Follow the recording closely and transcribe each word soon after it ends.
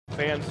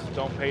fans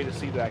don't pay to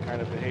see that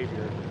kind of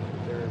behavior.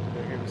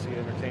 They're here to see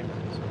entertainment.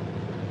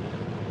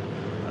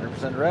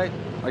 So. 100% right.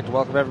 I'd like to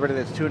welcome everybody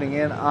that's tuning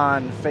in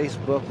on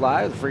Facebook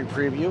Live, the free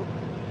preview.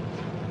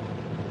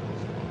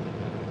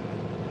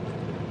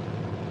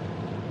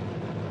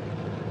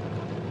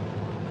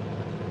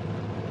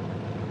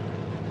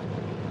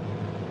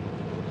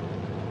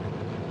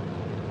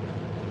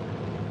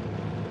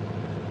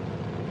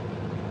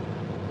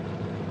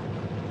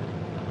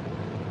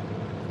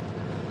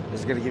 This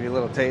is going to give you a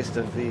little taste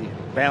of the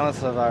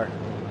balance of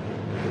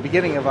the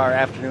beginning of our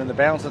afternoon. The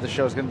balance of the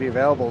show is going to be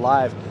available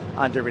live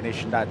on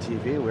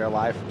DerbyNation.tv. We are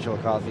live from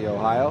Chillicothe,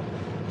 Ohio.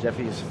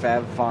 Jeffy's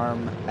Fab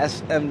Farm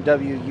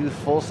SMW Youth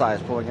Full Size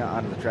pulling out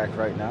onto the track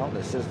right now.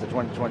 This is the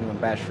 2021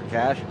 Bash for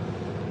Cash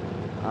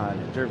on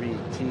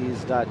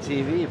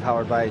DerbyTees.tv,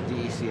 powered by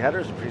DEC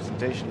Headers. A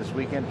presentation this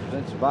weekend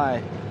presented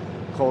by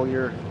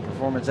Collier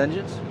Performance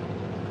Engines.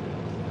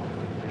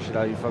 Appreciate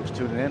all you folks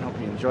tuning in. Hope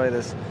you enjoy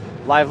this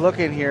live look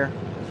in here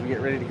as we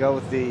get ready to go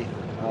with the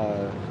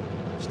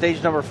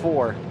stage number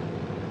 4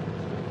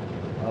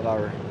 of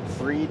our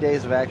 3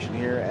 days of action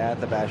here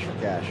at the Bash for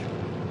Cash.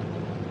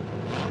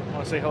 I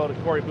want to say hello to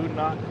Corey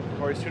Budenot.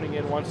 Corey's tuning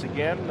in once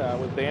again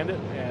with Bandit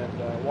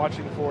and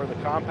watching for the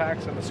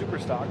compacts and the super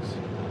stocks.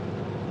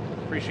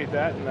 Appreciate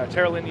that. And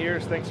Tara Lynn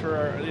Years, thanks for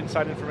our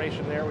inside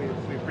information there.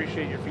 We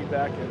appreciate your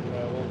feedback, and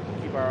we'll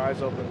keep our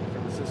eyes open for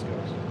the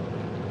Ciscos.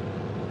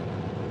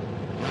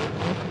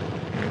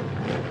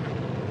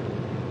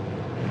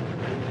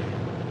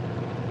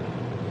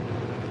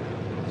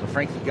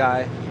 Frankie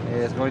Guy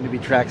is going to be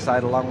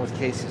trackside along with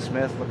Casey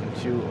Smith, looking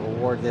to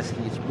award this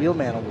heat's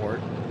Wheelman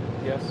Award.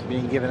 Yes.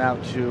 Being given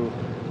out to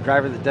a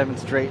driver that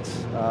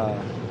demonstrates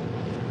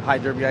high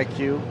Derby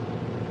IQ,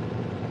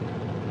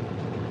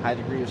 high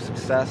degree of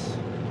success,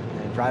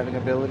 and driving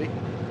ability.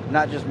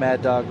 Not just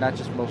Mad Dog, not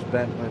just most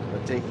bent,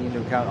 but taking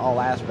into account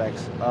all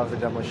aspects of the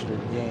demolition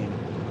derby game.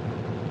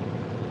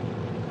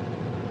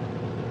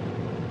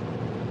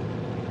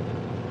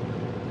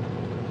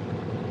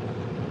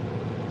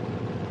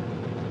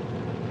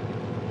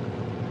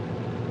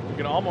 You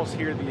can almost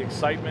hear the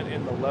excitement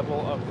in the level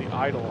of the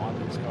idle on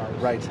these cars.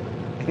 Right.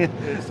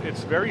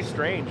 it's very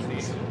strange.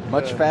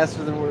 Much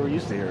faster than we're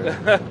used to hearing.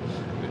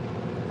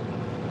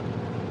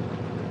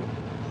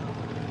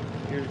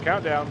 Here's the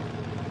countdown.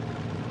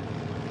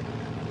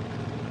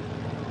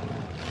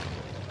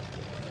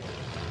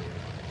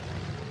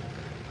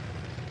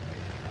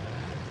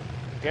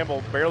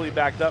 Campbell barely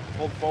backed up,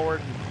 pulled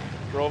forward, and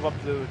drove up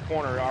to the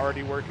corner,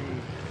 already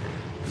working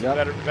some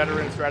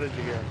veteran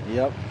strategy here.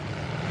 Yep.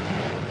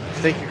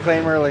 Stake your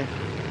claim early.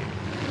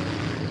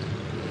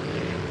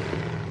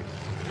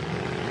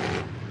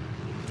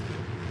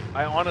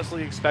 I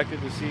honestly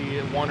expected to see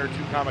 1 or 2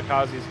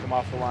 kamikazes come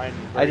off the line.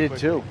 I did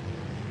too.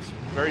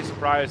 Very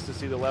surprised to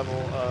see the level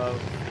of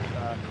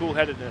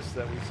cool-headedness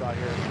that we saw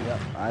here. Yep.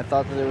 I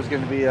thought that there was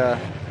going to be a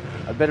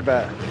bit of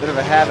a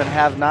have and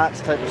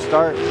have-nots type of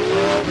start.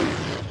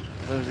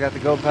 Some of them got the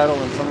go pedal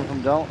and some of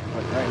them don't.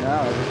 But right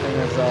now, everything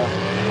is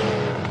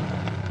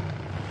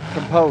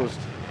composed.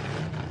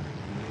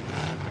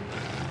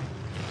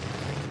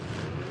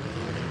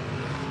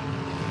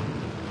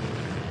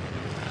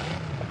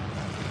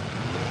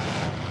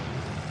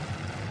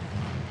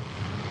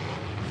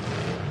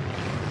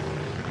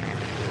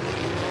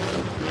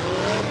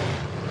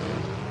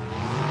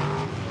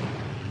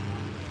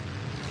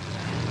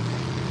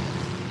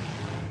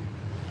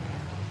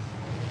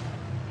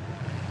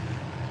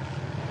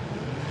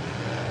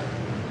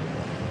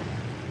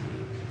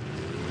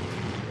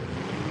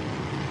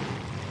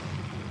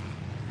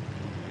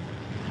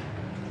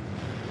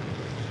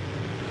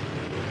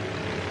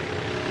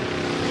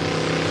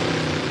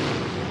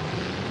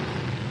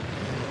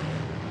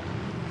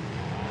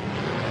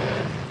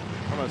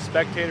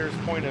 Spectator's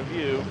point of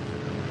view,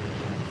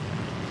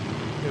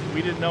 if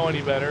we didn't know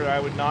any better, I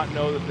would not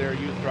know that there are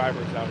youth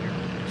drivers out here.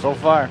 So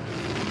far.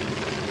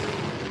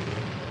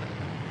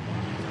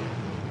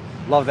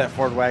 Love that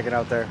Ford wagon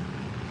out there.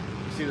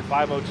 You see the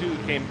 502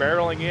 came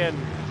barreling in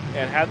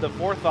and had the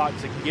forethought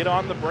to get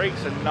on the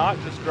brakes and not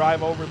just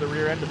drive over the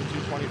rear end of the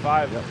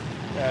 225. Yep.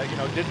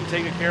 Didn't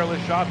take a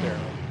careless shot there.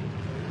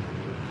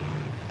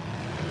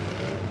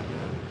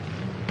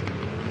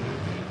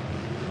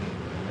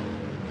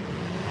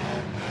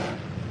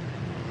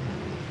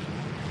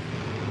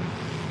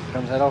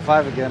 Comes at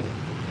 05 again.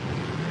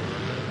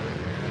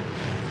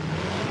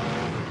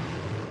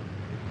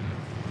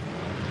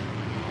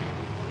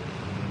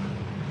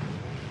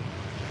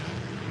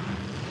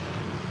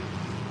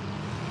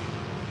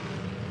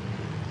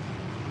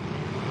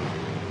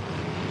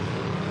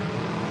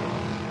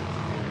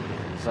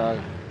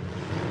 So,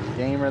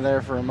 Gamer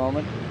there for a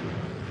moment.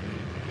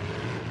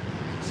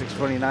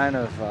 629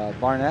 of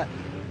Barnett.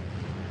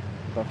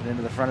 Bumping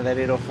into the front of that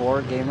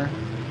 804, Gamer.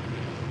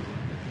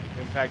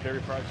 Impact Derby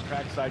Products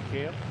trackside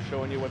cam,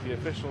 showing you what the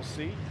officials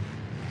see.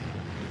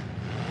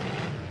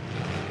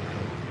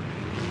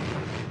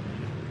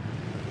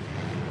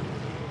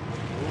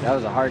 That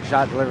was a hard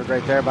shot delivered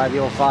right there by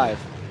the 05.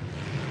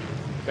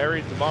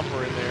 Buried the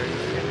bumper in there.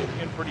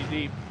 He's in pretty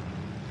deep.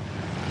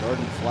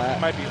 Jordan It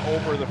Flat. might be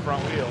over the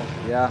front wheel.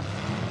 Yeah.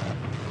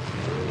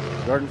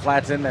 Jordan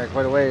Flat's in there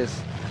quite a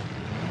ways.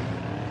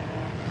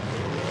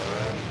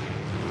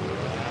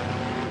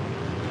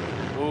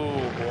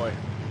 Ooh, boy.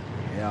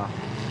 Yeah.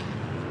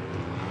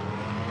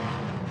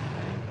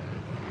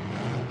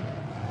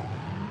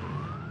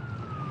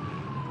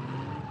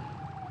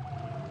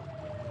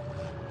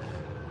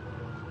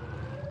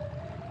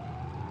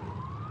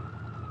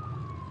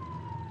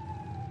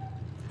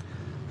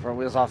 Front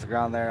wheels off the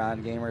ground there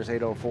on Gamers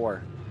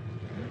 804.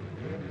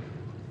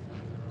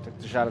 Took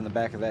the shot in the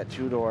back of that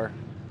two-door.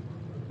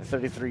 The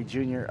 33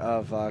 Junior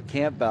of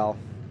Campbell.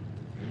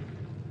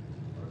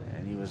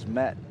 And he was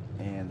met,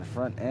 and the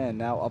front end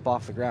now up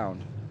off the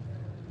ground.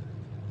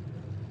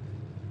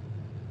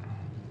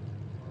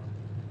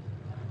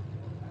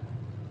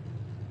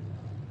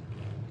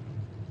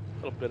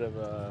 A little bit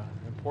of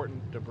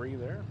important debris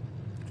there.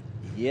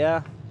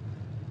 Yeah.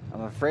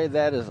 I'm afraid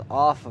that is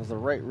off of the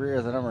right rear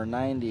of the number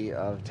 90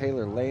 of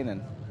Taylor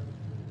Lanen.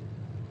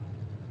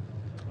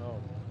 Oh,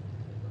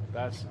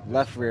 that's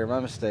Left rear, my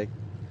mistake.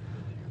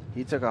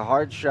 He took a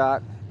hard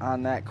shot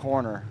on that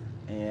corner,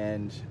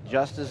 and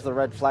just as the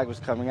red flag was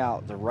coming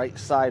out, the right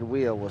side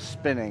wheel was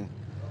spinning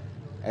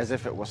as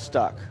if it was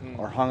stuck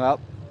or hung up.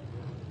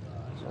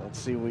 So let's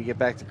see when we get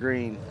back to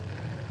green.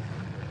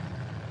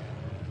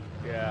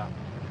 yeah.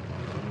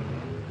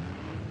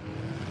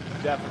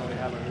 Definitely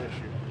having an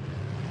issue.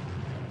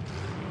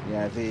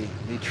 Yeah, the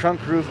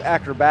trunk roof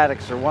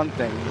acrobatics are one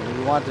thing.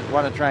 We want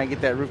to try and get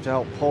that roof to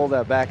help pull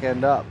that back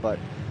end up, but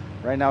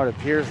right now it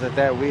appears that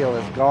that wheel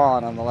is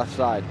gone on the left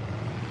side.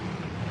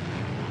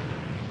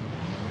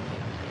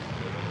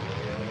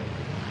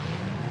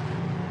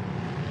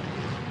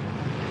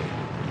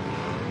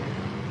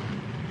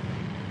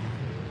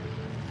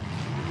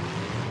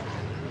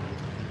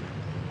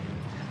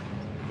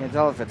 Can't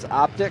tell if it's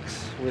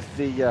optics with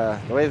the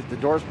way that the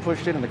door's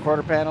pushed in and the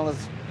quarter panel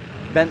is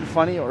bent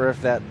funny, or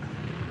if that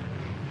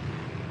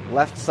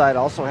left side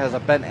also has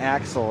a bent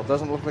axle. It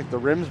doesn't look like the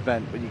rim's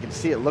bent, but you can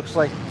see it looks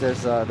like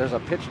there's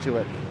a pitch to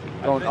it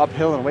going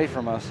uphill and away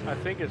from us. I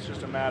think it's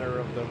just a matter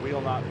of the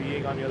wheel not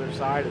being on the other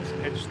side. It's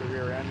pitched the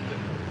rear end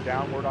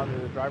downward onto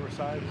the driver's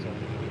side. So.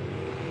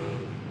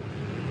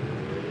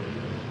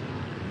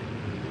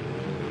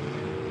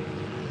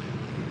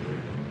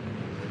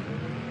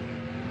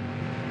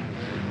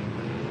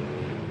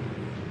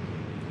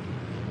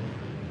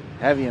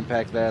 Heavy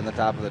impact there on the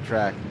top of the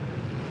track.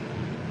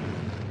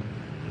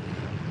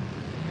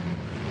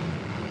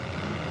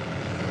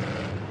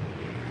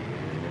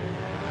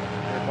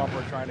 Their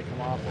bumper trying to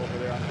come off over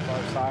there on the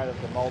far side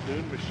of the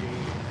Muldoon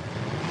machine.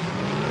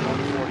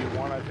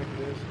 141, I think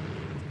it is.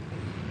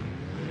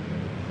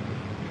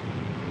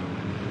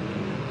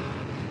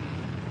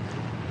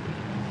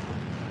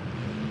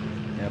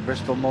 Yeah,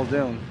 Bristol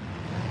Muldoon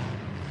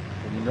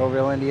in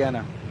Monroeville,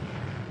 Indiana.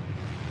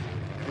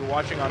 If you're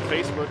watching on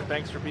Facebook,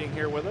 thanks for being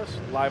here with us.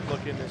 Live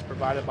Look-In is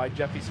provided by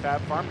Jeffy's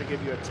Fab Farm to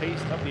give you a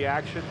taste of the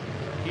action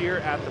here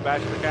at the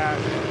Bash of the Cash,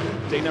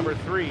 day number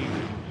 3.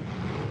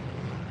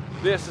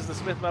 This is the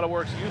Smith Metal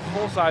Works Youth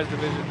Full-Size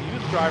Division.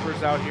 Youth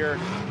drivers out here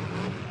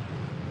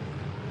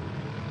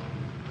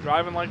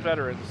driving like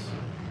veterans,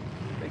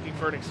 making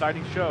for an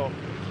exciting show.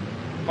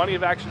 Plenty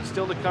of action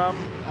still to come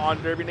on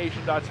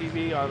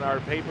DerbyNation.tv on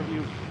our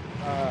pay-per-view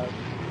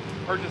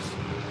purchase.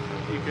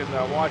 You can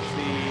watch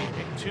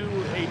the 2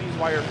 80s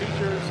wire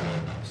features,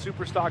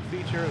 Super Stock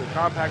feature, the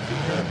Compact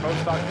feature, the Pro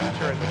Stock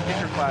feature, and the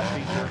Kicker Class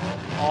feature,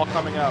 all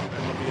coming up,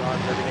 and will be on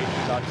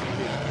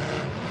DerbyNation.tv.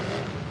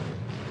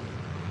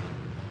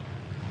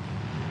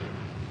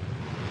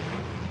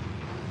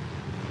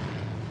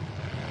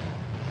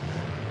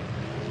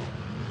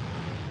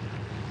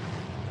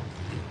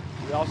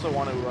 We also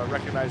want to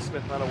recognize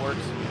Smith Metal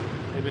Works.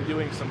 They've been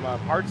doing some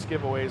parts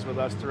giveaways with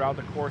us throughout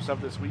the course of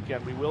this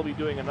weekend. We will be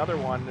doing another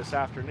one this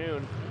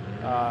afternoon,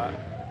 not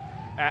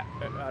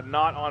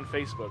on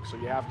Facebook, so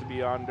you have to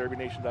be on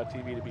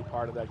DerbyNation.tv to be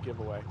part of that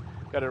giveaway.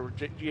 Got a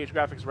GH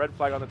Graphics red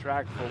flag on the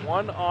track for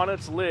one on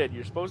its lid.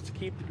 You're supposed to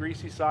keep the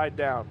greasy side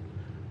down.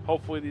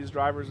 Hopefully these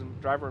driver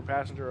and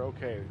passenger are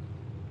okay.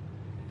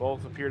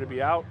 Both appear to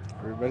be out.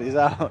 Everybody's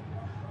out.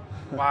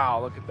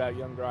 Wow, look at that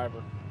young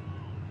driver.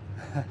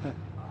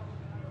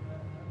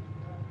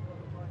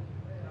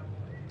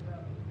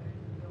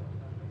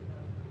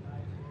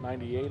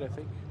 98, I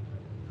think.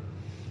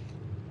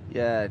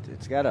 Yeah,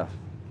 it's got a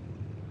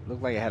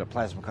looked like it had a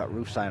plasma cut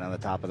roof sign on the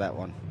top of that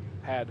one.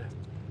 Had,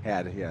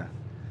 yeah.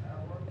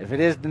 If it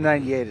is the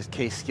 98, it's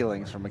Case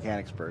Skillings from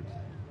Mechanicsburg.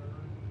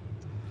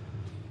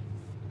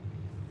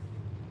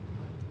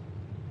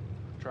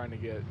 trying to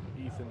get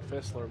Ethan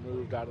Fissler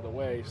moved out of the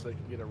way so they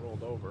can get it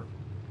rolled over.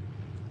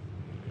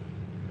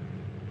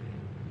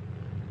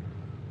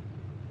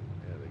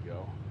 There they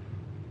go.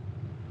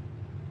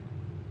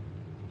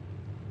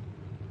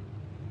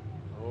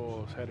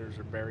 Oh, those headers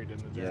are buried in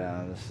the dirt.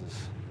 Yeah, this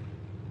is...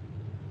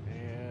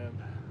 And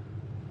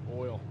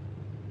oil.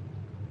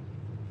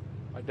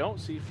 I don't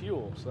see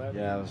fuel, so that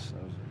Yeah, I means...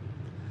 was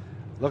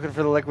looking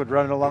for the liquid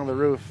running along the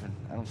roof, and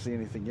I don't see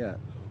anything yet.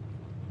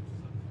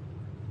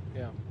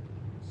 Yeah.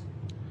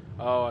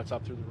 Oh, it's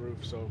up through the roof,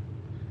 so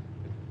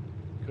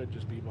it could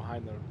just be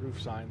behind the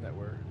roof sign that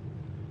we're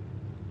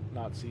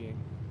not seeing.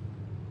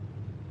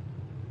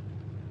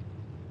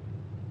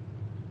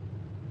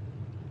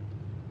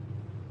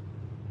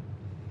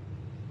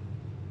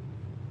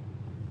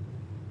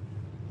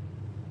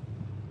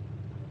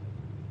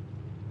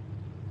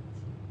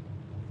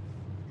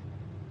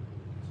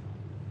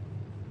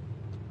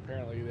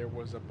 Apparently there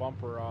was a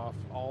bumper off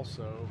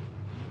also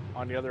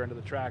on the other end of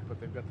the track,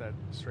 but they've got that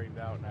straightened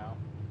out now.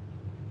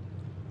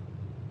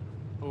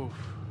 Oof.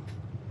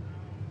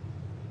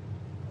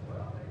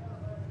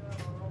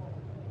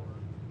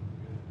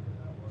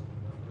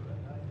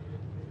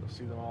 You'll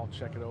see them all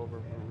check it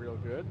over real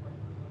good.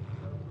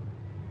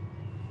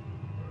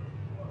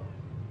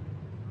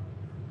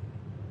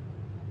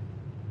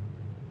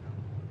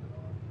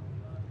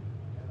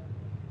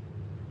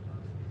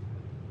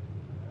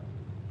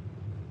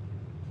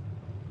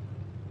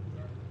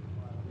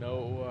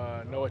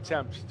 No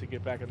attempt to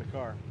get back in the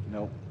car.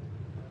 Nope.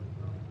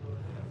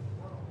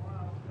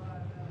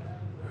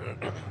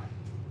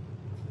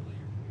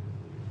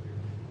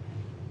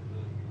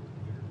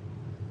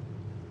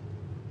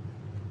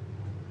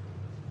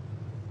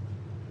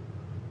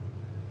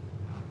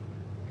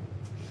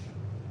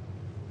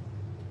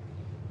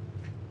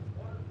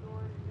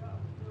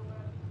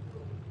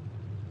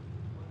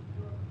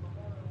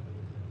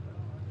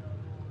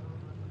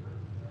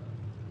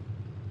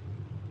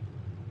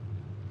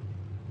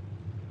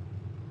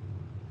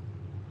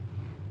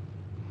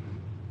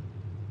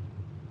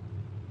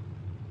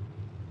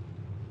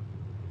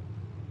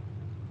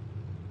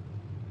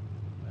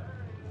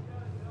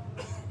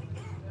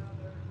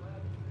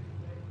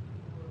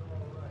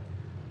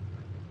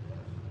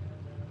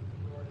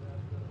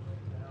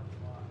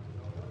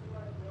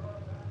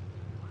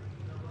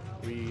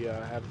 We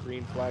have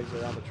green flags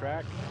around the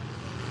track.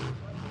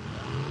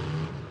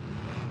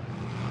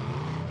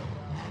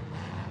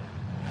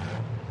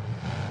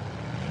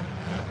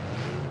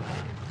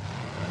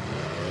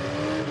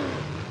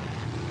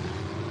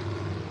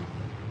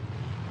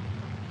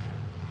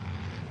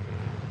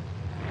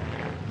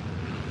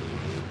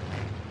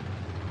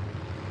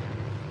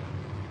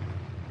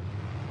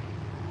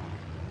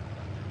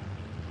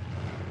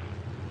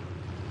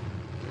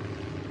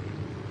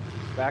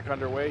 Back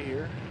underway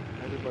here.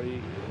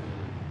 Everybody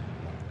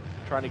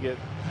trying to get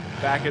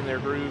back in their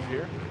groove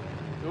here.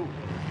 Ooh.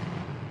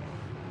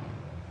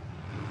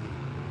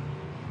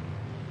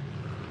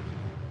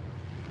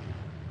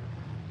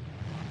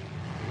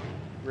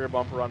 Rear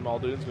bumper on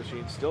Muldoon's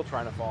machine, still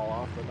trying to fall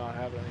off, but not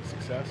having any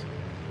success.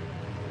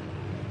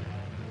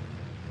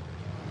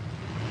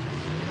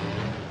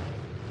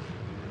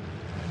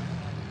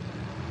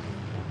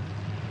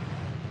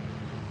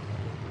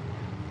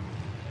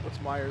 What's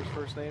Meyer's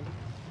first name?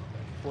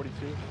 42?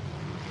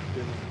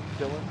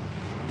 Dylan?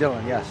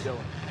 Dylan, yes. Dylan.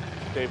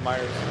 Dave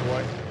Meyer's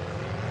boy.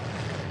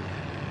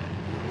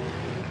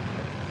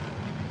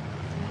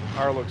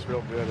 Car looks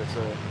real good. It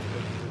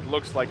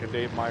looks like a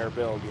Dave Meyer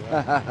build, you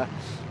know?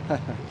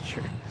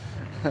 Sure.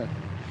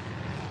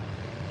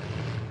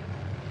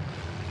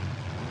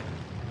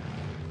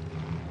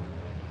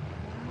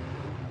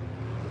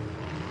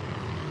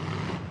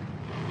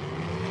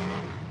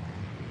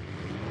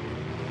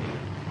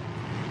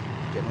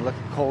 Getting a look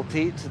at Cole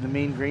Teets in the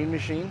Mean Green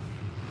machine.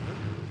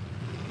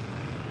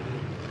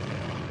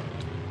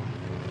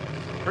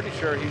 Pretty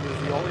sure he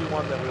was the only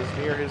one that was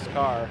near his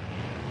car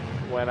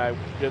when I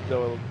did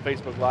the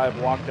Facebook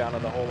Live walk down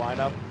of the whole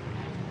lineup.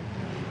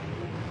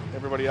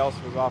 Everybody else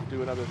was off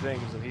doing other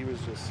things, and he was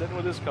just sitting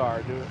with his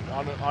car, doing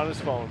on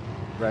his phone.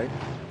 Right.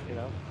 You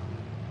know.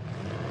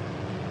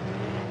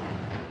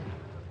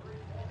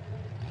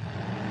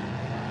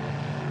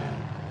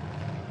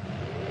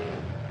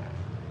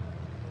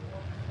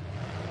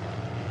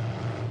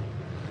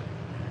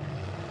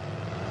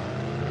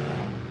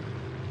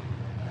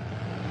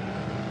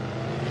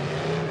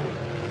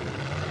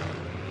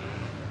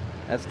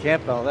 That's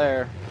Campbell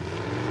there.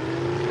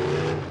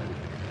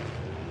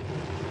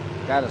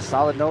 Got a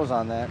solid nose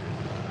on that.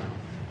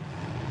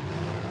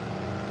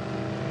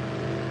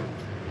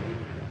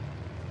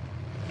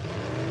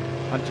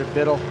 Hunter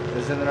Biddle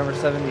is in the number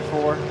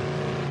 74.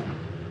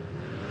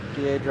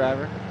 PA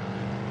driver.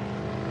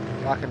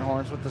 Rocking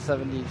horns with the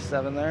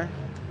 77 there.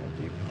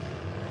 Thank you.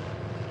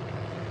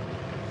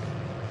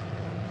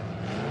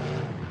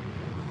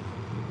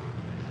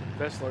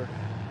 Fessler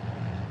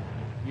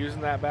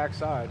using that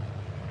backside.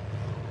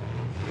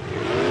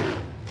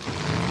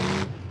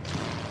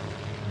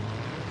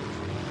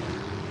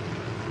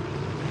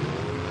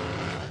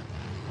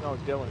 No,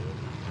 Dylan.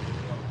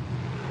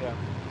 Yeah.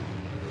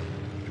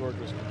 George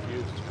was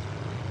confused.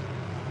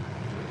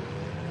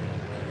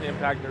 The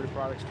Impact Dirty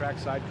Products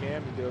trackside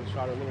cam. He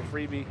shot a little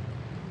freebie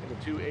in the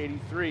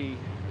 283.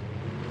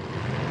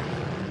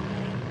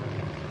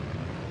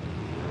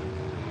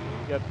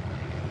 Get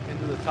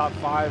into the top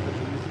 5 in the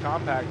youth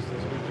compacts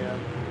this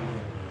weekend.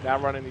 Now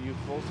running the youth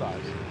full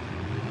size.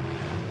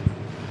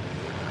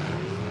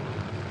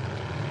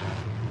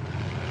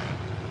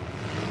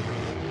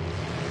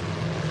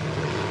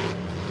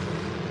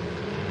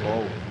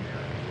 Whoa.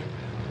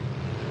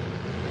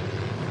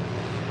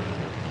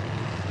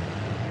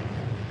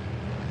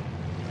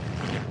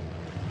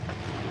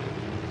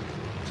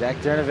 Jack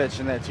Dernovich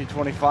in that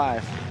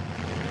 225.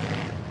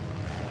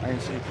 Iron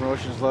City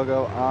Promotions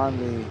logo on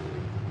the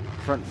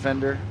front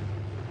fender.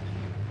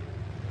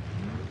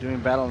 Doing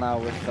battle now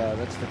with,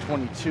 that's the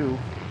 22.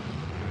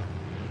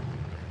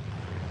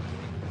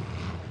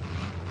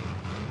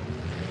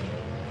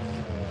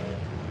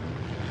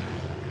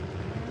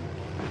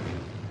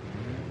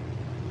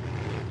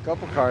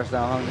 Couple cars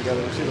now hung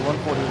together. We see the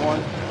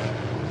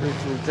 141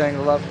 briefly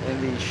tangled up in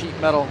the sheet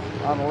metal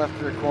on the left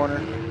rear corner.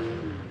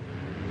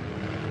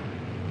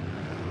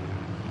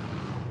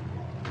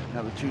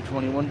 Now the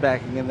 221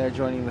 backing in there,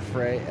 joining the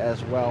fray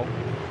as well.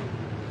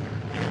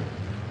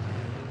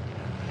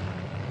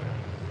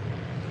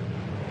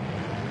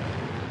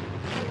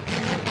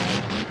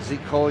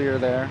 Zeke Collier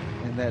there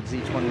in that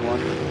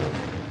Z21.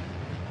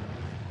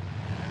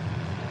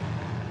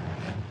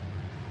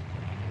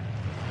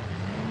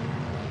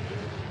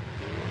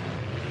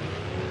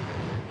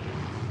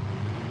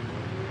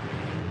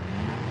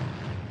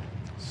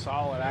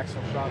 Solid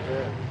axle shot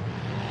there.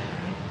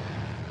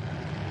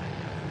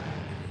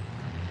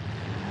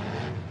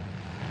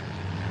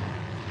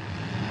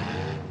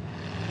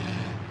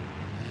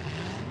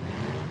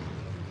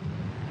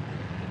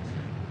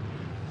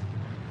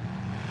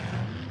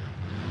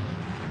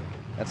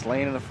 That's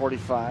Lane in the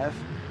 45.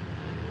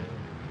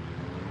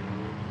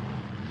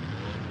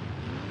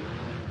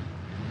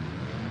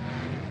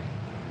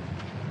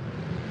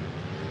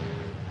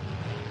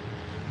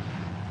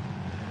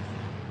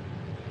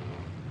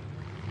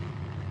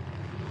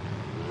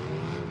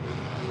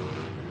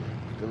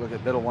 Good look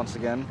at Biddle once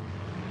again.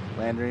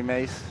 Landry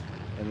Mace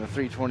in the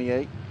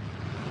 328.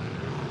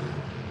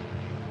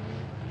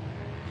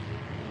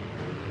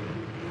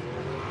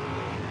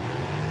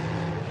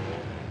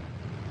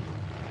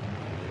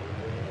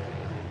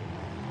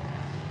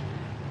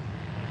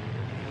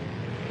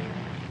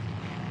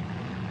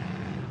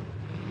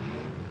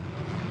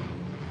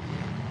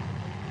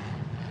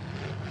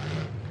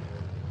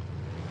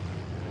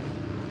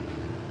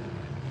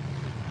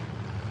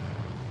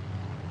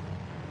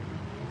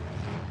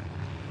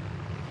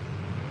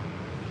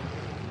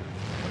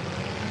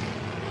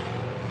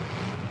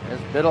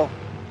 Biddle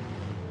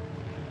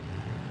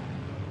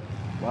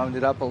wound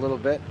it up a little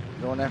bit,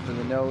 going after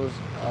the nose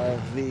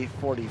of the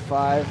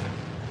 45.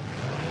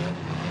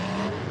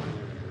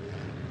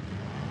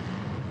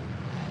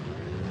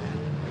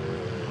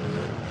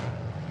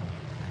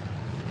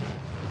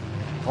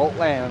 Colt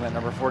Lamb at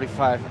number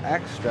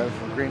 45X, driving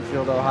from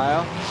Greenfield,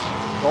 Ohio.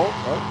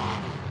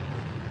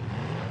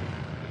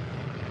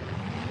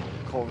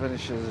 Colt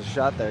finishes a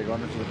shot there,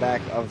 going into the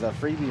back of the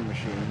freebie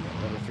machine,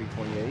 number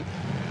 328.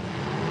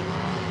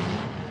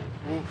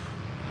 Oof.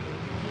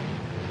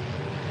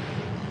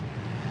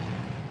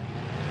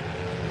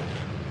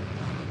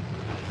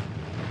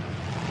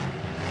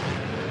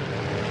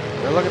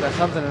 They're looking at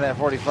something in that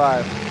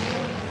 45.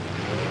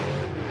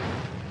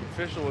 The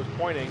official was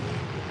pointing.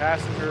 The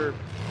passenger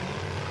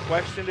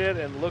questioned it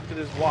and looked at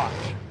his watch.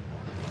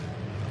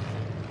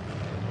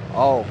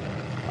 Oh,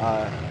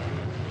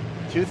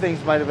 two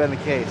things might have been the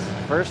case.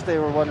 First, they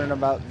were wondering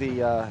about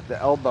the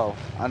elbow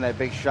on that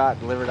big shot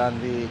delivered on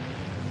the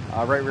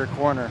right rear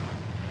corner.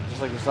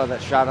 Just like we saw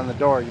that shot on the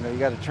door, you know, you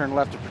got to turn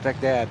left to protect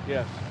Dad.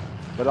 Yes.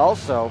 But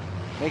also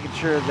making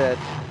sure that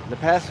the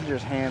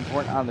passenger's hands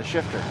weren't on the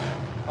shifter.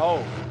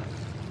 Oh,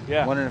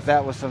 yeah. Wondering if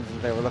that was something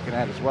they were looking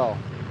at as well.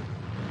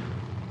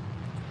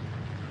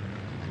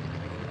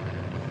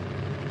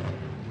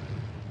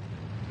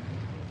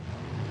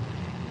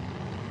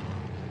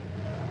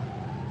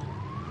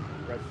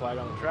 Red flag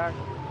on the track.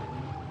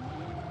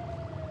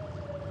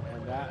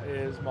 And that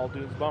is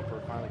Muldoon's bumper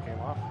finally came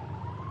off.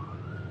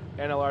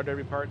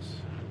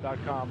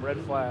 NLRDerbyParts.com, red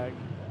flag.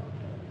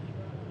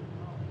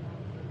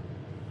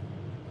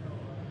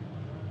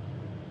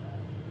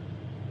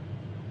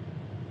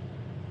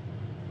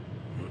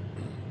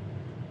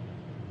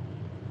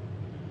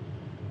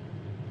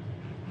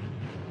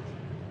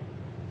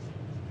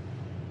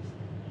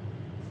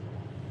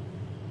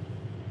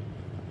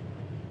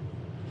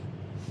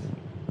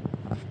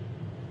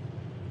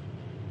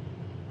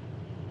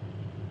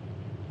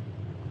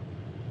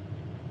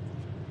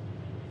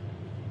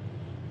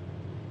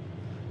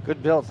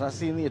 Good builds. Not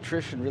seeing the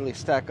attrition really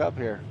stack up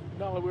here.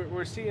 No,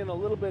 we're seeing a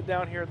little bit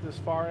down here at this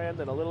far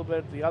end and a little bit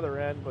at the other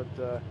end, but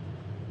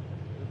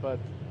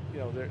you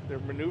know they're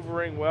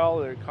maneuvering well.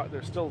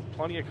 There's still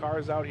plenty of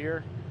cars out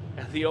here,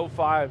 and the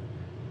 05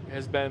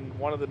 has been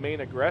one of the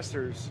main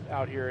aggressors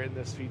out here in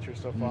this feature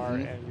so far,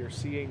 and you're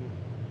seeing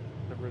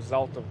the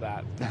result of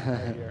that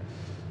right here.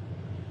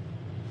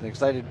 An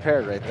excited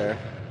pair right there.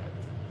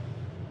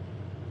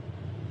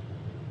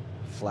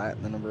 Flat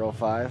in the number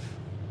 05.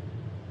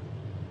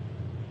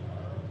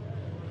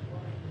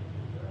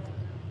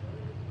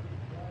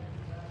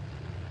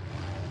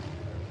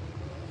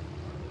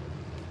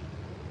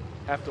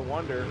 Have to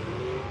wonder,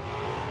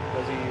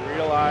 does he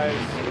realize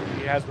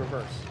he has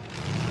reverse?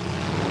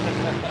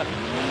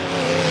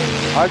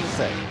 Hard to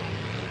say.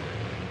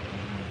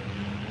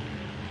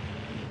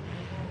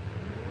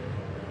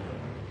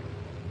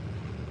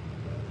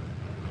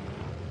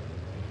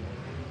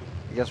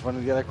 guess one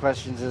of the other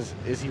questions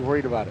is he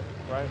worried about it?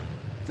 Right.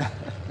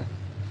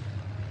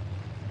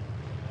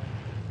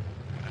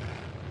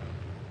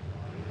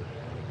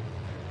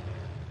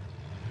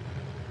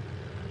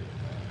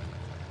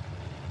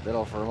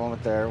 Biddle for a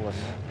moment there was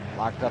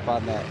locked up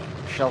on that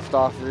shelved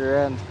off rear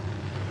end.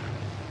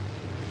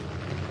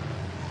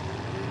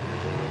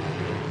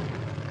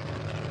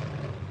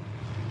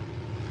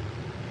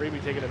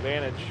 Freebie taking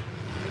advantage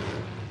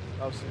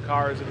of some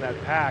cars in that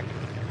pack.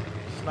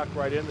 Snuck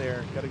right in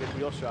there. Got a good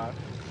wheel shot.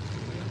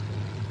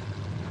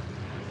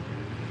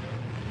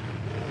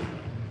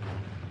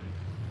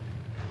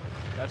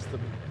 That's the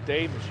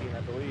day machine, I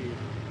believe.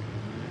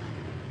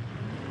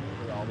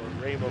 With all the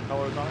rainbow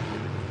colors on it.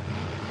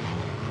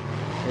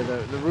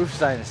 Yeah, the roof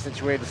sign is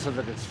situated so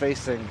that it's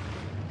facing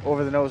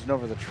over the nose and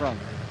over the trunk.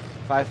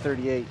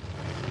 538.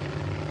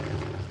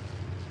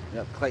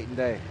 Yep, Clayton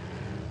Day.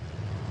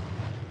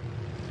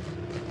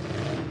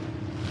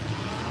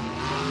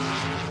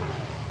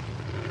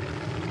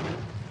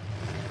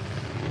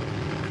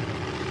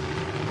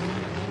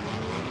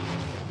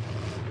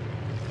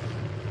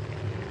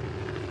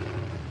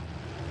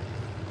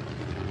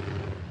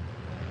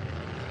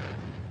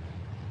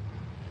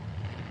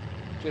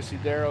 Jesse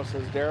Darrow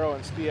says, Darrow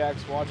and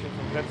Stiax watching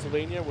from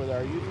Pennsylvania with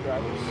our youth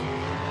drivers.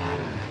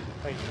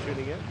 Thanks for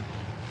tuning in.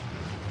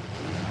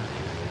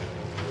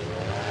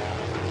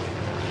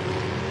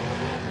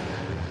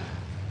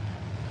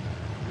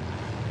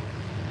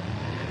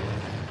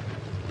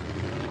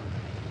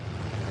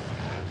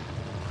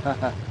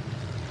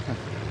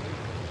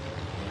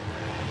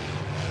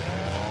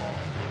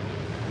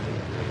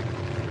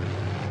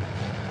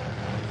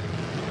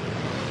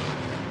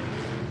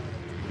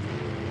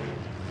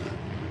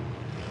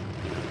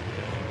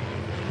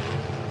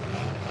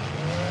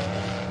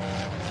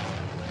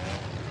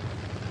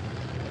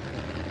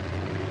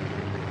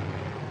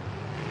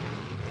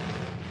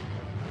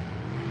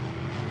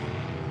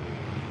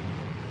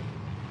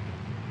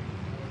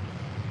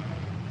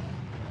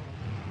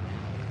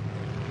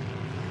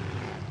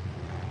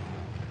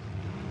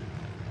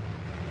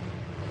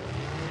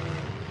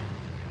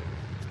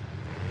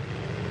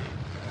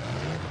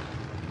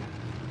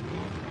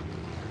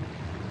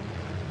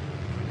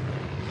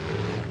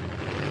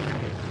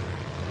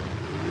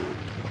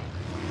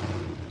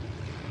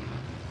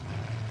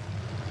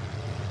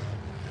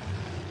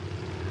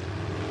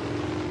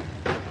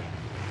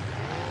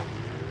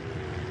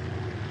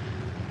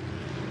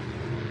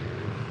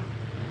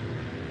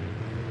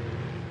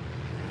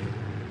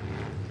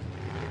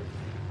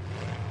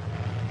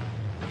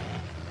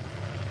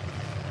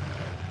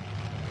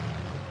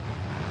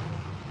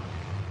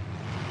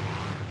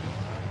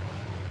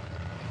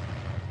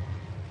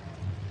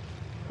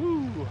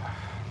 Woo.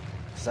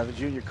 7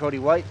 Junior Cody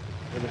White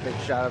with a big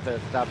shot up there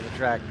at the top of the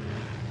track.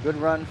 Good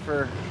run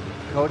for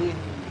Cody,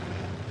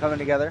 coming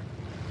together,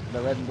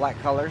 the red and black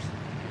colors.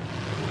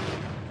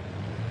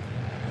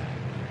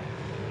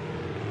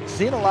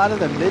 Seen a lot of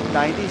the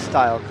mid-90s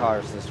style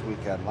cars this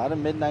weekend. A lot of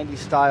mid-90s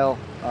style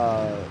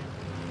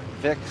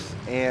Vics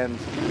and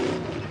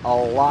a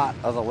lot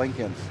of the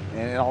Lincolns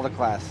in all the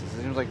classes.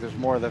 It seems like there's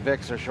more of the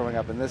Vics are showing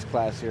up in this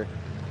class here,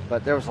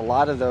 but there was a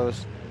lot of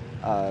those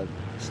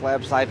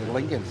slab-sided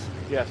Lincolns.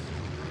 Yes.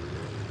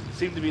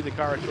 Seemed to be the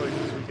car of choice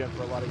this weekend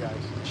for a lot of guys.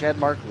 Chad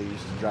Markley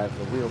used to drive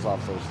the wheels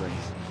off those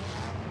things.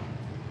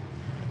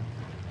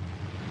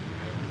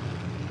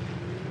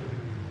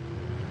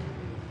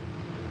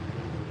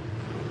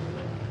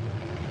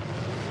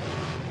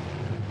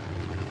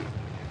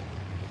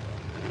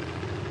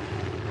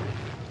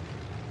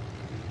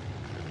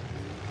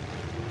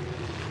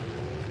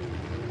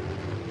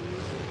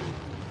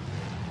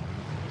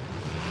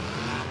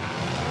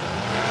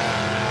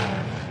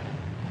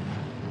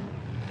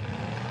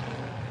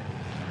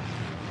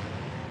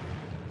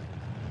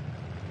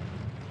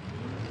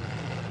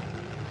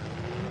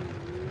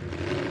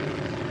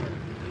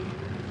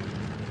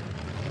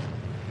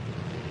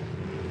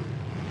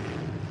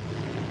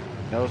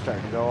 Nose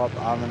starting to go up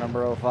on the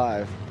number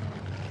 05.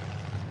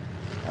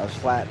 That was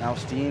flat. Now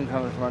steam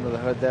coming from under the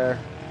hood there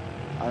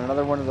on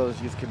another one of those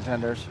youth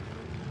contenders.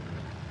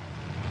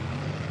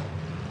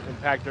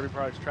 Impact Derby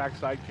Products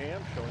trackside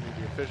cam showing you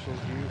the officials'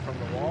 view from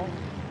the wall.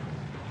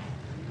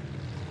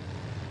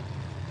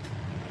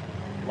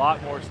 A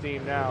lot more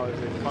steam now as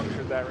they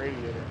punctured that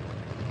radiator.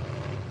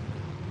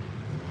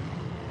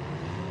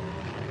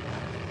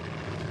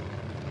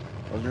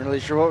 Wasn't really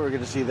sure what we were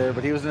going to see there,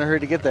 but he was in a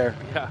hurry to get there.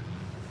 Yeah.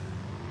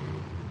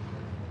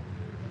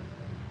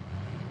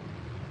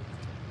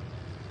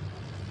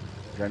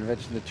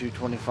 Granovich in the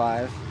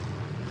 225.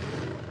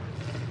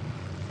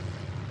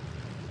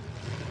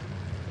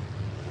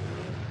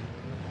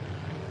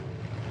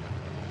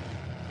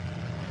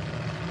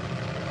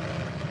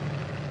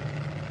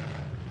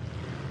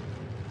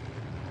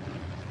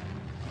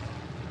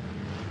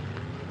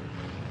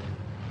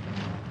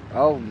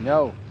 Oh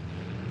no.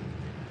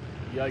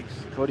 Yikes.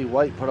 Cody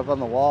White put up on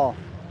the wall.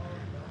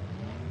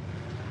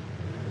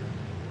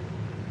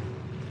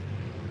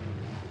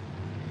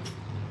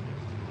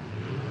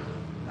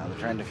 Now they're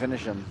trying to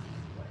finish him.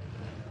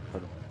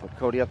 Put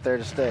Cody up there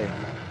to stay.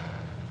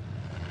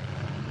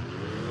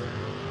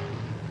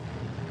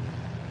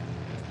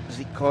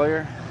 Zeke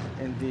Collier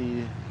in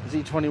the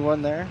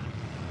Z21 there.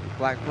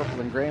 Black,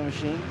 purple, and gray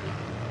machine.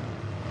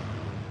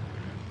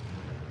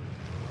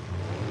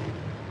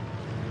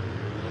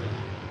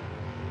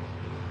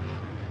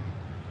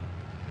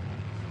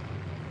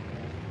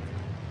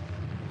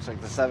 Looks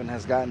like the 7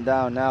 has gotten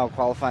down now.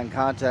 Qualifying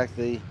contact,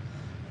 the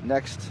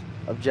next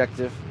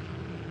objective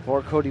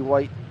for Cody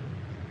White.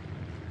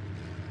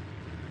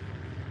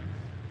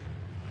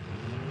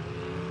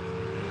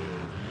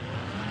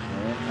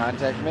 And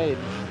contact made.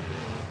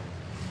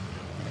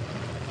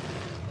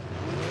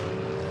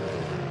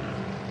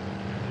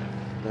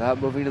 Without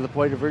moving to the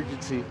point of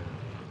urgency.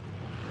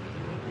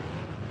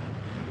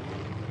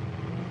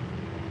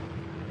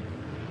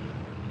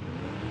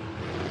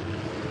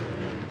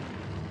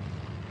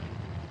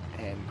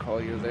 And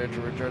Collier there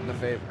to return the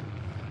favor.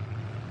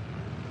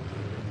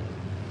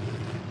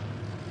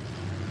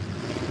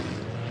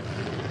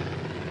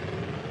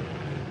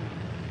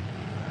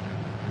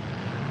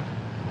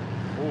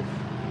 Oof.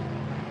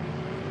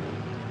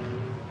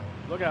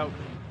 Look out.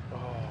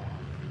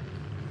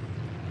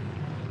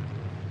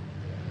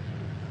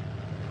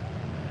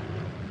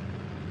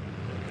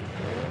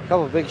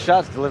 Couple of big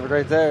shots delivered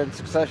right there in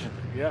succession.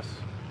 Yes.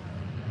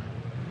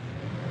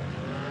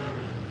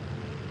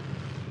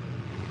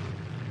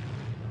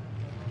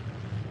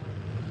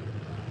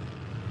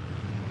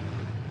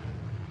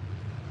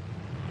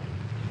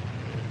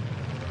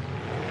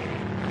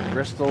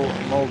 Bristol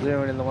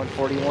Muldoon in the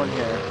 141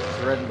 here. It's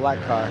a red and black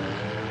car.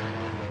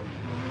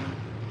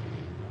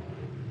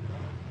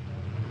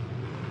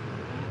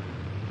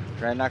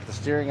 Trying to knock the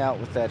steering out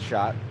with that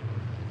shot.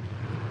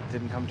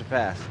 Didn't come to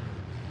pass.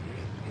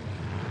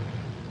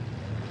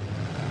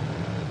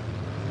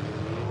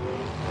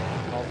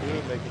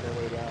 Muldoon making their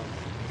way down.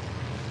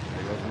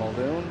 There goes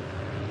Muldoon.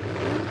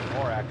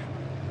 More action.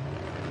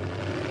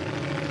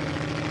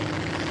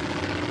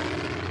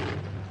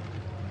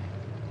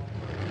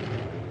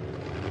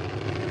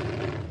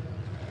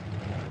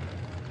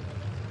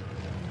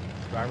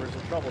 Driver's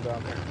in trouble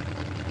down there.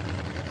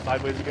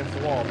 Sideways against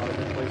the wall, not a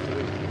good place to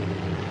be.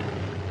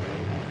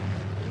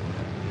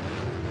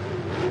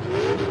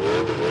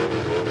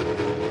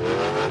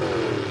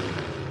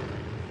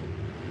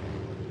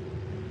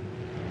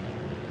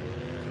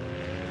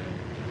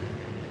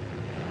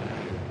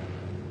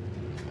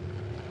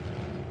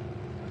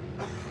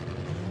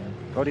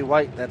 Cody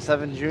White, that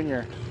 7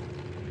 junior,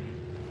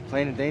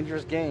 playing a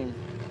dangerous game.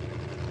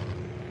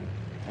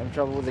 Having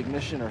trouble with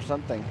ignition or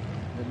something.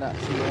 Did not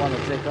seem to want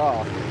to take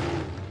off.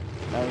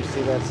 Now we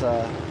see that's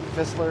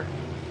Fissler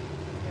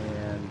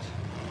and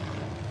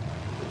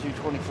the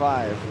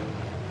 225.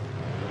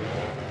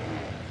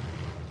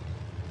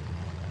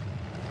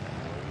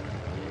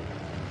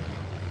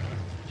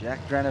 Jack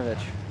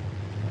Drenovich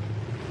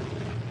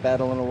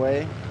battling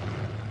away.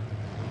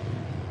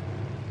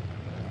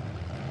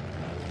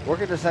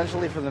 Working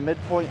essentially from the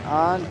midpoint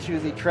on to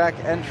the track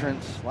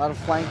entrance. A lot of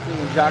flanking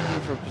and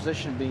jockeying for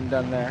position being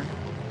done there.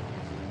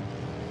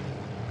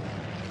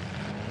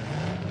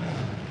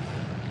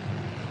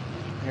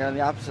 Here on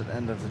the opposite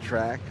end of the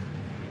track,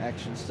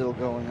 action still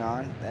going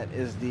on. That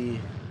is the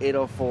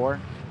 804,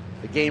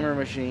 the gamer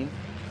machine.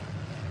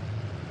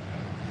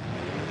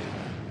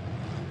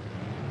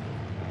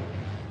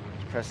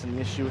 Pressing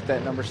the issue with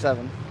that number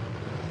 7.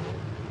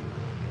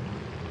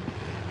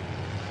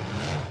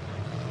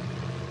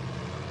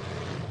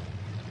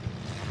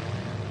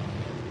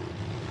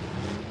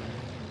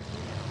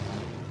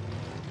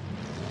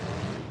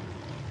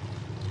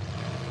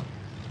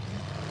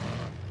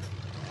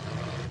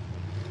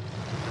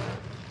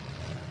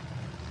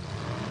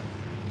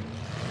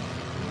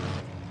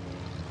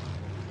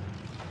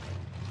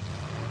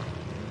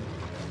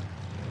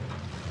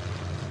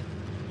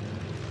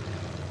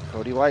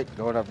 Cody White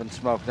going up in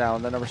smoke now,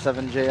 and the number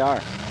 7 JR.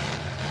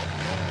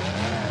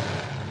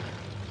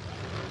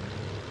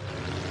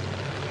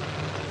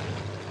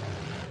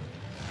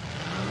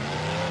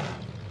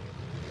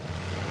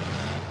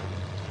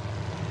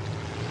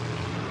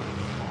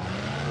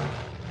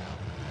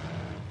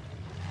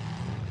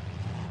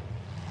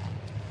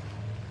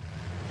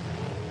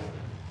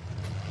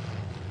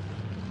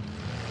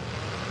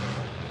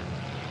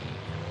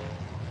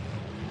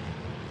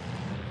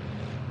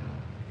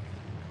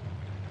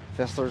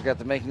 Fissler's got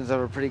the makings of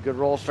a pretty good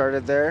roll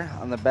started there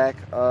on the back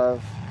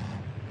of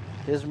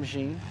his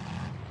machine.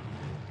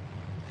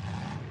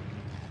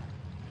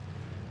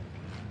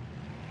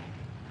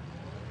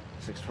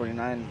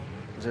 .629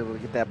 was able to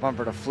get that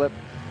bumper to flip.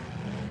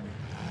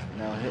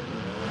 Now hitting,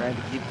 trying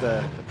to keep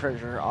the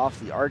pressure off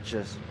the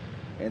arches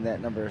in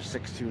that number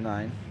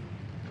 629.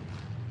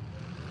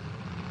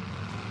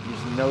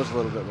 Using the nose a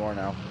little bit more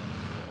now.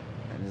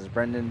 And this is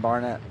Brendan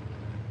Barnett.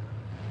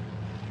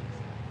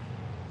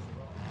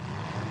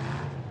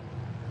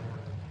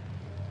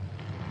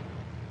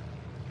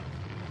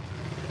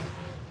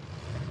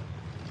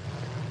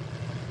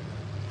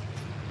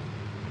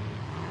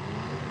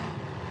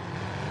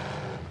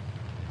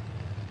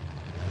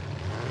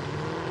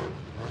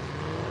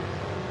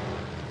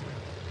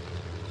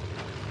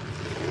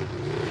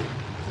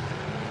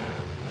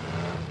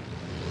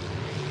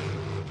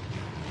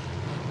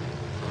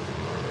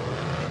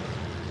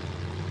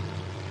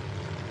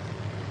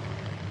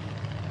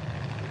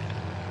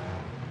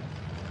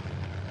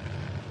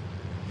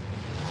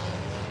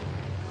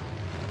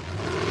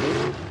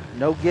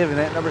 no give in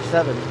that number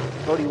 7.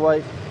 Cody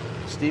White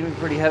steaming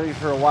pretty heavy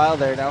for a while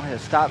there. Now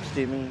has stopped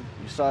steaming.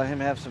 You saw him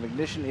have some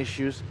ignition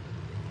issues.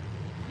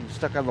 He was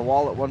stuck on the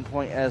wall at one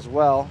point as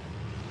well.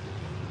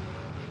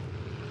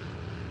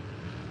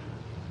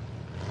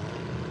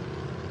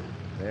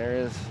 There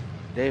is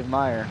Dave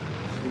Meyer,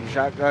 shooting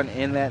shotgun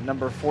in that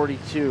number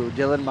 42.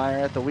 Dylan Meyer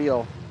at the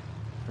wheel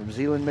from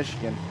Zeeland,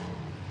 Michigan.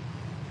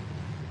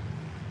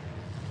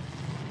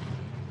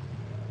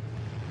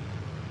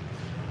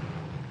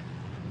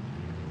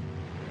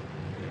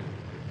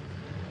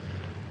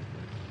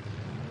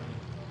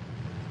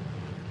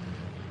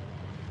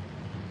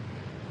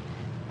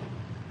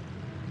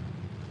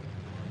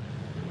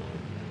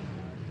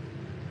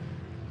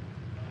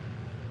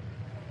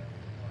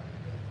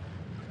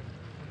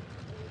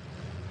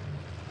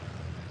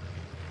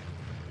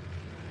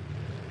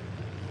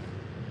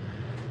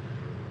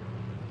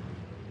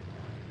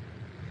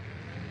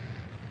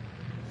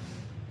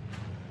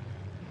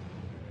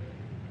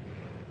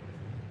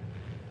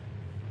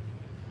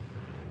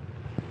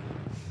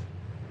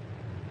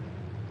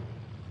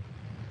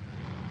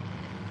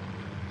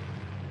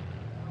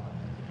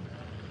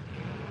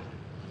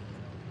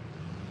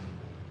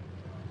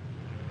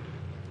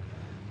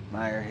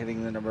 Meyer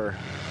hitting the number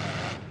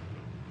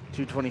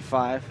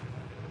 225.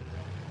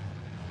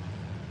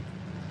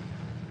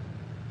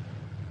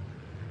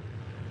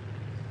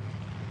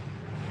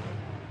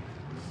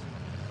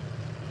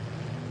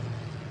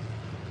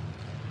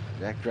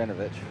 Jack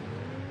Drenovich.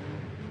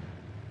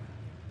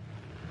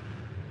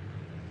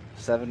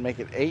 7 make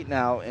it 8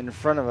 now in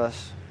front of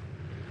us.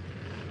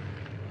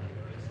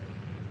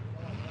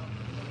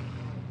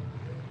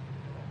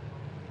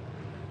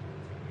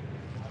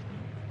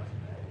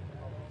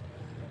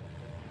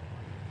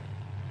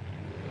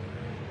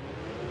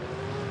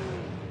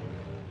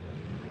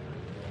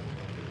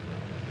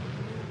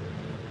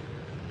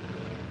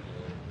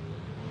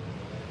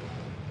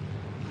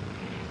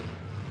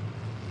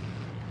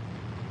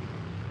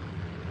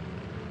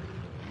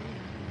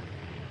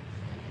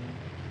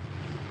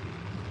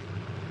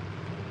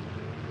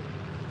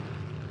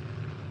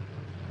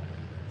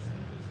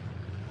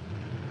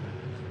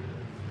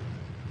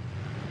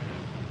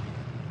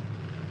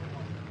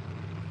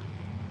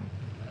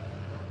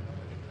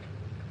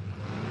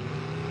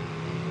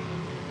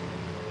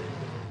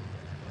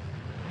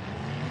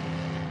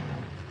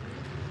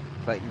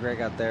 Clayton Gregg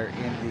out there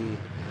in the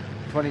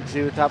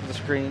 22, top of the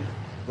screen.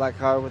 Black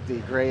car with the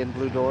gray and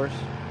blue doors.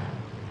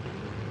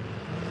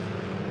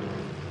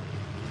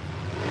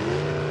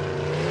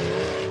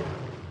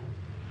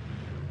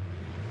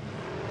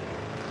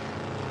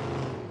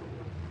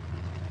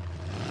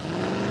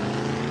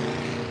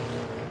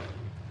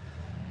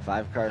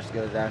 Five cars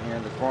together down here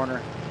in the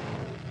corner.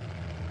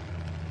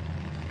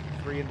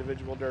 3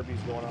 individual derbies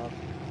going on.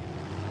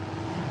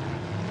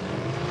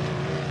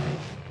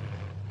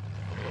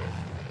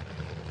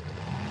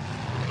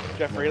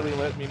 Jeff Rayleigh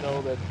let me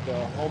know that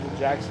Holden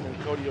Jackson and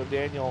Cody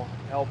O'Daniel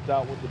helped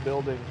out with the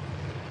building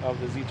of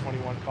the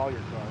Z21 Collier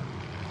car.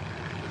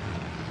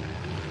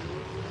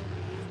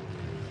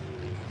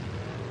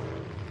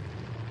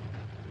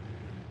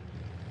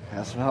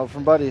 Have some help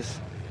from buddies.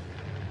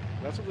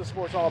 That's what this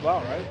sport's all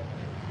about, right?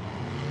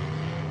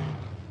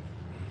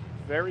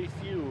 Very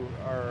few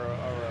are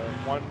a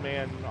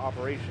one-man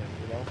operation,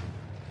 you know.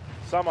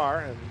 Some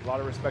are, and a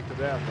lot of respect to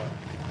them, but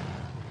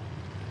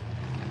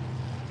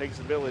it takes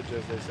a village,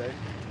 as they say.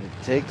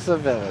 It takes a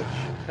village.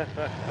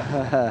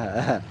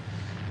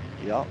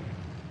 Yup.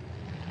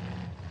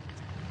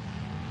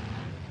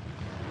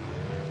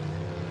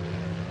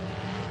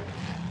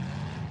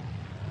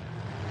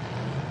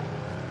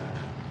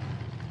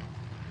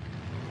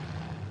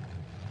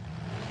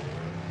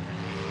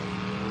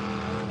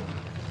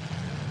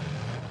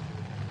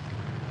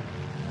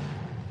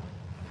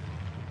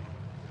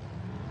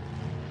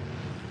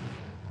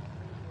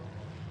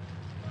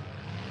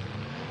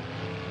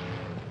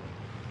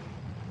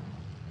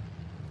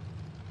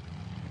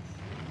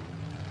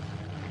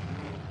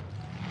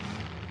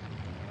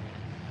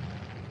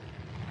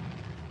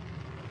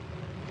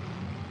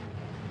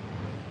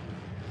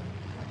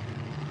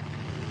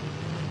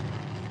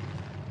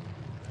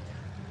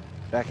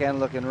 Back end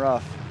looking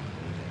rough.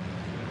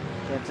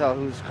 Can't tell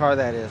whose car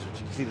that is, but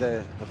you can see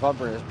the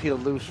bumper is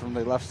peeled loose from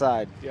the left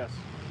side. Yes.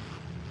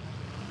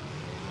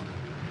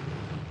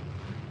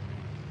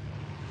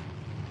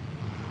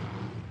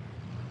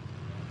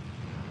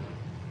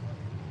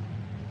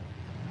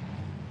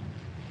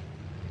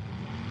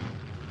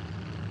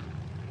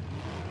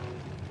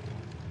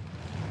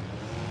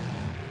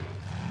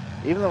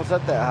 Even though it's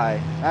up that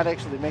high, not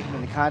actually making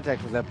any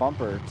contact with that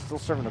bumper, it's still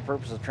serving the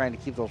purpose of trying to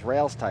keep those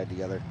rails tied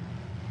together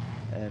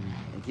and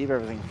keep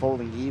everything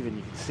folding even.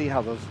 You can see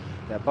how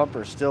that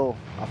bumper is still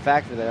a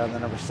factor there on the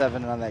number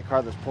 7 and on that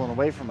car that's pulling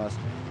away from us.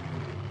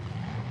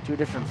 Two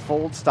different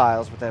fold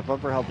styles, but that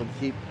bumper helping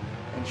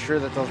ensure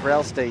that those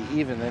rails stay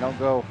even. They don't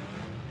go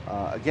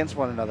against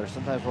one another.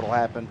 Sometimes what will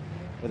happen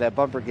when that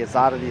bumper gets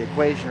out of the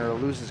equation or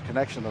loses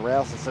connection to the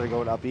rails, instead of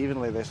going up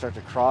evenly, they start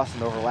to cross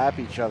and overlap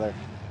each other.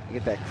 You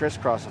get that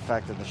crisscross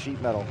effect in the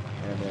sheet metal,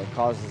 and it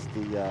causes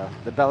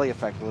the belly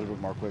effect a little bit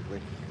more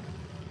quickly.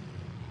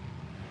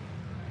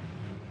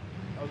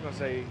 I was going to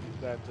say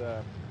that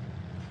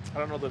I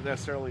don't know that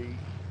necessarily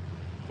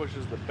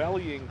pushes the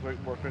bellying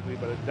more quickly,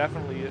 but it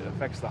definitely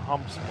affects the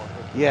humps more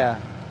quickly. Yeah.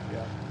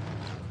 Yeah.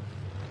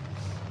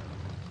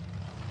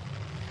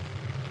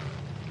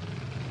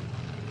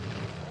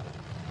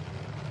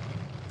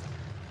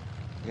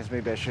 I guess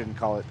maybe I shouldn't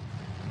call it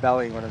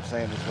bellying. What I'm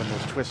saying is when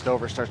those twist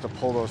over starts to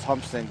pull those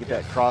humps in, get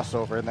that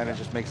crossover, and then it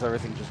just makes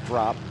everything just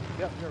drop.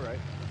 Yeah, you're right.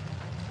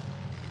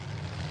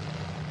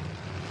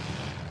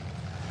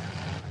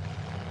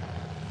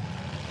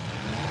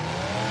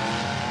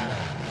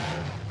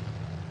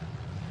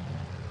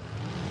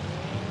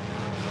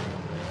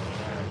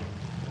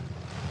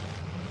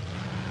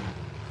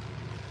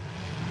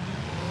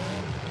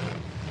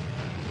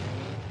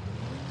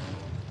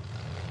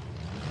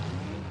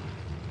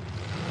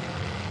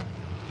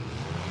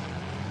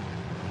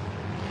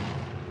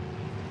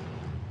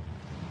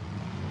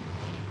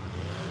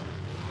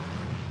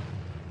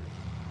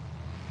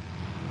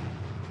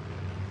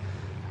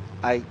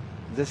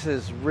 This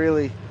has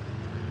really,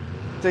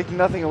 taking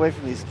nothing away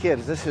from these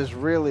kids, this has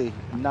really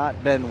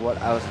not been what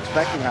I was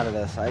expecting out of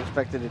this. I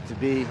expected it to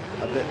be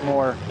a bit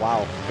more,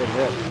 wow, good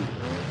hit.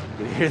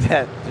 You can hear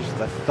that, just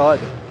the thud.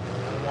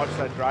 Watch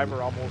that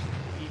driver almost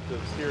eat the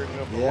steering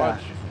wheel for Yeah,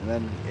 lunch. and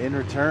then in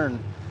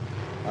return,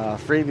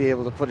 Freebie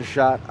able to put a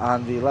shot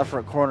on the left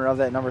front corner of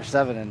that number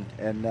 7,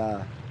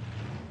 and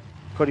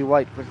Cody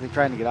White quickly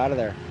trying to get out of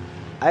there.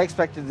 I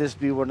expected this to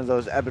be one of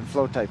those ebb and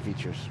flow type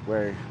features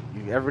where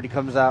everybody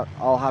comes out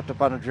all hopped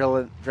up on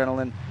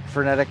adrenaline,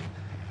 frenetic,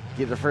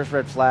 get the first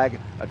red flag,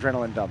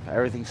 adrenaline dump.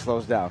 Everything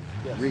slows down.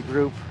 Yes.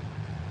 Regroup,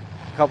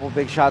 a couple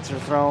big shots are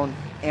thrown,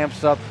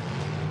 amps up,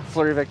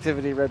 flurry of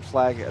activity, red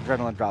flag,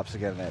 adrenaline drops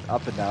again, and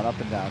up and down, up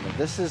and down. And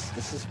this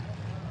has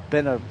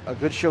been a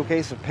good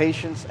showcase of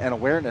patience and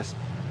awareness,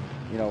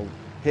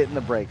 hitting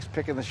the brakes,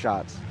 picking the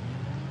shots,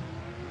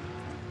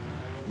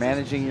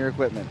 managing your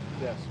equipment.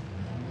 Yes.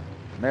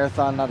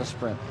 Marathon, not a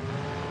sprint.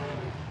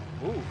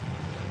 Ooh.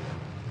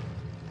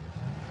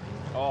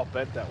 Oh,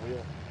 bent that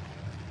wheel.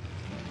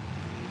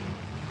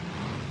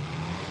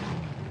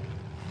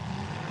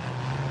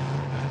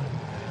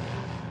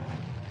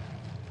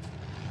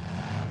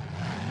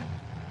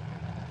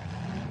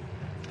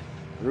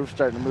 The roof's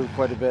starting to move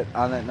quite a bit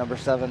on that number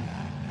 7.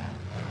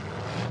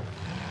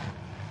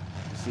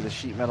 You see the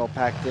sheet metal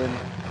packed in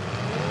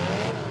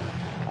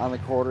on the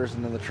quarters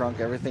and in the trunk.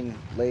 Everything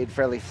laid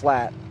fairly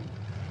flat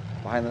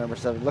behind the number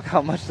 7. Look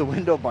how much the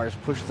window bars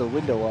push the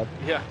window up.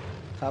 Yeah.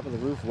 Top of the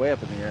roof way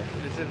up in the air.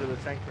 It's into the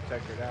tank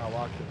protector now,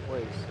 locked in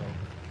place.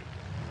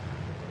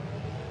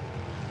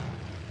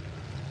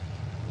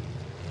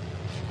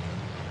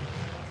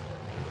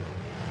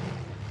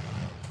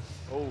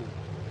 So. Oh.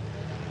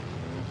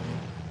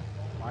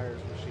 Myers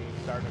machine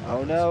starting to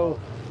Oh no.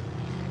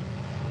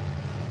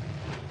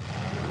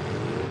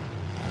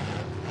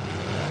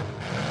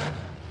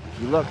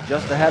 If you look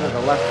just ahead of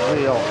the left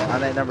wheel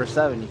on that number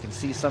 7, you can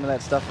see some of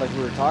that stuff like we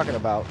were talking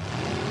about.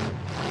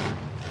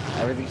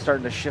 Everything's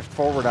starting to shift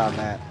forward on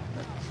that.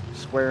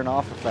 Squaring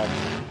off effect.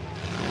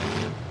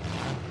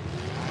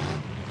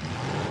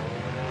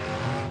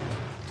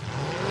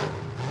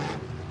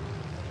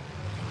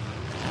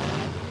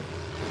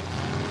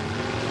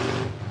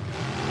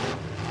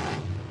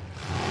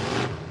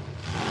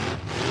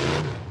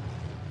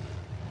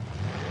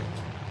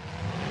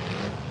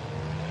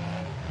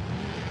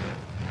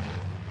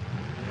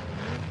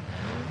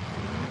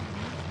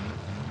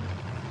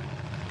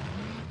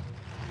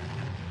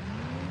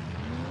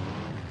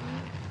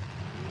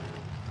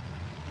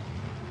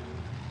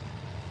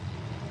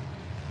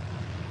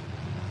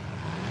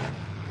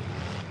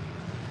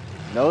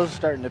 Nose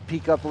starting to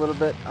peak up a little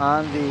bit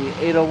on the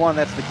 801.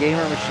 That's the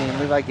Gamer machine,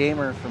 Levi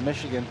Gamer from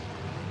Michigan.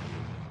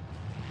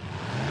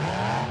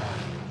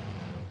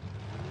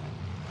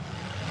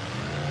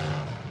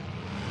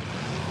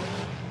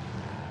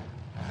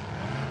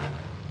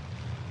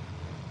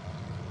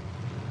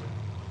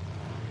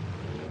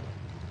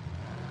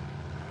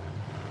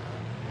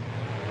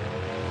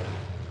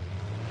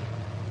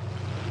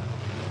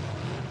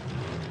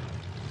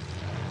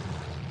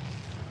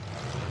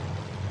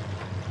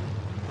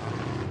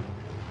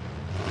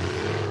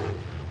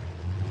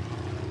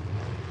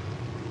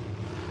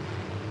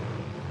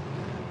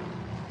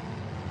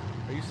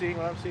 Are you seeing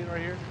what I'm seeing right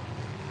here?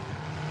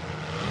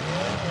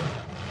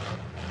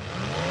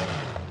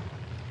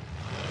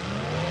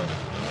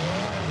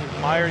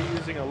 Is Meyer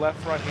using a left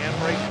front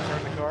handbrake to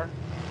turn the car?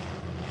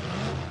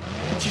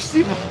 Did you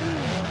see?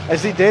 I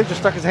see Dave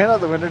just stuck his hand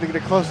out the window to get a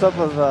close up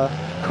of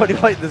Cody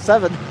White in the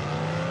 7.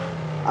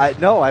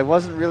 No, I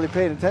wasn't really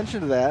paying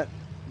attention to that,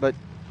 but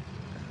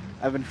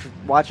I've been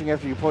watching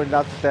after you pointed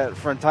out that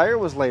front tire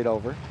was laid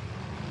over.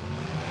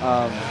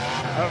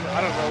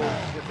 I don't know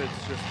if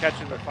it's just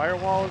catching the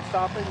firewall and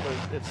stopping,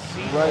 but it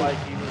seemed like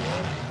he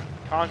was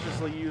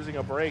consciously using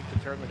a brake to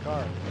turn the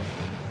car.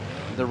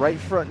 The right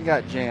front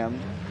got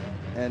jammed,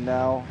 and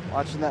now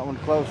watching that one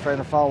close, trying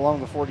to follow along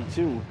the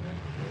 42.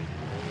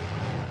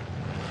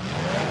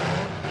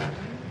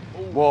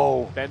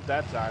 Whoa. Bent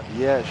that time.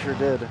 Yeah, it sure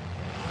did.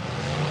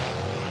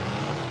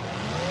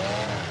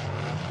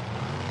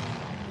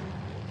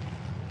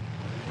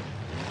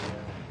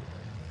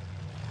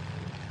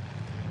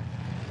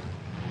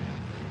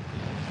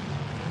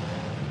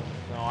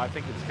 No, I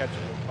think it's catching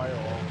the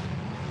firewall.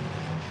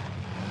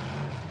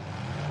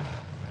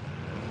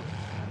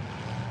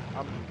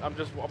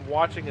 I'm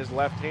watching his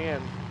left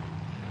hand,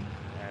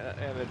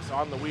 and it's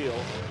on the wheel.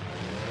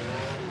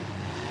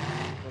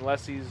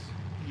 Unless he's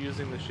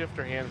using the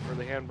shifter hand for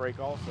the handbrake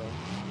also.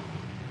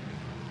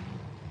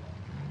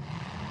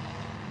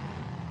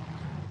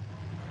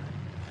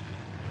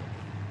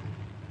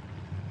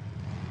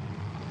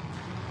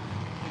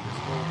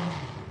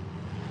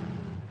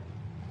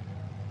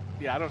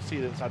 Yeah, I don't see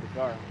it inside the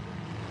car.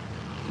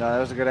 No, that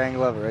was a good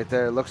angle of it right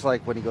there. It looks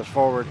like when he goes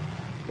forward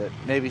that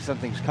maybe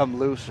something's come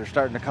loose or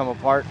starting to come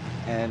apart,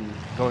 and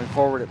going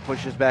forward it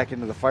pushes back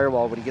into the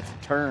firewall. When he gets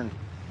a turn,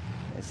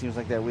 it seems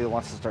like that wheel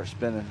wants to start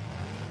spinning.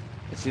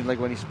 It seemed like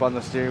when he spun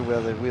the steering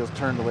wheel, the wheels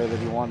turned the way that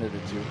he wanted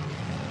it to.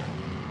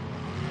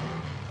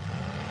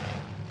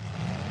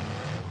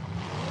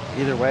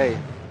 Either way,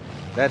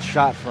 that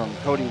shot from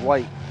Cody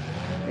White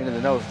into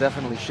the nose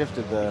definitely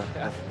shifted the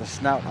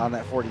snout on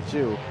that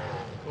 42.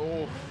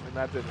 Oh, and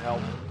that didn't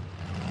help.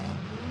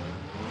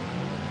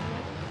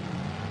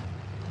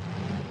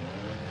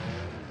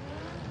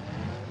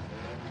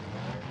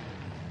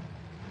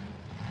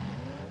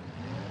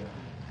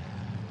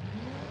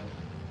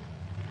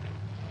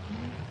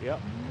 Yep,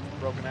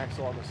 broken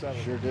axle on the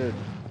 7. Sure did.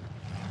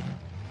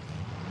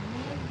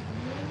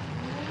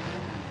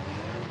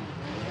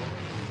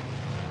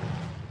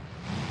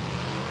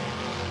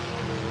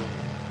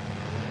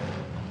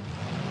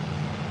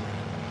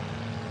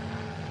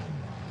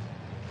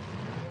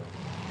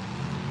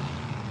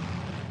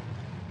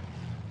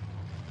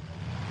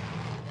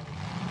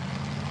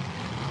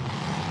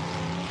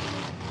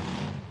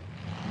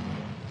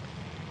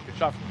 Good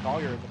shot from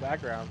Collier in the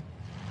background.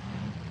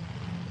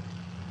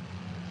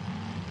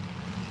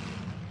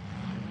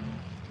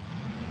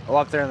 Oh,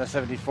 up there in the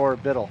 74,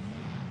 Biddle.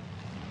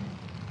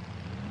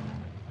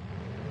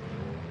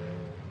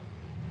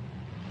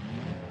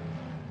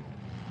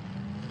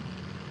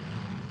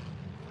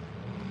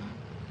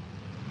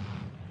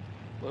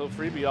 Little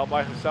freebie all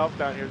by himself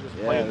down here, just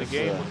playing the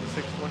game with the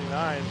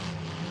 629.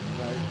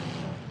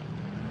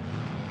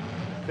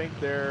 I think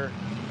they're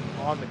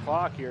on the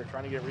clock here,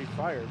 trying to get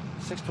refired.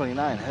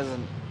 629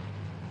 hasn't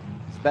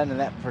been in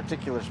that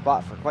particular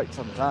spot for quite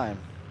some time.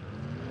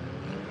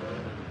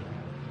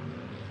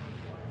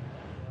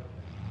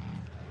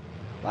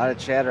 A lot of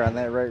chatter on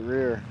that right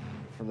rear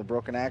from the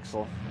broken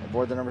axle.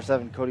 Aboard the number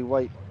 7, Cody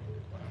White.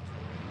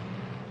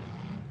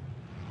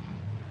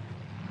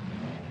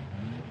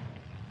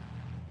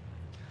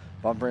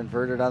 Bumper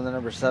inverted on the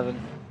number 7.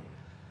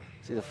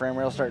 See the frame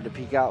rail starting to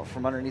peek out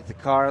from underneath the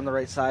car on the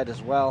right side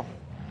as well.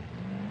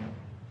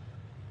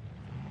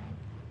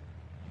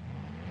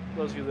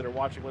 Those of you that are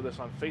watching with us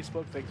on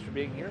Facebook, thanks for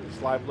being here.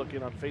 This live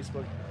look-in on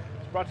Facebook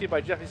is brought to you by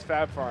Jeffy's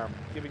Fab Farm,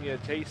 giving you a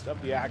taste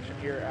of the action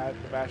here at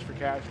the Bash for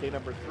Cash, day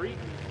number 3. If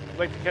you'd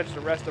like to catch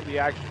the rest of the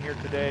action here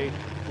today,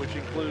 which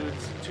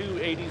includes 2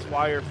 80s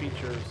wire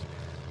features,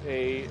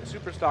 a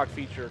super stock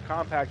feature,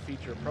 compact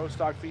feature, pro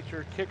stock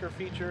feature, kicker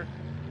feature,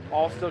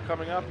 all still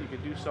coming up. You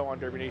can do so on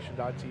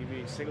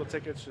DerbyNation.tv. Single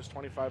tickets, just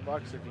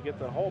 $25. If you get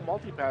the whole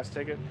multi-pass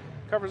ticket,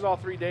 covers all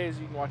 3 days.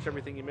 You can watch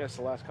everything you missed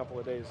the last couple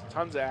of days.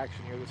 Tons of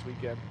action here this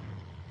weekend.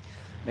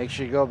 Make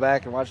sure you go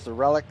back and watch the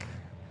Relic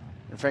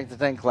and Frank the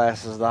Tank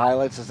classes, the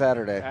highlights of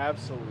Saturday.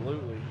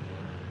 Absolutely.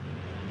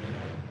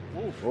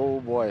 Oof.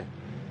 Oh boy.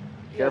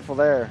 Careful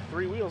there.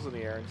 3 wheels in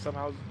the air and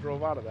somehow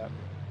drove out of that.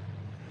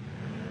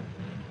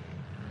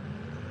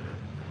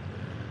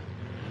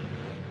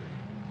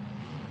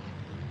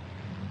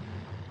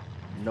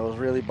 Nose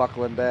really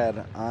buckling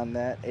bad on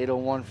that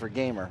 801 for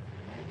Gamer.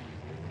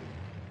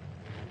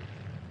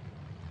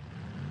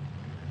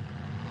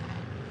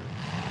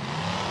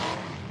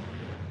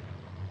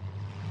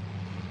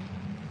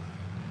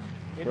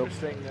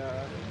 Interesting,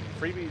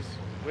 Freebie's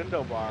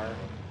window bar.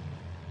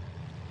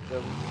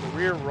 The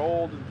rear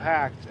rolled and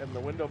packed, and the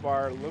window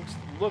bar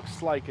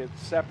looks like it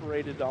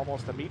separated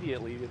almost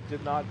immediately. It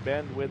did not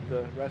bend with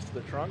the rest of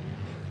the trunk.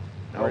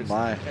 Oh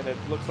my! And it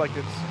looks like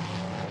it's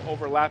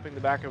overlapping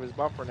the back of his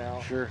bumper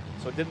now. Sure.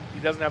 So he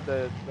doesn't have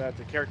the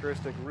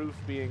characteristic roof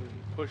being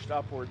pushed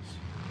upwards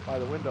by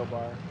the window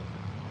bar.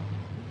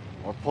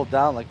 Or pulled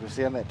down like we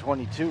see on that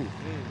 22.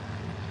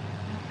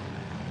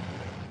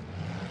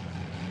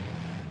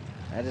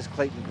 That is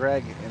Clayton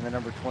Gregg in the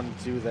number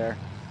 22 there.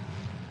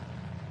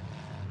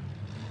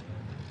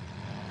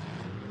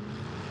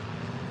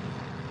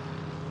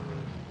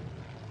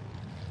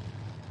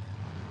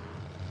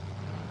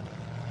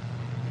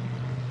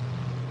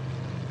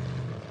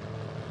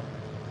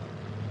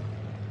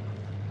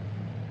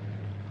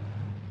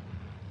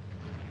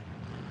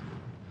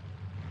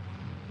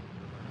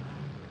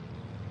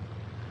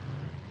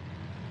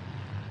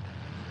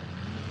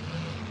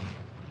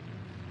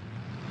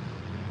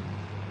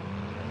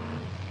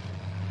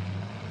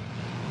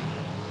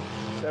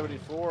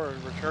 74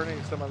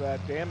 returning some of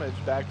that damage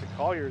back to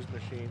Collier's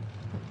machine.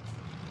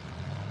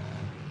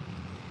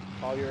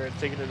 Collier had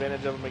taken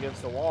advantage of him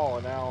against the wall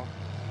and now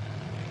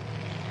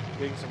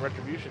getting some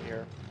retribution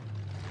here.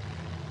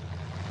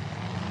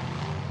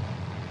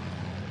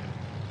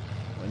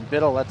 When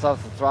Biddle lets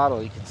off the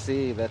throttle, you can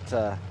see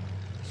that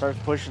starts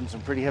pushing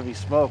some pretty heavy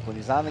smoke. When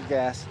he's on the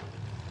gas,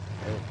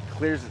 it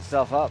clears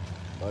itself up,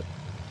 but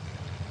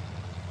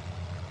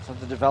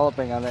something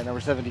developing on that number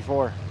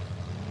 74.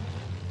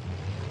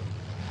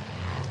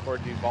 Or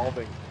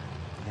devolving.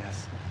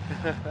 Yes.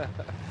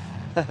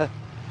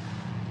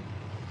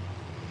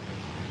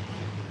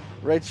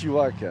 Right you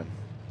are, Ken.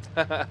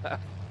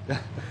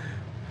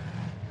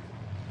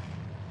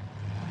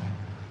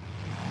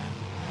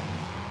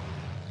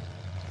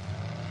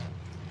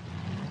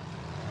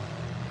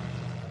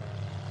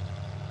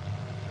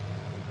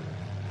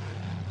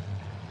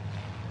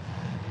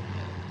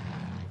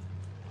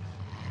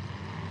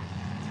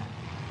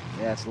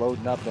 Yeah, it's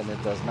loading up, and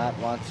it does not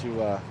want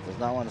to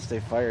stay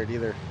fired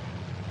either.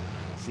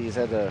 See, he's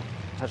had to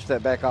touch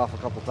that back off a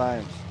couple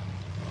times.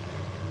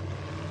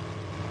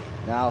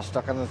 Now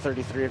stuck on the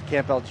 33 of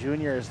Campbell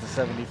Jr. is the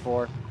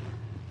 74.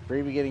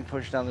 Freebie getting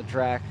pushed down the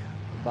track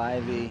by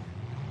the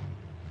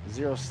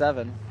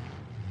 07.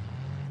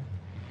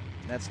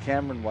 That's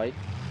Cameron White.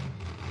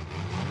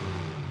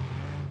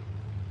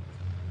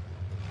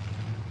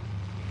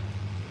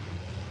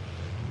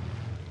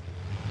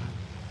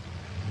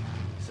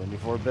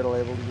 Before Biddle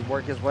able to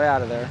work his way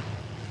out of there.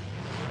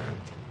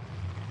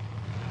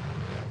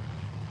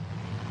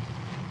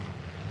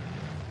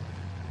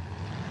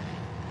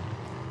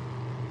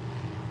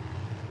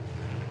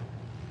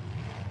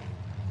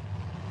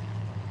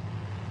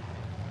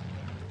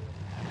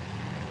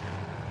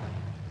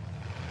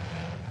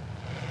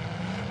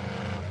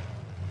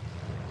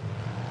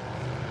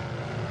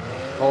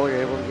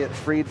 Collier able to get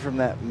freed from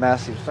that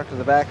mess. He was stuck to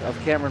the back of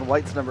Cameron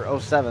White's number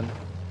 07.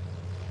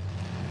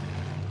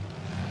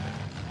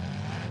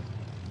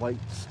 White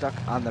stuck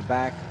on the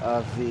back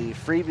of the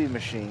Freebie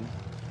machine.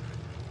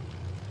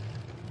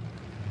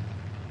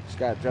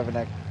 Scott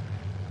Drevenek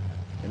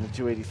in the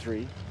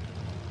 283.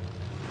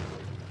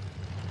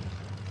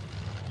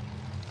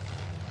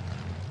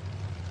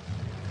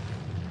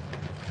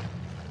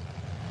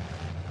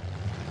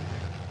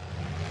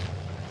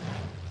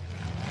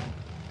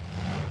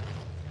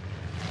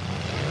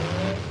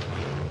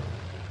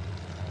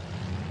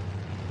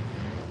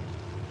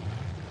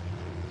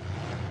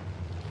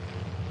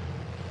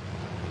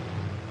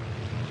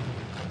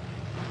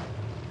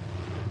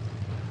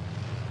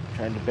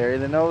 Trying to bury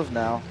the nose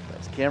now.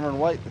 That's Cameron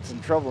White that's in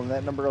trouble in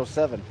that number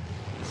 07.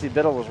 You see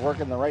Biddle was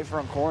working the right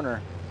front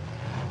corner.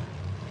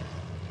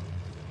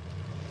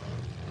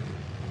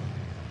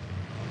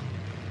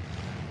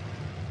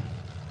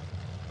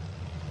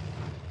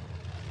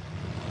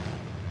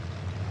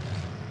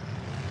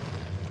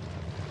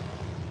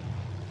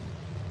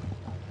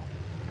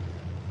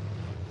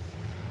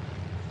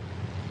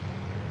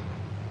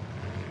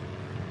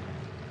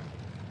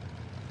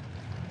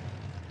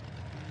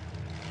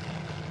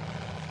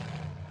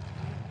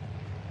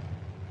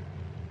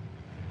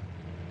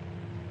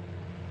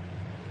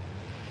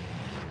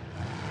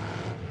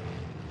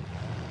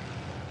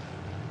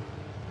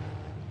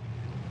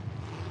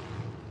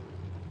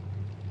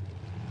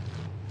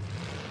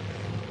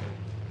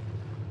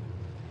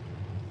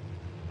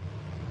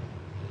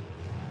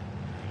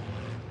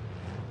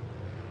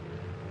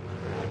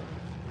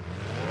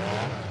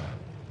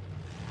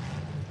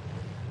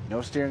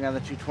 No steering on the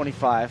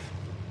 225.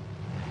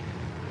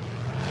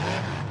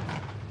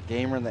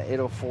 Gamer in the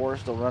 804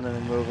 still running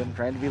and moving,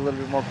 trying to be a little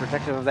bit more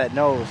protective of that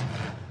nose.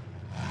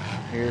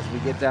 Here as we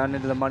get down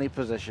into the money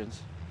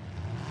positions.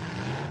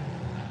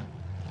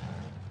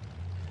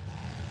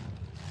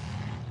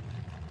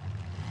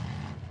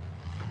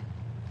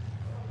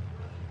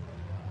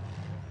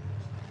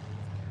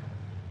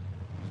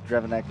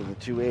 Drevenek in the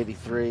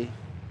 283.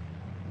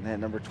 And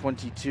then number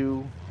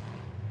 22,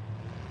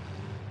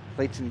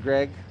 Clayton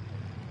Gregg.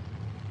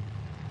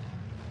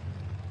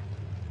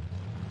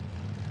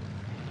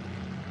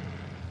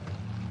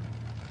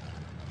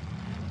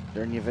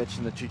 Dernyevich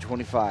in the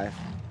 225.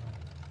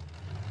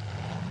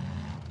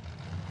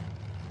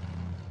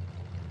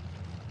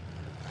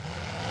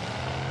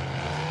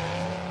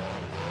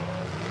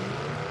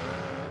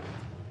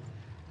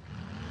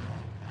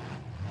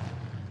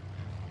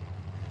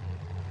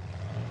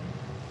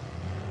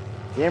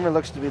 Gamer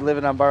looks to be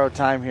living on borrowed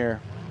time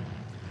here.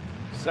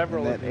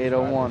 Several in of that these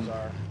 801.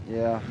 are.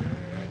 Yeah.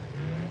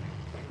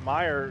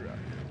 Meyer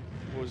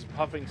was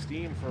puffing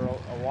steam for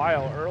a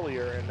while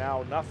earlier and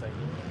now nothing.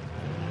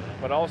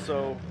 But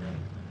also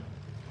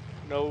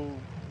no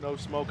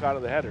smoke out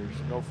of the headers,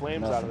 no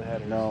flames out of the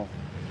headers. No.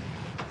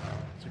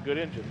 It's a good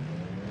engine.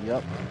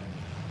 Yep.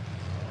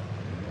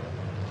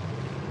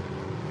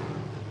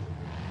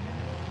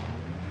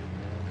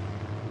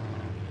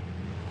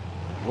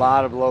 A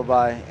lot of blow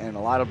by and a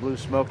lot of blue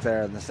smoke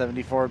there in the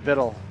 74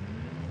 Biddle.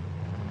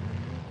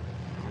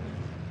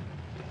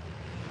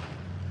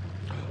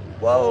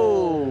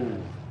 Whoa!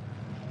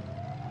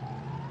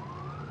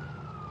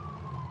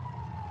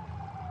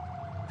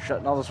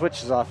 shutting all the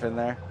switches off in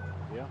there.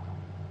 Yeah.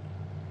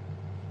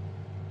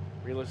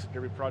 Realistic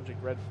Derby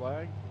Project red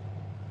flag.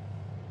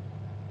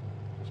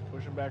 Just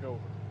pushing back over.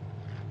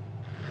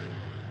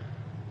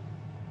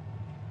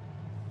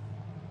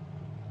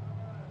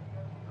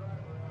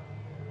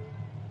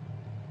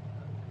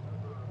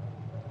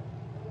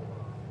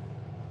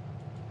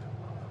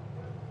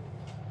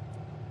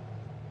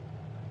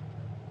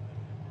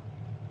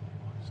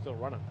 Still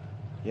running.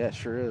 Yeah, it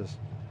sure is.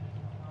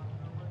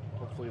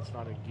 Hopefully it's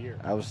not in gear.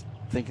 I was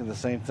thinking the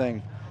same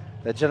thing.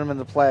 That gentleman in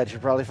the plaid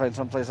should probably find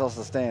someplace else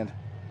to stand.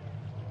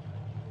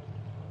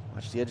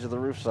 Watch the edge of the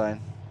roof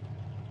sign.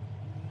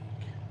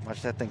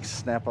 Watch that thing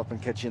snap up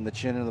and catch you in the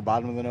chin and the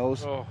bottom of the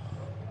nose. Oh.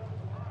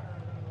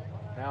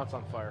 Now it's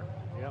on fire.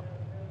 Yep.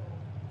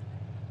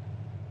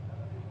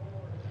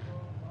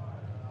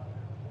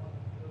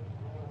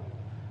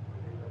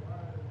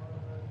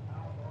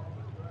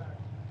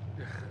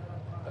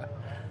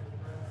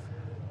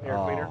 Air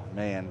cleaner. Oh,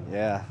 man,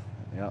 yeah.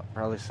 Yeah,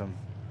 probably some.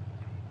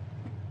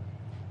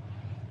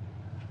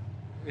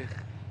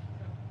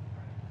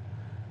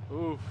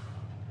 Oof.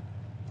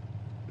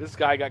 This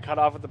guy got cut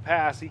off at the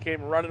pass. He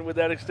came running with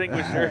that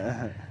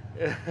extinguisher.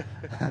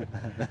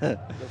 The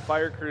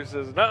fire crew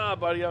says, "Nah,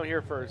 buddy, I'm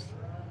here first."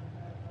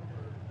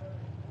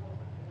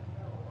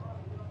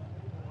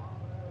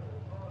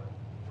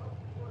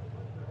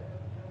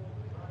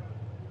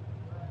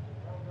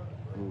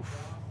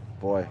 Oof.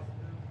 Boy.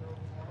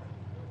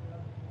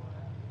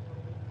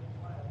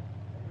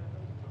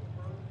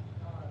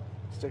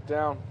 Stick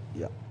down.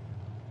 Yep.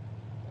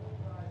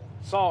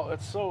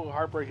 It's so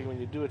heartbreaking when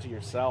you do it to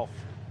yourself.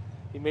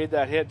 He made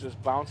that hit,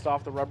 just bounced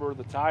off the rubber of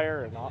the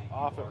tire, and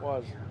off it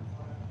was.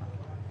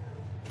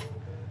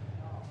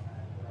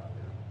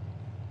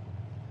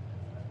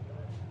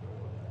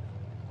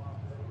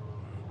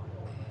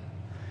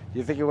 Do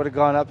you think it would have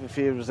gone up if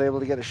he was able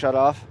to get it shut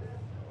off?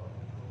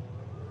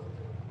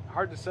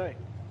 Hard to say.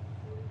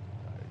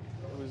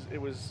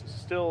 It was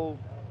still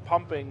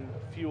pumping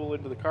fuel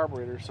into the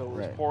carburetor, so it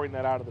was Right. pouring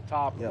that out of the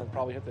top and Yep. then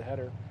probably hit the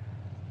header.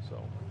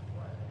 So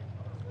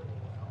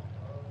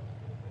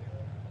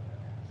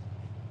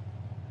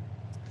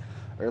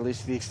Or at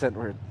least to the extent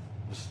where it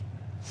was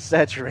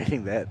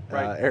saturating that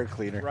Right. air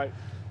cleaner. right.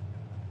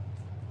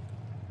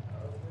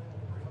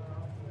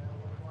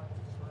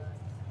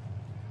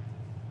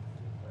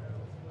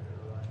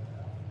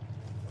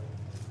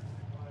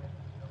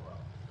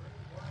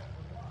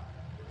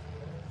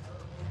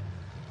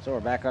 So we're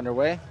back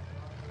underway.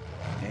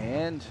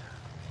 And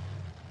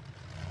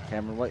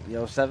Cameron White, the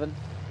 07,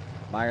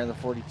 Meyer in the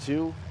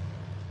 42,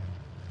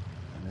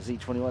 and the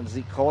Z21,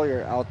 Zeke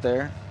Collier out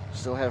there.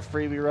 Still have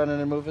Freebie running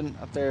and moving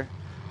up there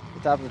at the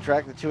top of the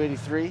track, the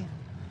 283.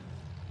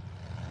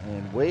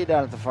 And way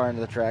down at the far end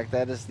of the track,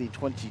 that is the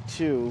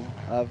 22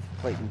 of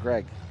Clayton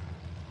Gregg.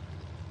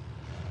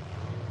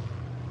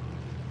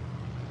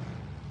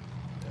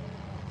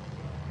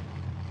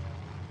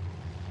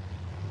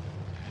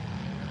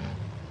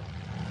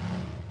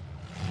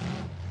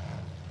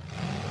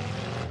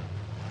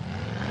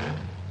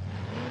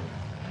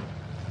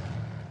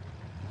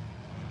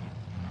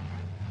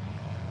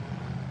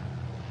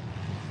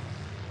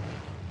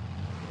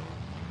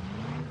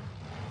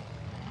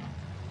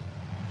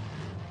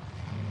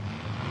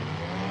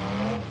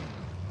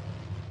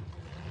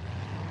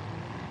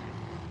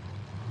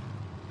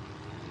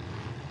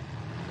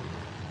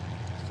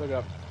 Still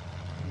got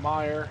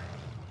Meyer,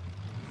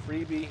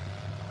 Freebie,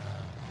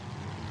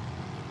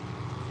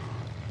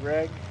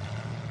 Greg.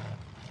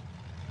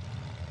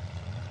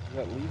 Is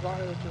that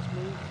Levi that just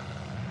moved?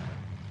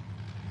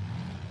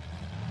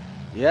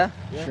 Yeah,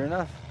 Yeah. sure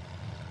enough.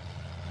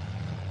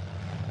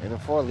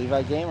 804,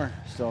 Levi Gamer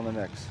still in the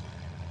mix.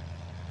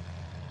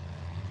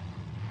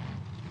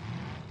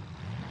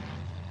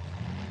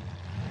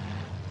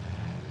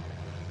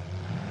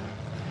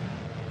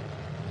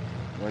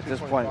 Well, at this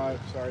point, 225,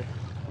 sorry.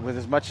 with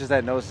as much as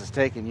that nose is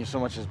taken, you so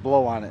much as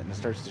blow on it and it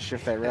starts to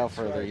shift that rail That's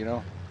further, right. you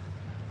know?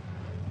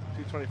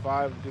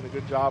 225 doing a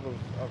good job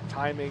of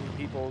timing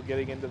people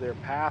getting into their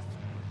path,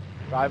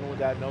 driving with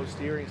that no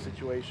steering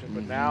situation,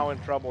 but now in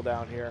trouble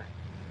down here.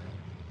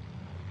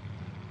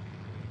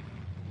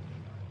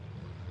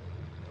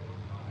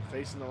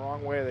 Facing the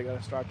wrong way, they got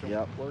to start to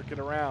Yep. work it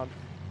around.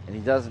 And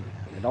he doesn't.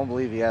 I don't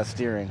believe he has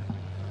steering.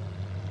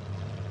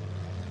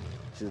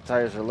 See, the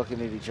tires are looking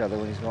at each other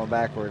when he's going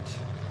backwards.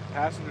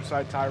 Passenger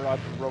side tie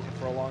rod's been broken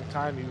for a long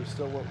time. He was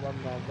still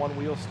running on one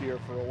wheel steer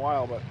for a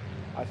while, but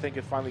I think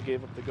it finally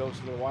gave up the ghost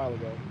a little while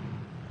ago.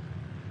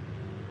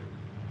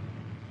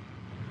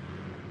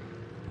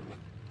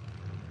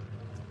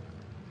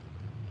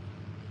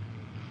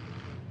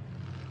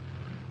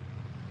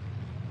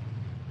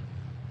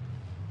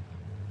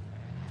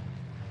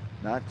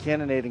 Not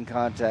cannonading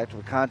contact,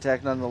 but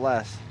contact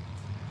nonetheless.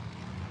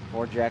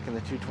 For Jack in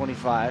the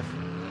 225.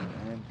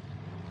 And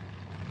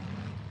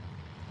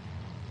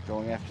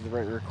going after the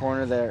right rear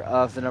corner there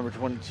of the number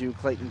 22,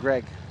 Clayton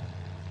Gregg.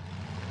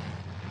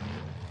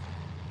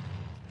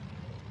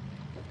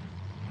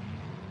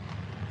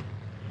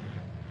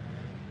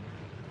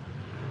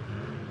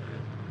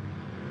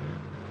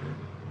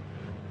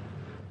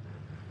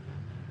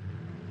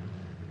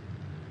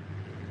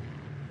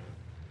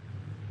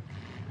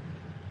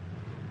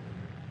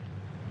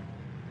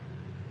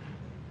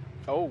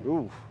 Oh,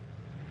 Ooh.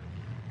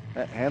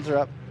 Hands are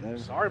up.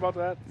 sorry about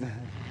that.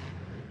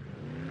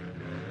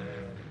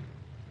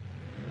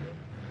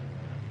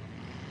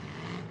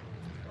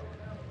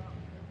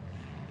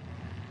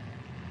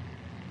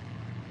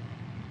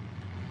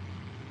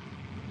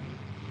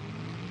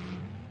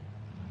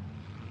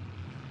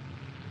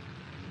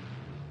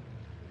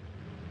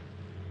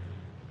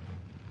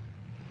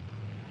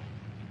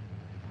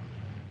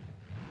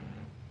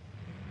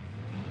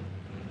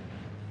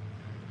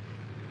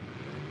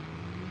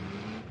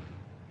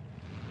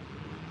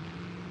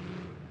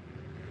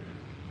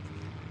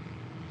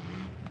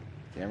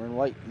 Cameron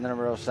White in the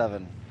number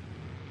 07.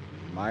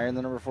 Meyer in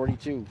the number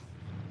 42.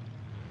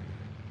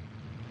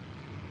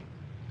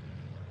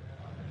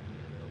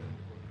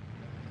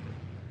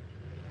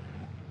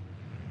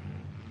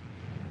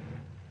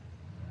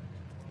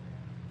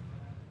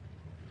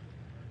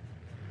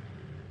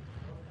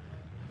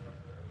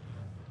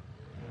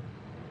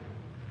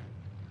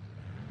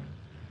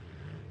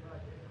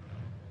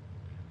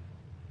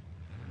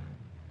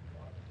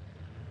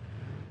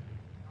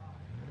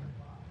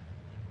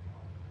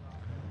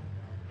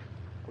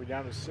 We're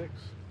down to 6.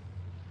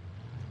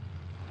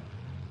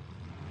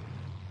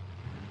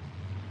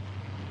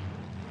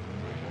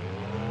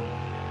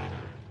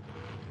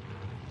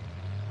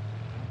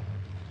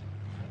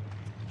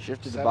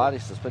 Shifted the 7. body.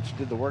 Suspension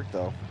did the work,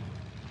 though.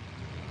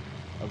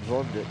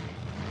 Absorbed it.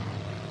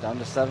 Down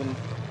to 7.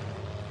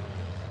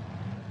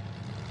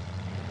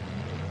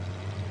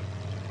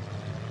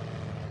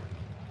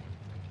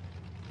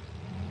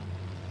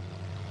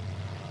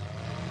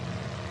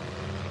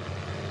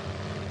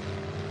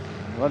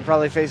 The one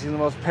probably facing the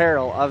most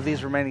peril of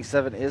these remaining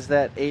 7 is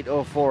that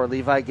 804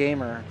 Levi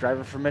Gamer,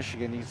 driver from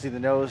Michigan. You can see the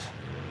nose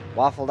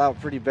waffled out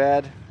pretty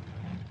bad.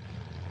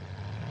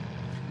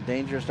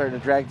 Danger starting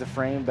to drag the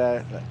frame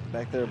back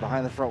there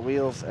behind the front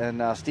wheels,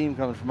 and steam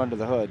coming from under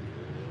the hood.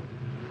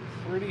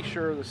 Pretty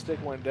sure the stick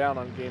went down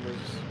on Gamer's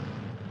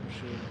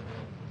machine.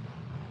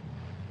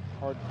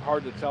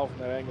 Hard to tell from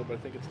that angle, but I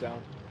think it's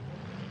down.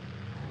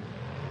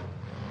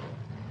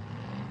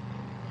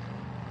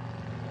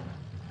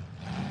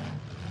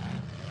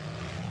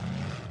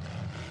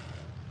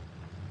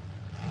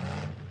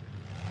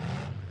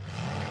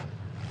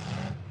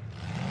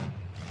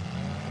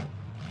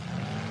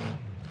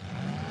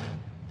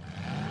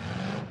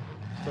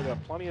 Still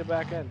got plenty of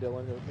back end,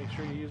 Dylan. Make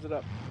sure you use it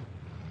up.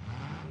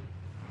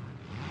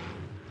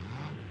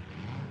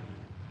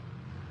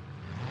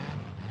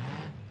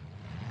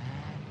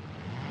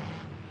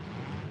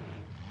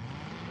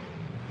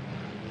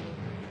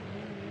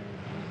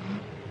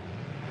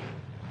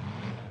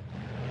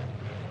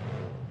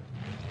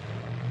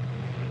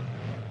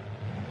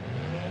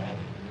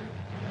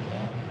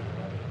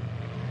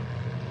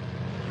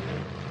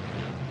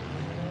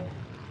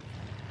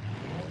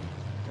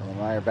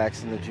 Meyer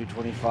backs in the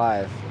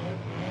 225.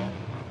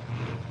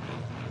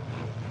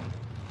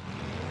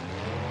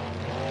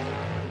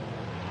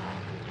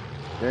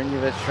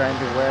 Bernievich trying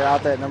to wear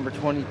out that number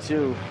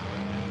 22.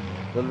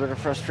 A little bit of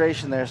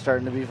frustration there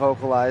starting to be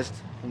vocalized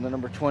from the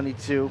number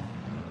 22,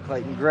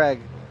 Clayton Gregg,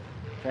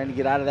 trying to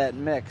get out of that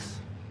mix.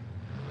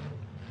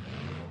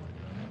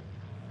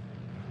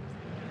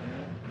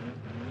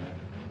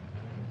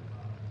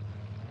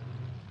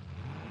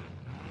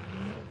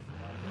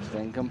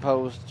 Staying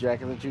composed,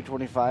 Jack in the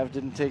 225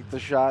 didn't take the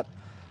shot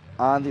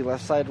on the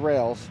left side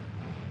rails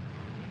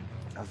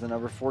of the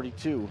number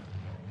 42.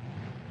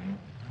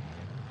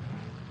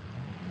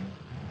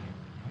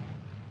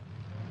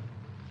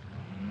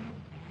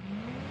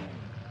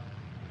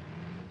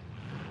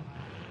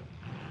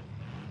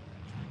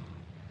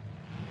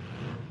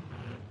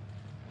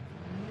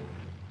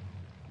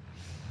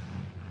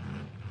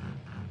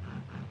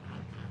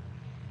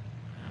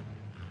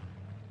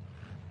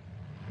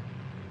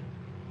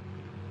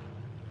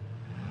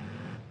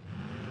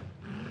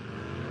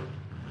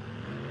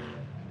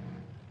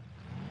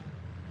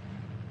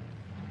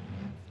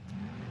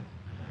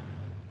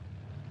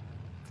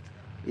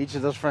 Each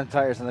of those front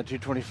tires on the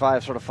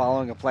 225 sort of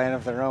following a plan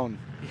of their own.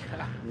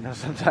 Yeah. You know,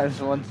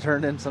 sometimes one's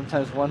turning,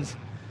 sometimes one's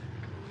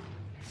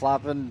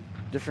flopping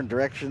different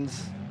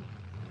directions.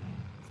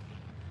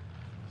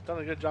 It's done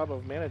a good job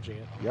of managing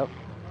it. Yep.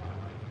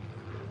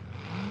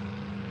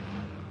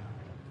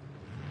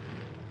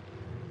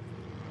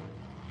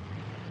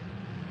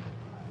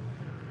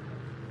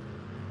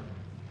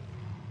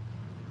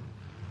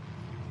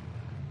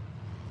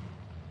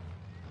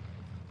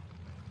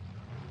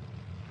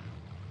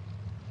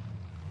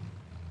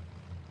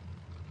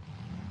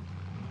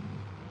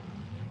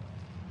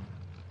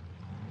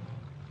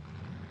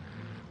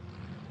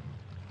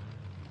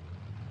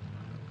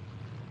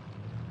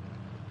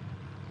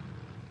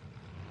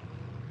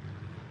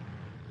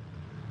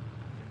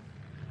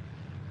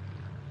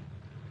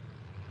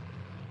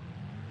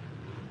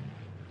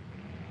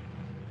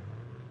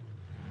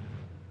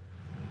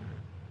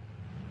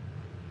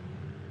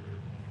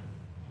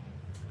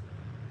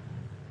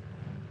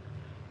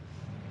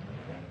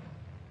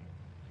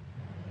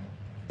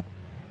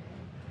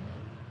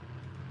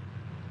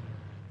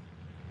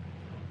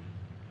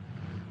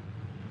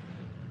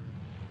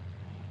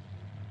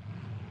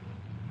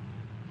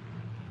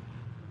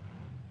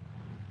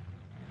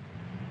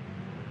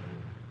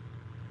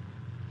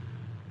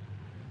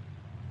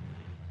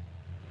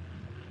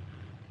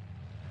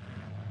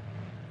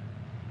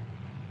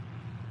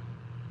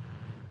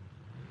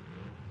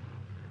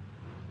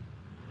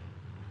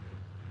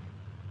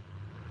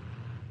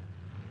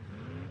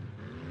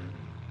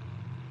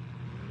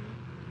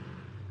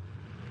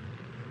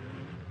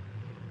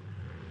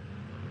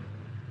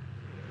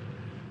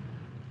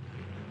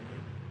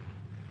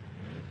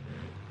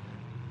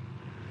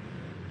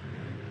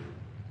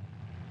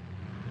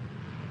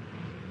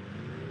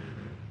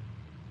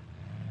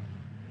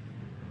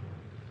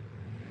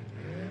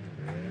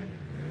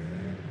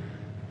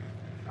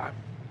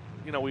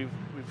 you know,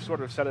 we've sort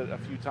of said it a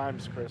few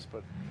times, Chris,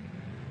 but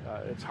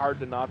it's hard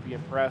to not be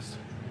impressed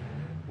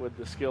with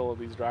the skill of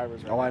these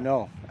drivers. Right Oh, now. I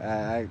know.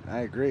 I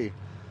agree.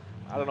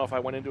 I don't know if I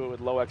went into it with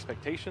low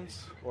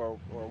expectations or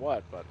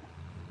what, but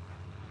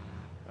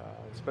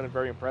it's been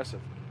very impressive.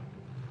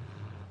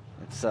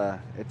 It's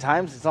at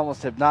times it's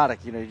almost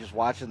hypnotic. You know, you're just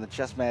watching the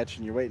chess match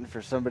and you're waiting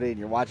for somebody and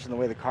you're watching the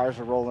way the cars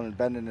are rolling and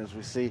bending as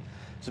we see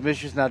some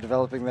issues now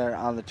developing there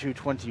on the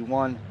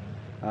 221,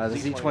 the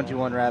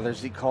Z21 rather.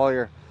 Zeke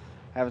Collier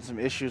having some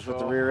issues with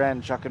the rear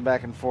end, chucking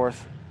back and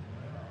forth.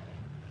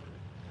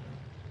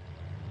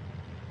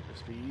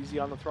 Just be easy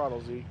on the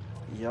throttle, Zeke.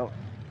 Yep.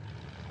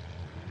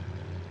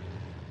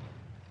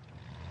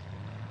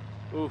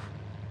 Oof.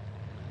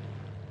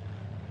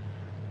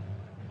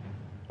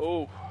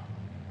 Oh.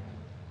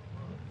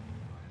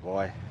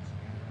 Boy.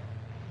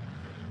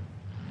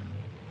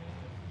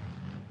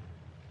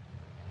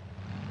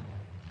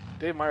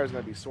 Dave Meyer's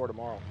going to be sore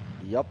tomorrow.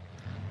 Yep.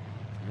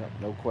 Yep,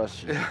 no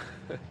question.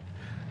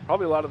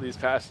 Probably a lot of these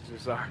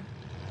passengers are.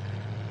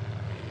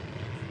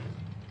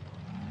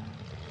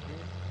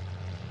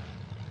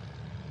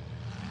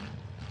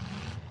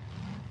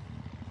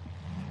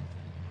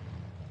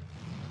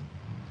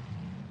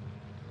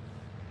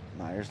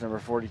 Myers, number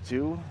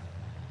 42,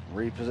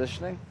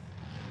 repositioning.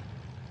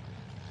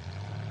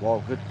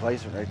 Whoa, good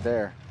placement right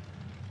there.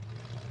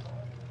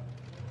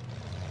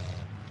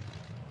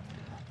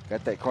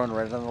 Got that corner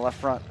right on the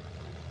left front.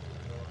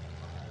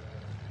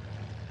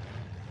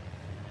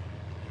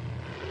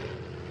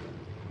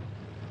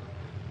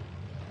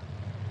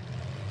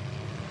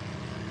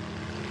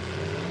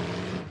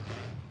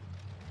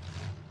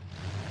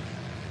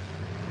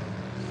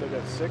 Still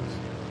got 6.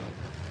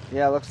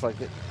 Yeah, looks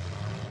like it.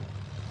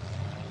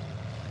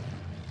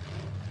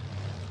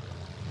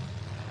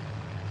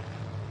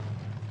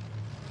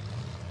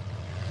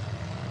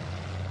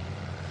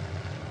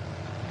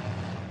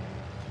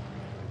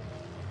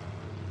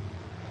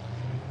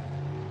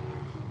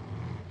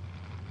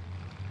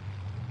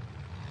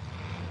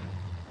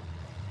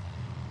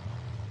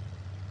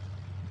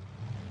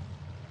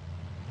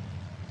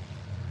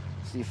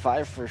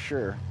 C5 for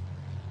sure.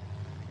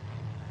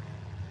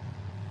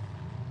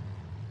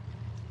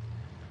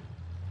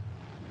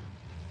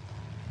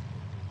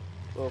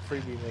 Little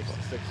freebie makes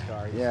the 6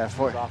 car. Yeah, He's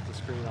off the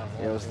screen on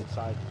Yeah, it was the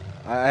side.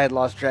 I had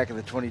lost track of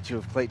the 22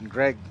 of Clayton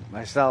Gregg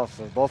myself,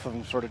 so both of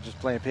them sort of just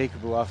playing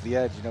peekaboo off the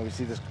edge. You know, we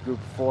see this group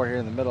of 4 here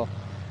in the middle.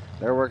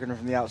 They're working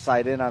from the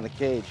outside in on the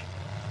cage.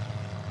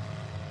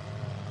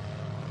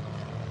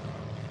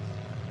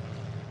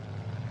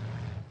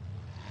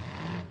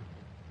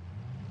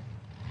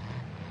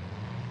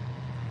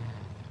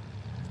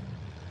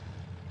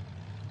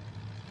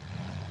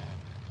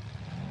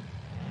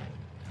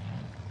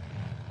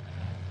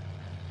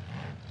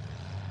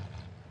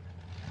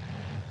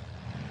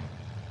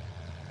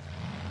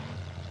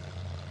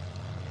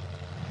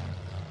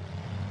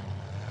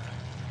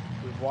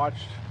 We've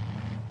watched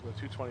the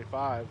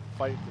 225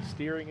 fight the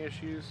steering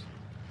issues.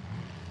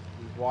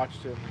 We've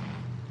watched him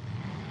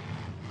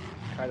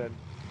kind of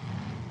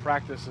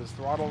practice his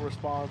throttle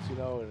response, you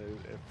know,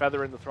 and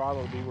feathering the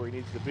throttle to be where he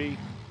needs to be.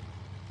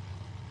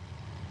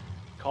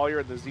 Collier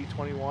in the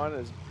Z21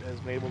 has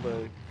been able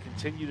to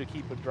continue to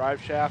keep a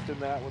drive shaft in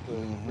that with the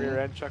rear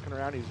end chucking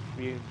around. He's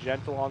being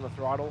gentle on the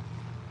throttle.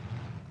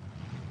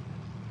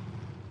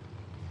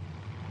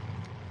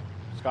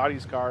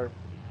 Scotty's car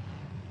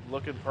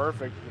looking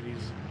perfect, but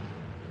he's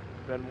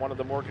been one of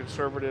the more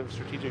conservative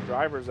strategic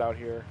drivers out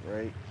here.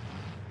 Right.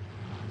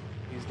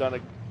 He's done a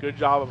good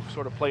job of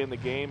sort of playing the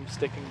game,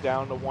 sticking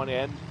down to one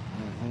end,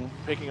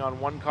 picking on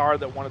one car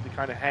that wanted to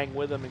kind of hang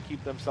with him and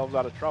keep themselves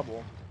out of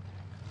trouble.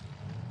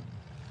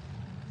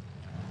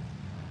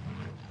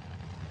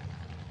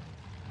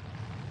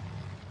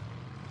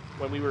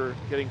 When we were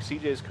getting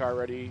CJ's car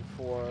ready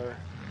for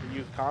the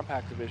Youth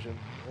Compact Division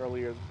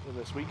earlier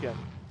this weekend,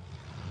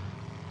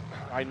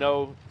 I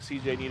know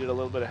CJ needed a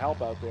little bit of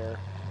help out there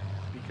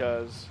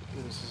because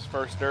this is his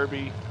first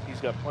Derby. He's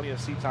got plenty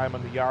of seat time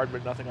on the yard,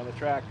 but nothing on the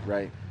track.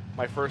 Right.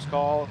 My first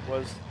call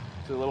was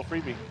to the little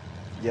freebie.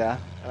 Yeah.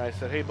 And I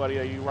said, hey, buddy,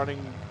 are you running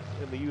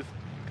in the Youth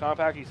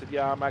Compact? He said,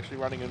 yeah, I'm actually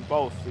running in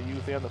both, the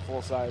youth and the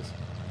full size.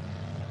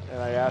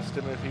 And I asked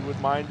him if he would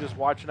mind just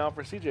watching out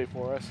for CJ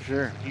for us.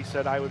 Sure. He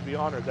said, I would be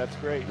honored. That's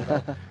great. You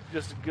know,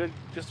 just a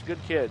good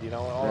kid, you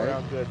know, all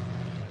around good.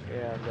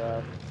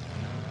 And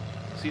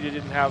CJ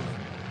didn't have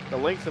the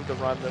length of the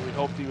run that we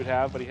hoped he would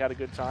have, but he had a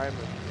good time,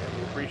 and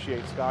we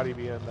appreciate Scotty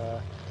being a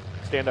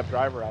stand-up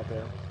driver out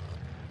there.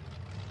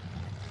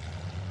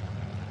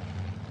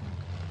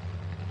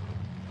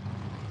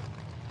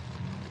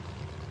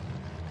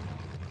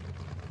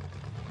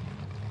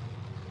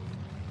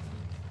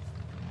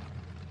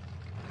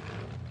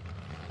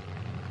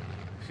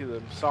 See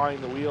them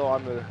sawing the wheel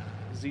on the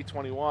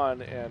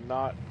Z21 and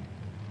not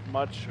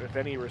much, if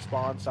any,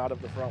 response out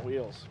of the front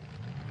wheels.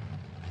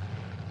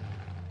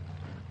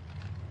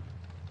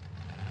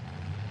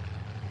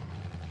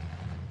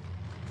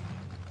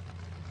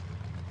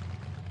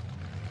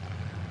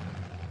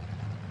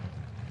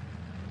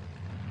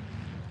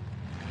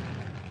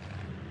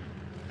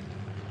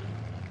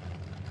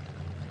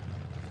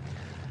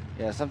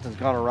 Yeah, something's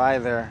gone awry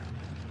there.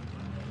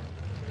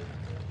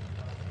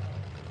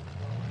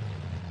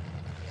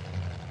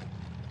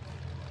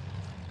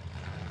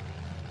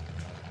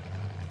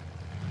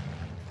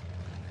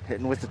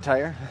 Hitting with the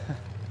tire.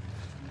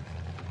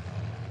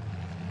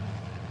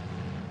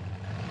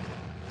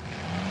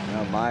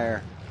 Now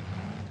Meyer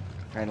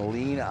trying to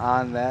lean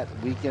on that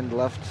weakened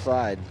left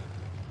side.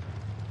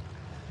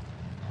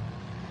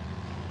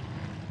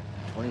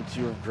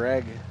 22 of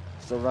Greg,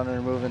 still running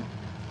and moving.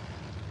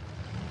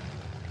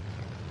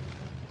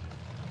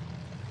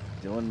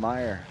 Dylan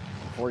Meyer,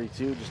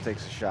 42, just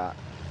takes a shot.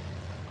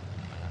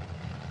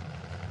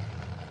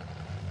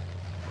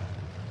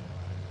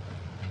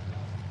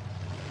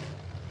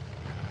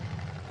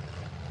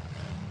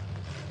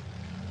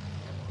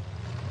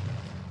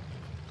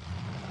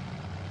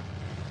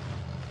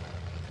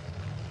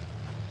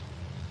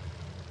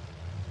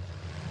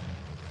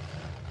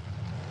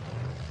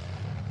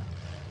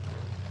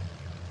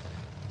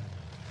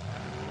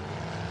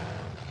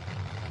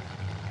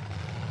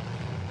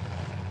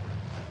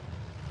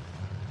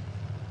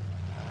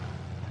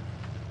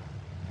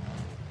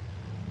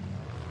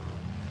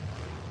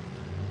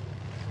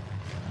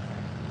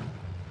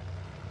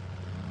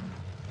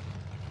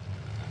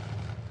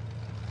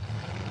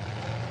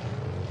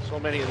 So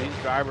many of these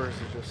drivers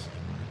are just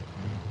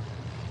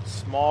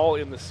small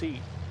in the seat,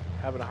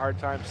 having a hard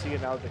time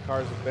seeing out the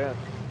cars have been.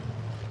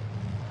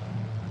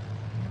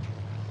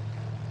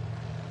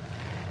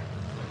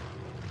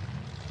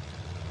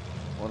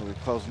 What are we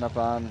closing up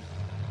on?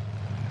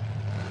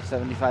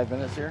 75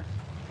 minutes here?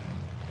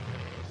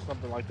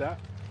 Something like that.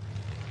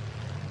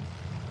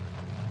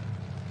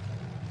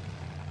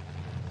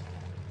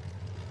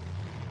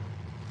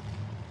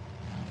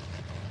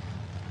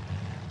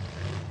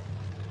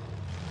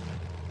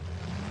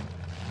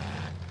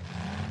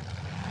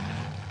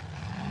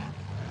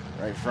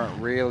 Right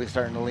front really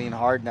starting to lean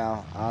hard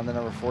now on the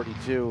number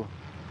 42.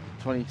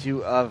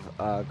 22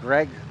 of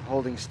Greg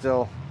holding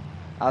still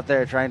out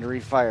there trying to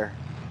refire.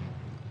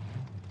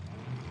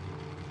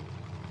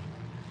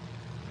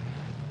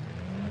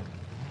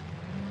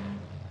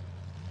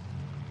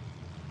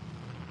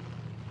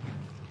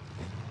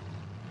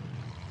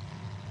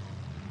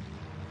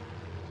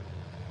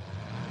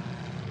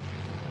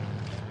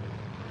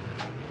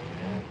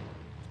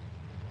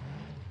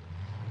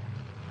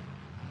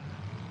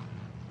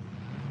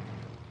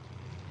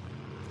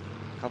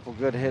 Couple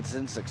good hits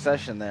in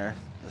succession there.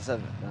 This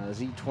is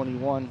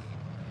Z21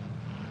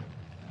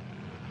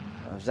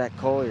 of Zach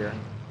Collier.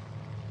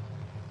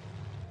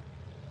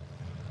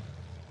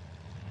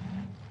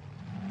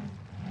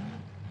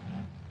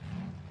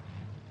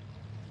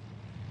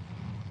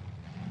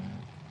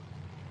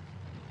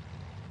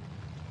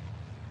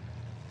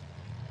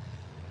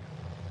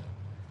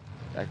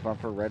 Back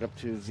bumper right up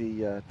to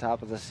the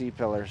top of the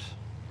C-pillars.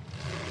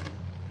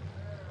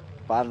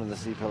 Bottom of the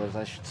C-pillars,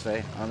 I should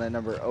say, on that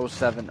number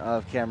 07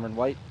 of Cameron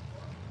White.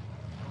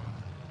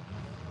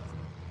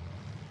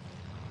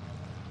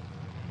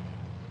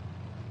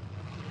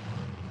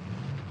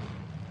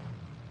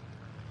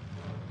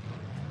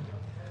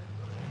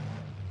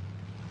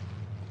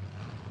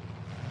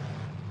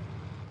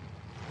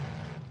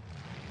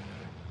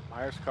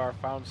 Meyer's car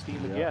found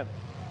steam again.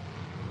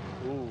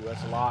 Ooh,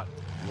 that's a lot.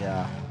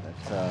 Yeah,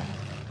 that's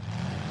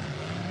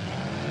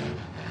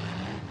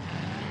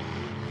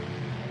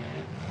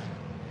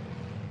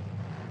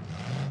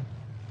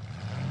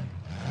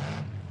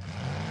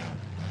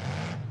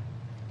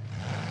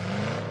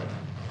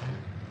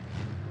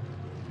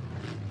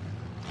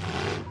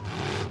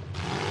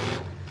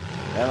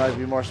that might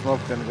be more smoke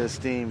than it is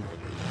steam.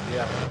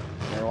 Yeah.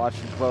 They're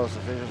watching close.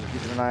 Officials are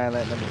keeping an eye on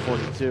that number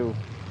 42.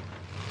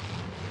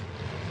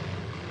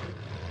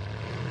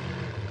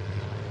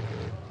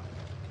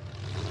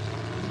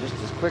 Just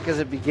as quick as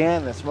it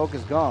began, the smoke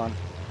is gone.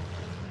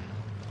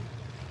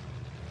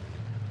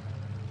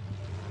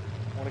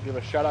 I want to give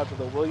a shout out to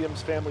the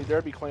Williams family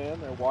Derby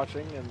clan. They're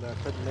watching and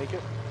couldn't make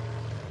it.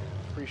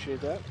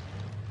 Appreciate that.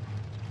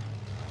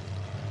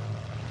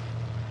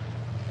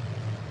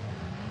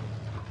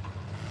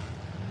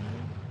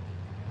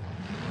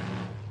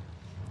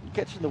 You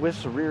catching the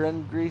whiffs of rear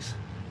end grease?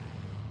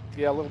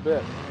 Yeah, a little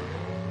bit.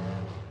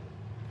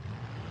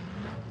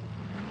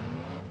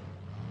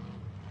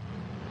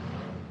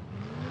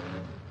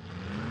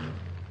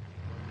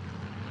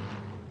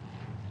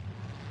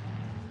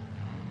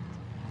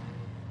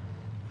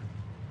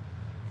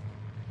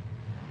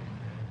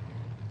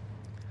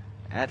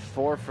 At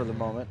 4 for the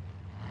moment.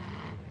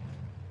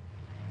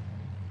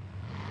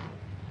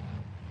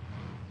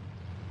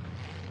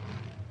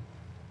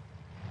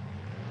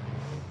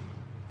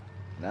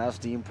 Now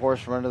steam pours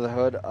from under the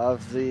hood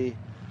of the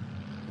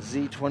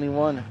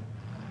Z21.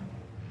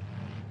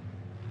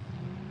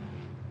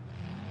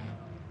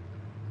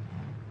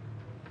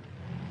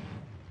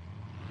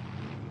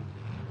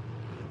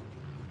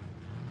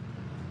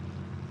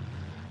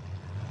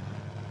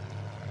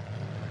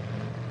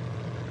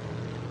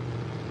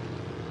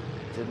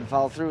 Didn't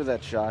follow through with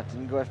that shot.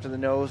 Didn't go after the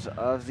nose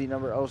of the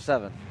number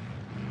 07.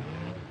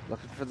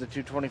 Looking for the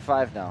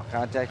 225 now.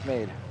 Contact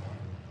made.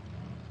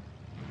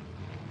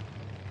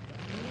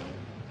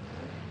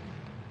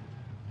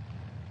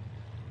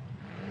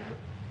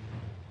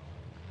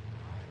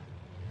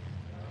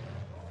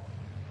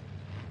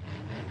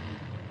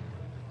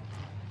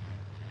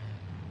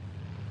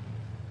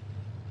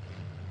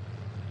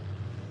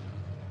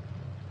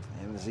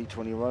 And the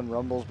Z21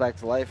 rumbles back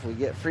to life. We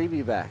get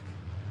Freebie back.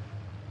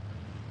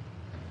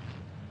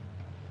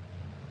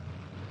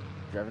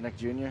 Drevenek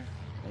Jr.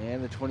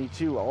 and the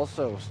 22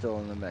 also still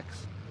in the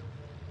mix.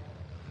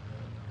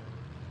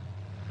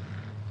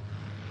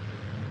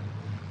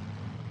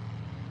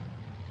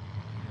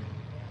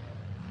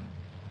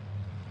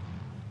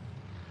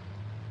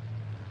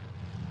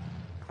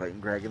 Clayton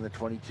Gregg in the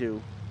 22.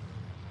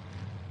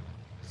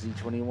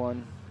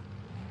 Z21.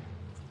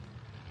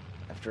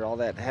 After all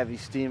that heavy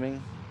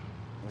steaming,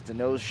 with the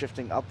nose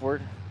shifting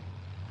upward,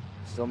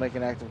 still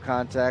making active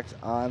contact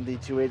on the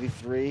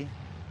 283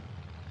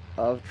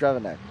 of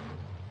Drevenek.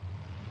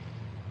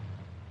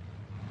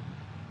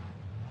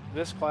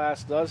 This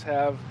class does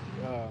have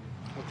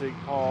what they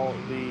call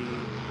the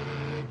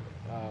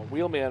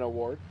Wheelman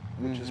Award,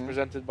 which is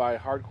presented by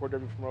Hardcore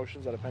Derby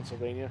Promotions out of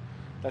Pennsylvania.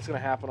 That's going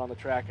to happen on the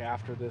track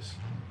after this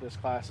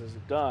class is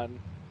done.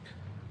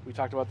 We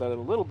talked about that a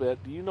little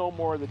bit. Do you know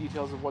more of the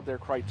details of what their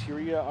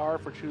criteria are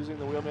for choosing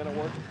the Wheelman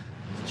Award?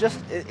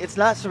 It's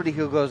not somebody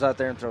who goes out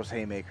there and throws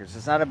haymakers.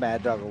 It's not a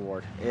Mad Dog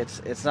Award.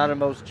 It's not a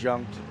most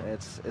junked.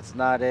 It's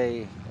not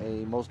a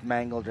most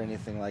mangled or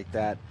anything like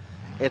that.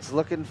 It's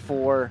looking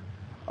for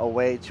a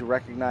way to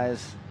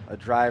recognize a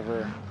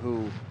driver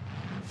who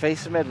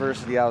faced some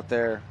adversity out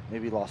there,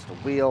 maybe lost a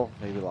wheel,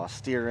 maybe lost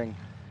steering,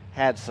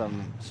 had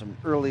some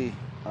early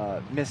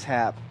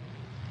mishap,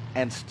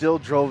 and still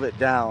drove it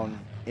down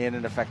in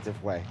an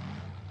effective way.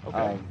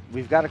 Okay.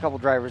 We've got a couple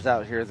drivers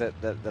out here that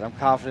I'm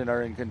confident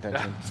are in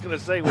contention. I was going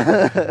to say,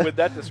 with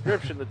that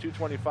description, the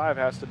 225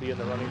 has to be in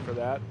the running for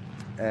that.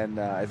 And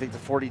I think the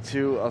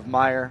 42 of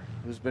Meyer,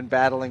 who's been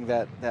battling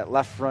that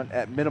left front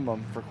at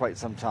minimum for quite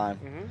some time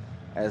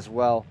as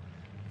well.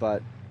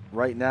 But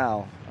right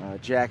now,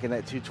 Jack in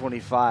that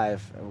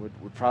 225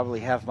 would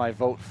probably have my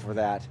vote for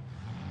that.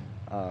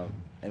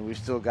 And we've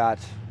still got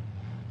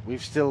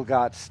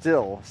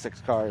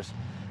 6 cars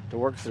to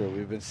work through.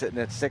 We've been sitting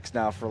at 6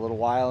 now for a little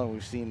while, and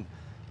we've seen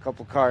a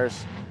couple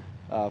cars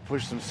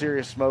push some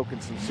serious smoke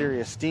and some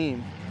serious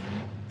steam.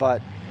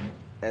 But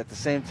at the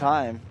same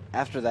time,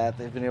 after that,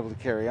 they've been able to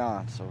carry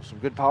on. So some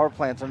good power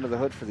plants under the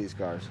hood for these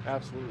cars.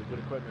 Absolutely, good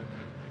equipment.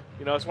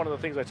 You know, it's one of the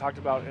things I talked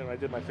about, and I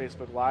did my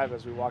Facebook Live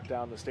as we walked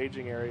down the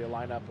staging area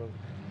lineup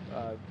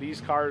of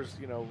these cars.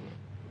 You know,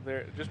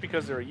 just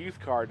because they're a youth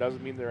car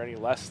doesn't mean they're any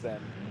less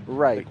than.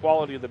 Right. The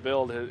quality of the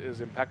build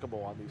is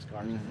impeccable on these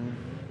cars.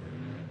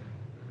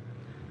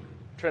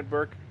 Trent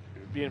Burke,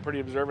 being pretty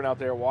observant out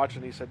there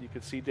watching, he said you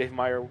could see Dave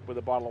Meyer with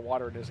a bottle of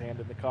water in his hand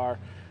in the car.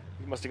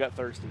 He must have got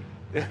thirsty.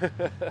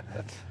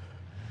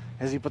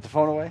 Has he put the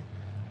phone away?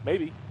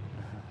 Maybe.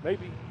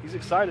 He's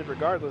excited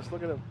regardless.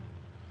 Look at him.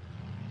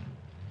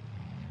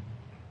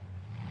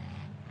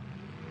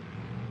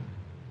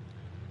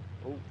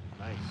 Oh,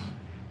 nice.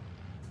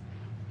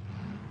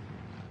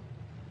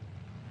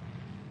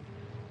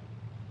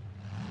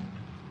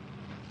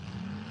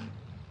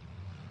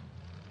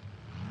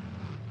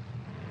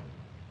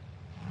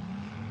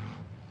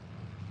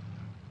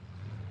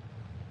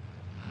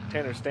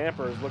 Tanner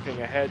Stamper is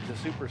looking ahead to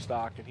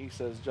Superstock, and he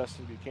says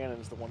Justin Buchanan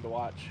is the one to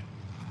watch.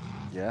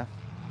 Yeah.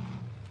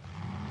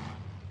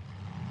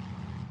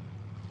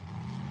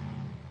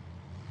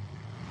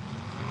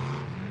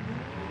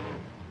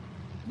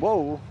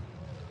 Whoa.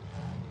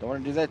 Don't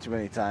want to do that too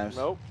many times.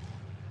 Nope.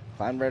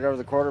 Climbed right over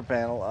the quarter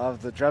panel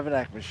of the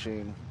Drevenek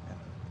machine.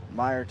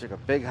 Meyer took a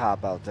big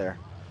hop out there.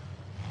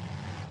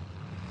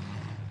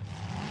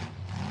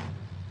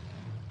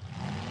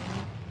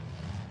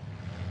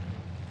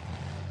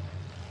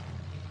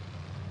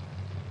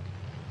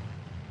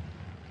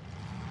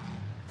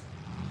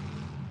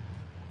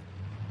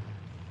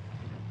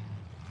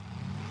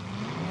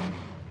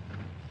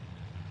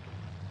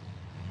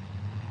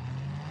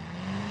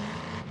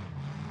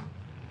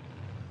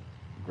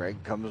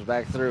 Greg comes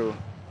back through.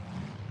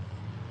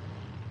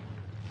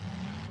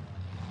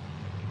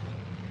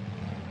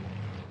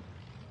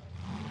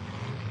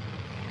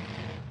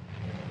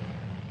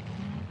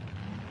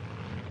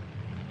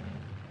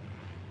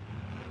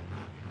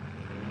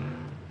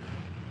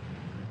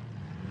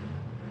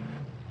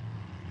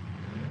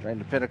 Trying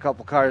to pin a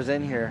couple cars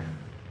in here,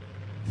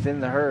 thin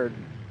the herd.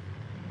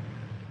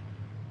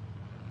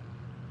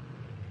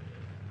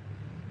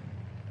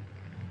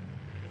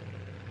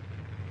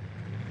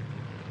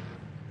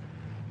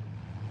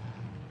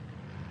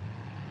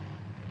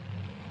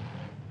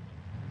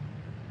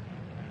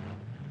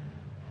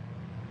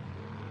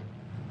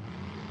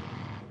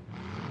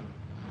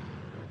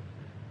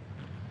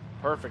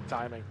 Perfect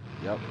timing.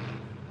 Yep.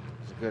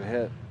 It's a good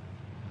hit.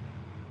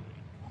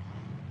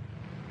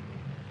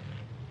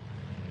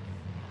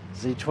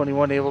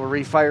 Z21 able to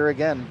refire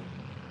again.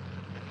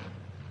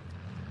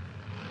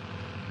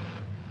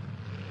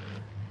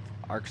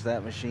 Arcs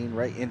that machine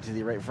right into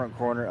the right front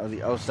corner of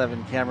the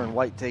 07 Cameron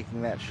White,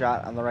 taking that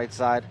shot on the right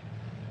side.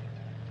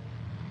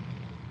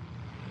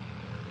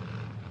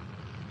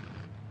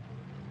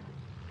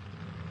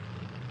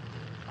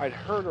 I'd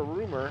heard a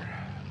rumor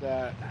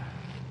that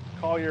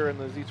Collier in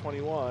the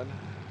Z21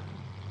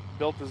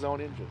 built his own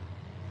engine.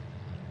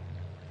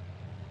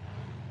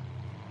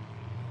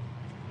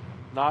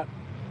 Not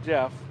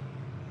Jeff,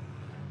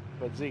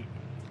 but Zeke.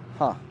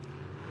 Huh.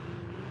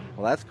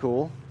 Well, that's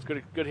cool.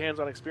 It's good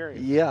hands-on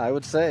experience. Yeah, I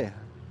would say.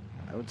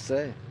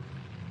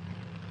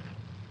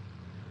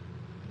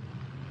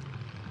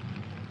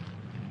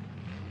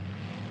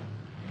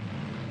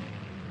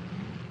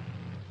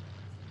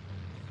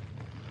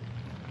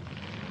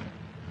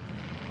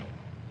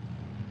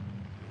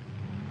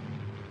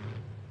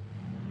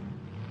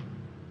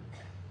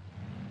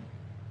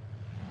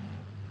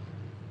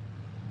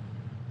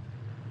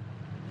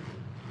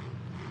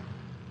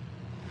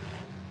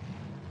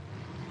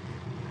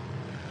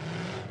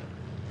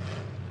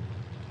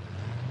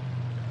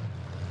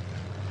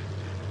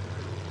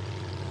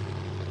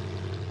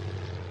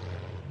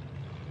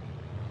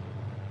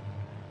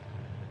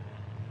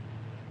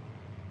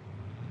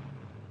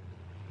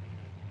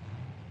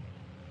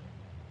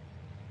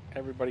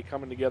 Everybody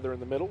coming together in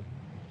the middle.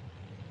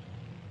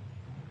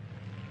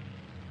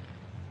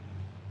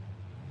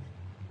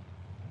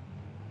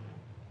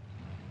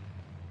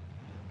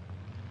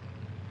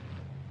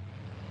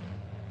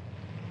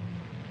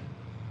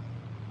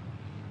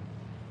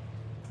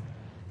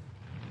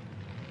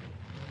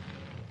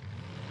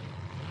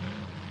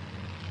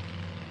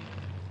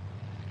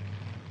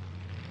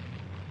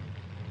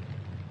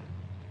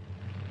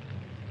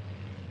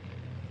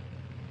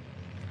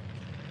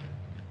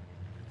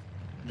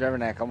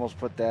 Drevenak almost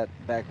put that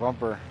back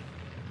bumper,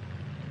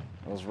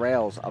 those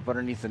rails, up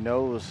underneath the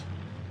nose,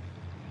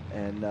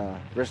 and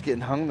risk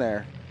getting hung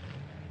there.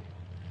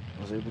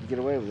 Was able to get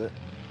away with it.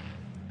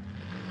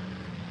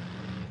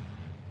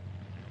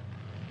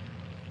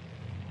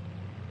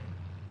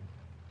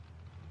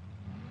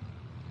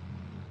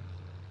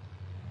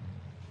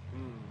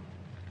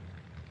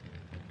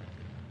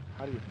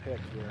 How do you pick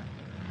here?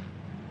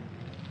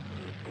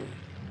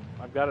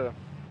 I've got to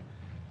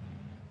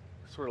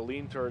sort of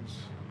lean towards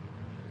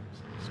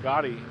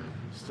Scotty.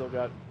 He's still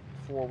got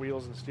 4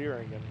 wheels and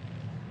steering, and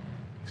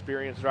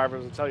experienced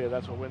drivers will tell you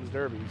that's what wins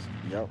derbies.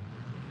 Yep.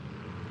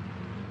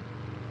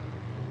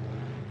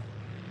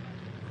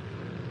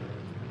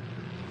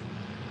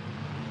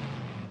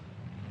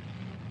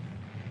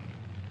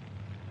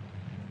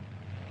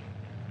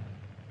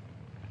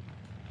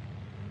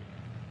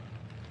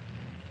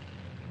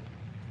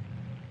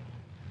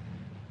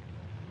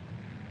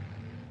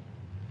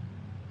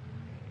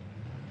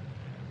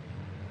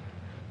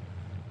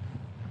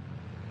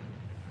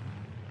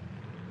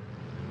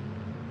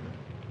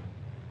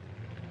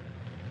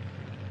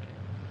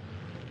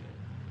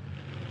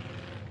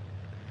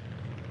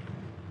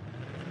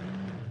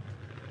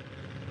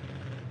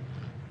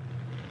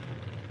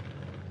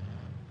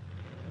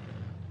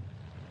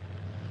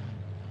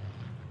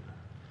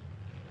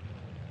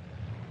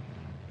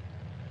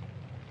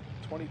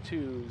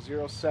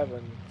 .22,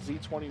 07,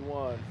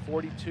 Z21,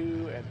 42,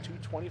 and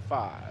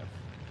 225.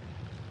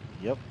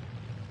 Yep.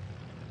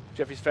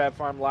 Jeffy's Fab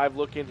Farm live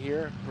look in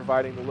here,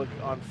 providing the look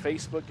on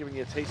Facebook, giving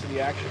you a taste of the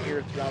action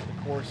here throughout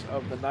the course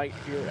of the night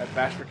here at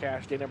Bash for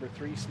Cash, day number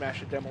 3,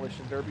 Smash It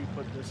Demolition Derby,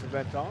 putting this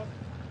event on.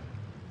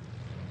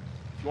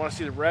 If you want to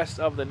see the rest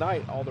of the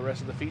night, all the rest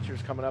of the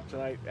features coming up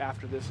tonight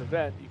after this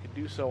event, you can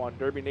do so on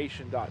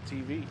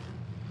DerbyNation.tv.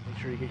 Make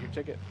sure you get your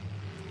ticket.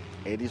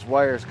 80s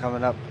wires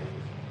coming up.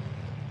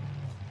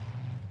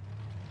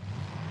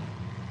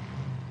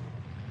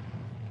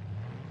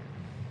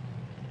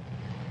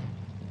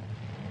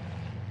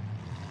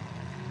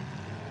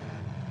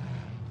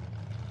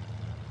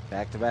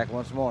 Back to back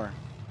once more,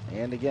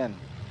 and again.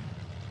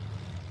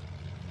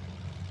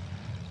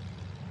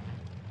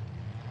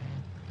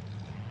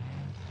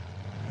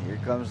 Here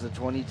comes the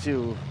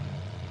 22.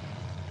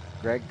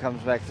 Greg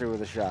comes back through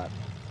with a shot.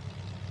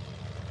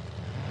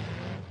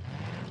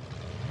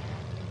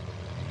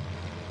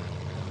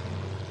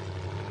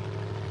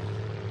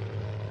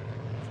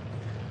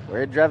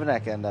 Where did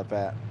Drevenak end up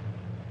at?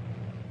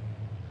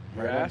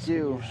 You're asking,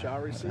 you shall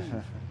receive.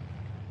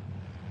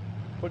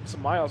 Putting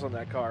some miles on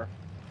that car.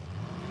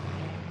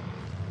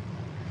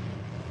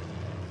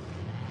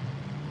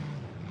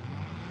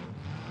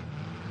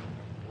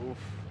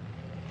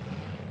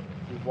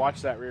 We've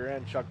watched that rear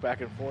end chuck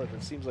back and forth.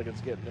 It seems like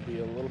it's getting to be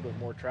a little bit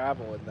more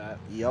travel in that.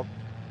 Yep.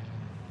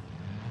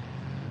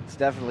 It's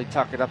definitely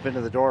tuck it up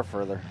into the door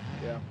further.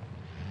 Yeah.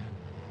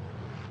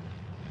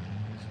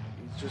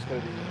 He's just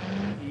going to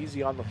be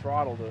easy on the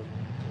throttle to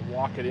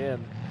walk it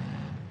in,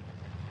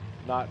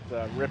 not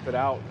rip it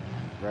out.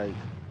 Right.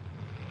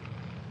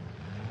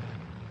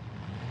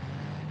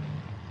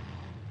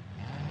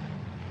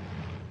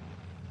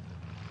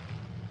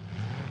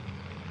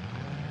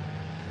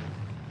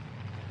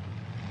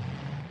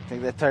 I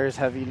think that tire's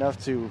heavy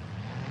enough to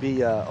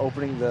be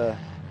opening the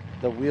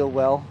wheel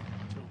well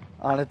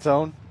on its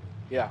own.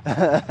 Yeah.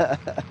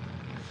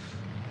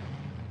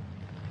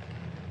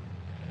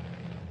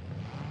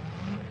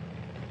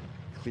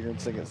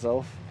 Clearancing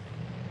itself.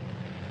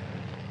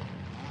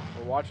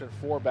 We're watching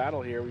 4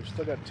 battle here. We've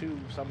still got 2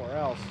 somewhere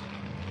else.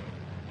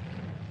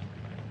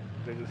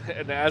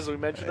 And as we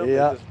mentioned them,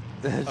 yeah.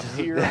 they just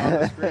appear on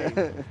the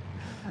screen.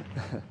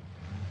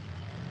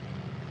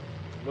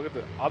 Look at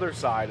the other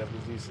side of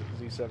the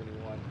Z71.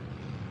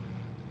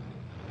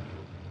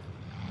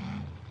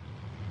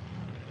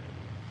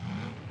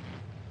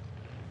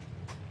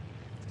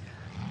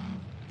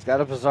 It's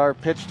got a bizarre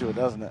pitch to it,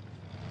 doesn't it?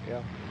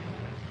 Yeah.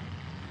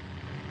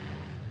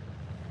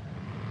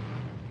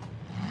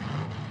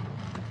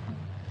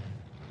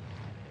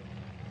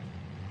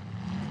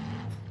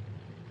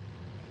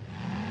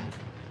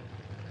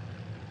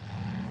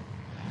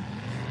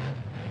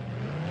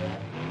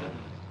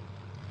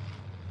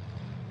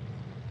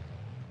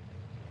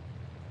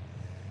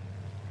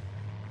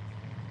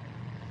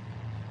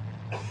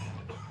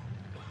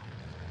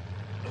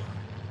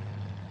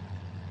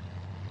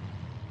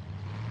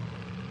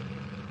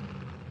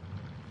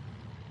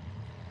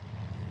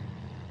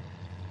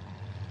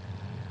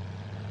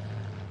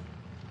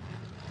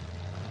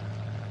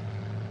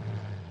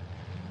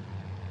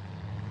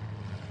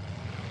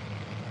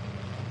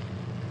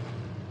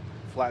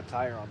 Flat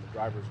tire on the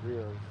driver's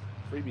rear of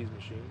Freebie's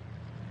machine.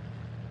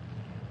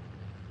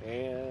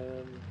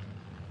 And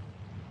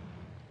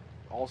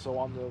also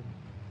on the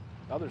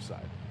other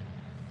side.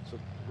 So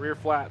rear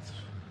flats.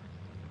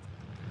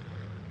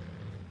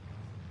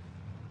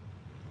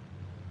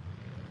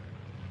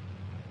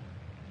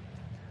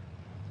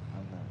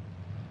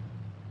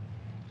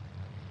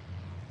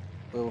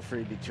 Little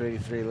Freebie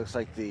 283 looks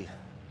like the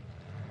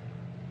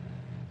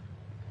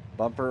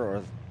bumper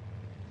or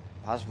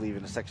possibly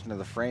even a section of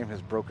the frame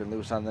has broken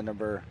loose on the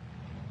number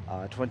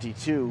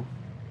 22,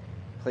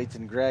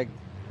 Clayton Gregg.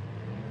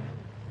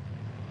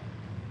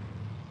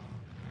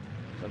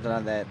 Something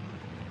on that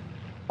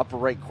upper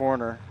right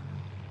corner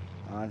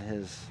on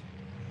his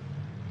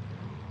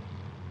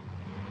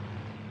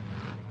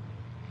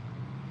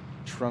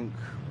trunk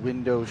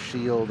window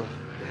shield.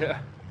 Yeah.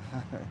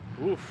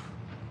 Oof.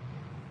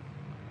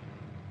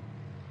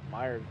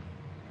 Mired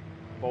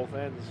both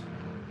ends.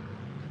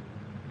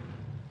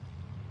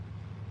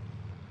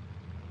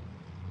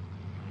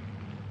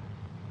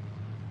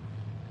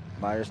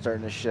 Meyer's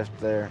starting to shift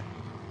there.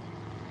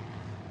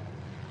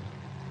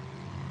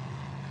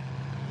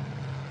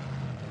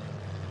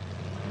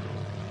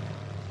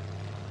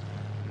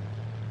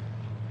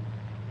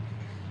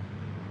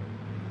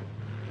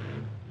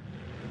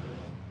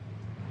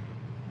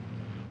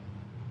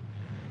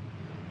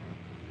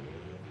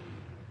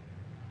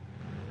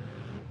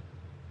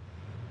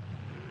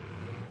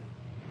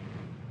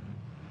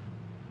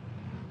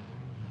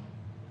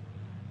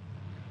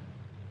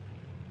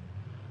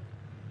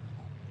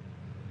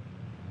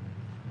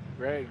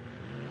 Greg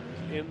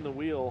is in the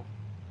wheel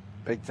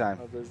Big time.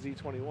 of the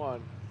Z21.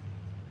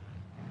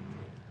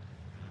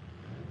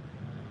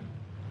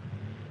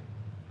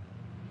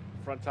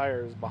 Front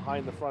tire is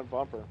behind the front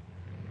bumper.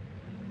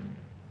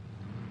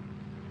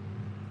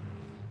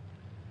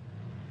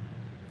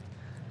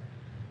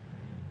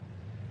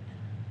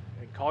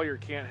 And Collier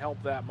can't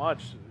help that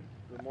much.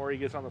 The more he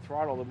gets on the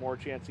throttle, the more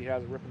chance he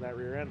has of ripping that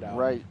rear end out.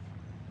 Right.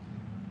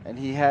 And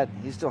he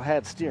still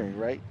had steering,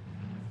 right?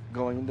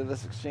 Going into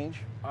this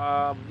exchange?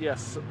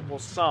 Yes, well,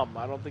 some.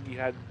 I don't think he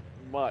had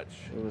much.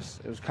 It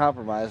was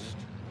compromised,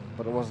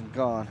 but it wasn't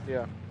gone.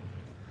 Yeah.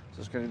 So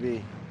it's going to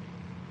be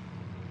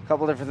a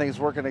couple different things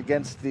working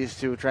against these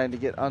two, trying to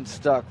get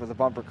unstuck with the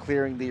bumper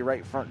clearing the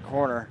right front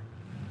corner.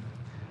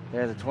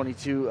 There's the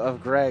 22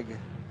 of Gregg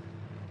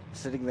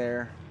sitting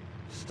there,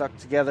 stuck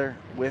together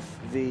with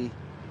the,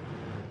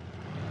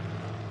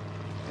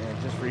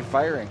 and just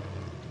refiring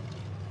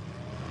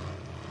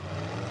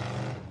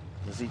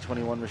the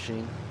Z21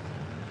 machine.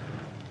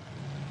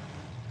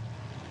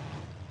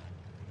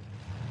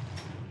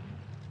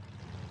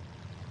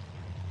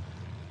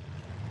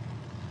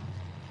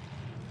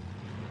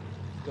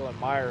 Dylan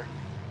Meyer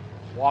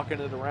walking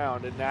it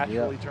around. It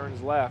naturally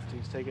turns left.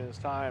 He's taking his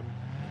time.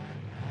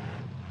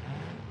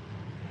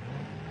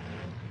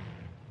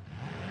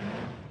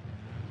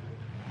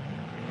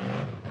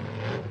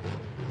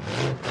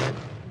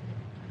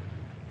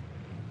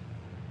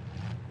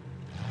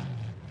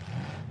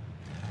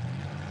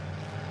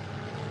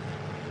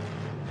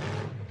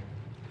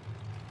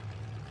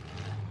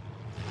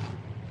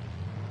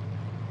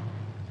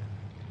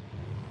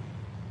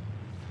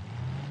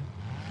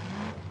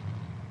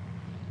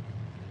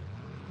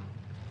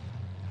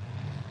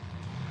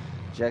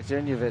 Jack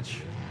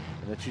Zernievich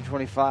in the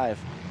 225,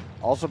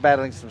 also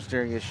battling some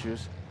steering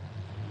issues.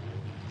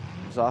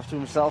 He's off to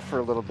himself for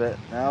a little bit,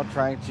 now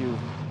trying to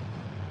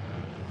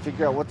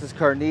figure out what this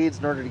car needs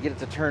in order to get it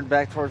to turn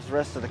back towards the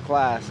rest of the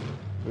class.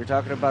 We were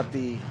talking about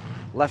the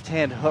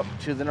left-hand hook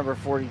to the number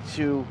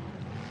 42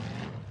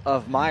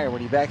 of Meyer.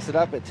 When he backs it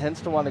up, it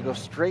tends to want to go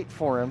straight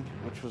for him,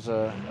 which was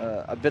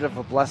a bit of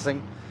a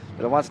blessing.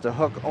 But it wants to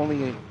hook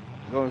only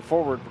going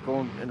forward, but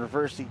going in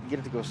reverse, he can get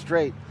it to go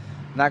straight.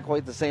 Not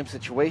quite the same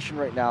situation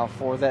right now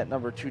for that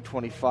number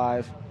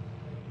 225.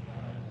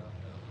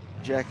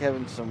 Jack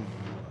having some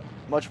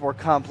much more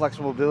complex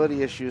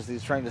mobility issues that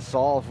he's trying to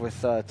solve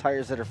with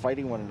tires that are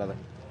fighting one another.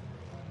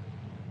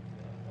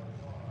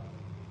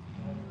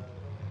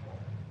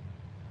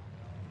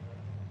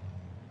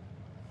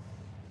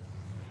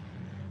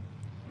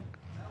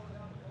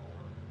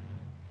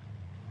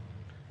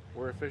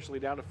 officially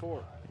down to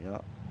 4. Yeah.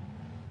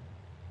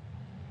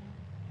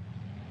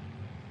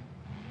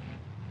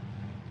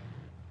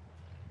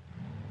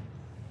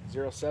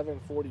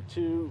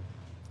 .0742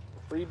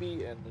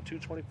 Freebie and the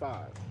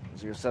 225.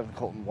 07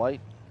 Colton White,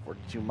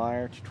 42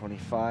 Meyer,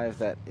 225.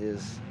 That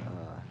is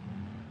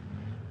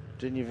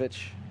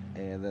Dinjevich,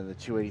 and then the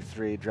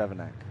 283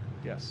 Drevenak.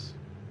 Yes.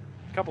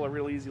 A couple of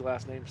real easy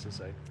last names to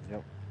say.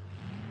 Yep.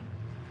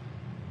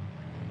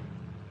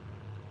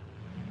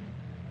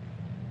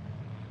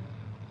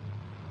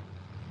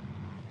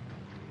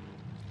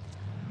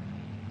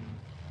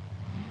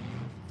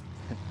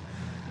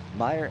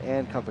 Meyer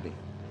and Company.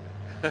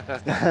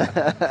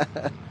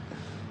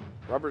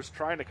 Rubber's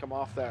trying to come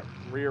off that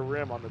rear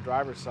rim on the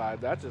driver's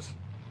side. That just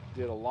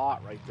did a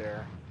lot right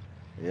there.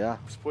 Yeah.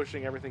 It's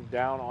pushing everything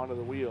down onto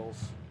the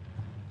wheels,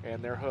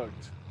 and they're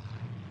hooked.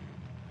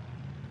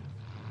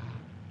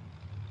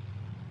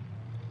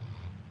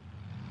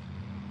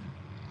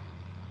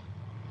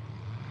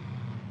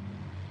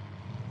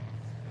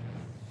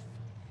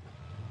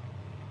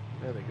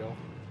 There they go.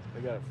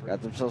 They got it free.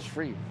 Got themselves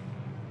free.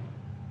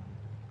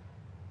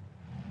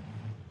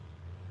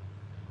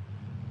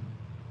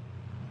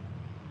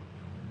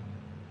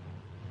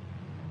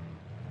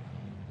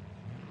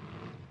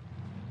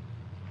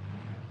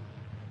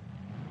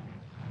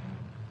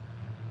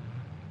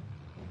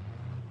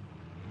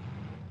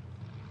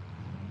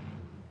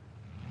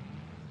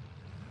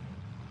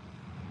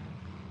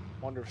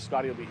 Wonder if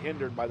Scotty will be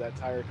hindered by that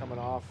tire coming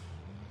off.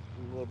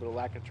 A little bit of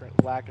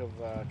lack of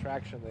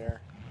traction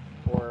there.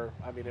 Or,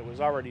 I mean, it was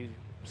already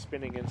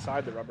spinning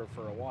inside the rubber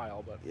for a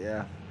while, but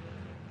Yeah.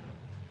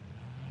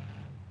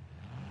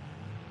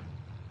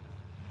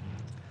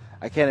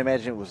 I can't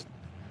imagine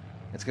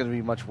it's going to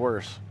be much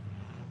worse.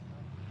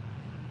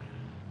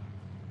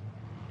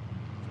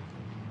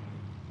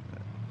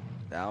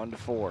 Down to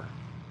 4.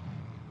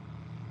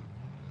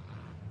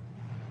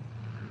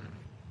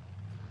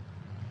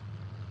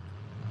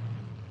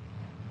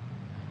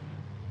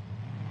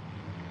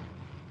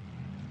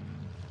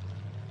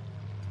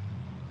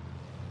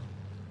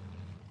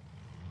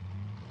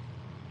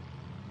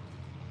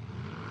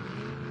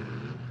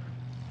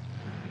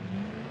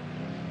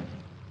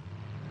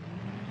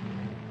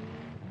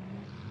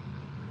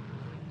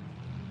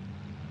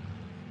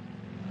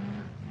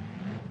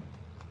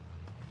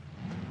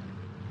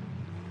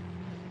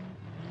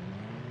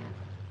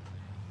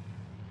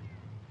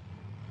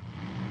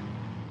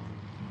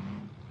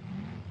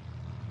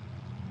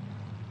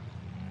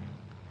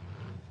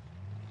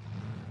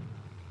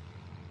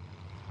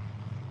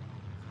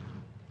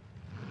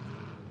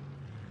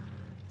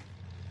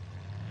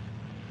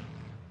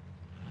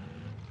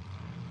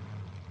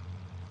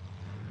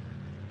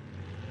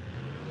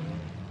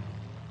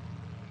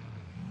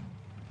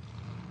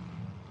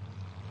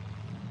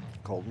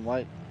 Colton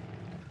White.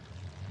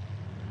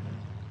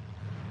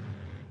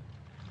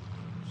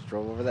 Just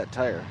drove over that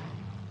tire.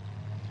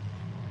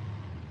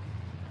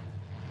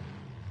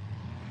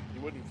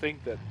 you wouldn't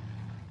think that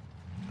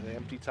an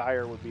empty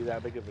tire would be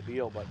that big of a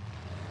deal, but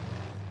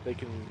they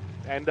can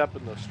end up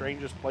in the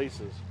strangest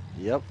places.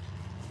 Yep.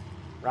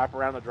 Wrap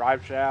around the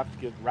drive shaft,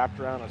 get wrapped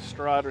around a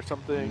strut or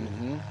something.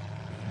 Mm-hmm.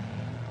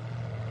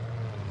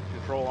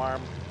 Control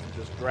arm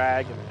can just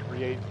drag and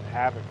create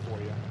havoc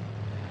for you.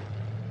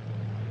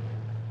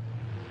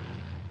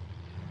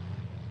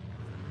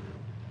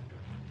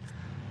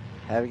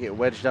 Have it get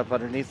wedged up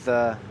underneath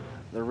the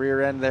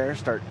rear end there,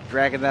 start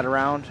dragging that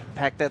around,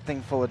 pack that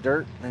thing full of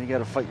dirt, then you got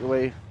to fight your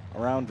way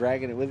around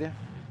dragging it with you.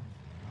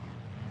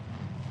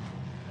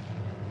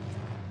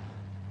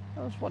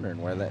 I was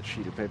wondering where that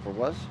sheet of paper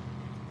was.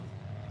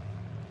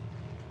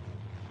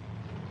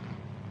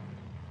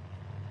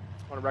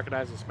 I want to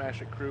recognize the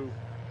Smash It crew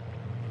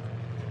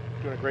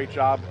doing a great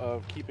job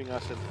of keeping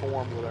us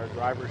informed with our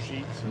driver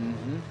sheets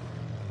and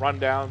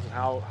rundowns and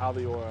how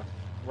the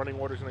running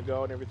order is going to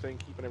go and everything,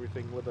 keeping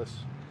everything with us.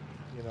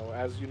 You know,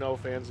 as you know,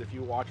 fans, if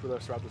you watch with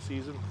us throughout the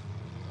season,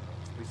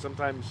 we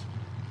sometimes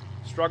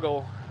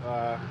struggle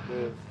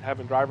with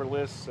having driver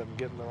lists and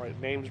getting the right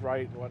names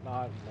right and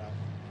whatnot. And,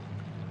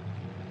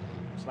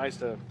 it's nice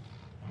to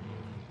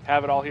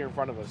have it all here in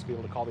front of us, be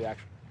able to call the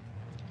action.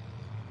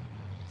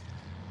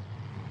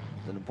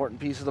 It's an important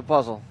piece of the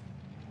puzzle.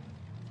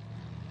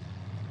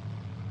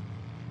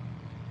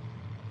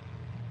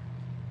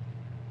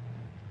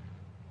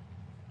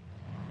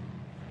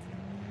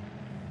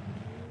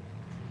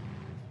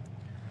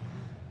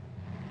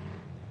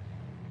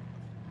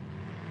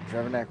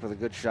 Drevenak with a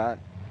good shot,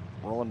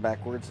 rolling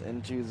backwards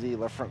into the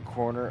left front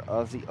corner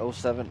of the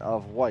 07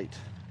 of White.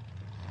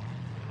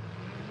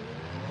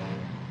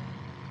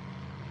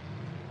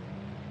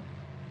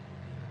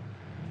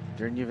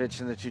 Dinjevich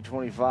in the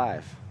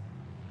 225.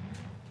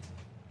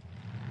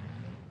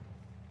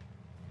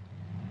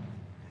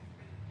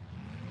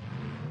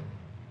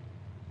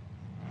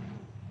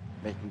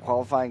 Making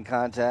qualifying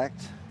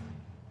contact.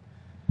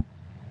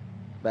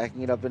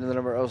 Backing it up into the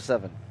number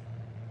 07.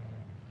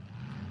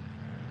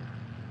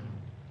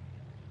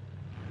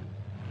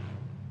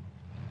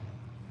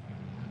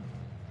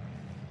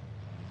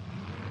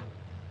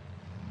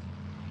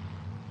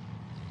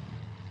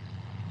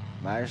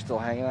 Meyer still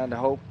hanging on to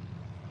hope.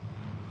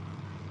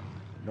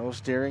 No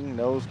steering,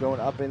 nose going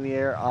up in the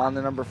air on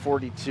the number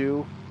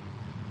 42.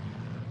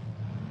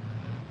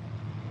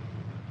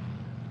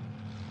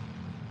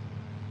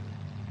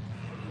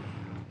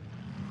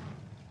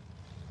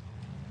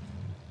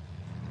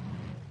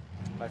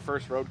 My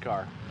first road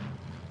car.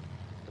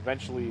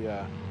 Eventually,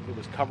 it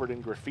was covered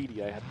in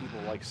graffiti. I had people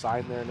like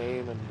sign their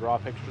name and draw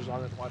pictures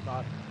on it and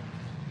whatnot.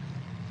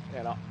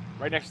 And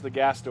right next to the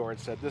gas door, it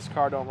said, "This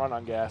car don't run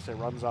on gas; it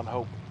runs on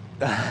hope."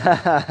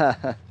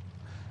 And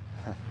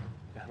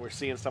we're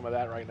seeing some of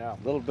that right now.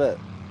 A little bit.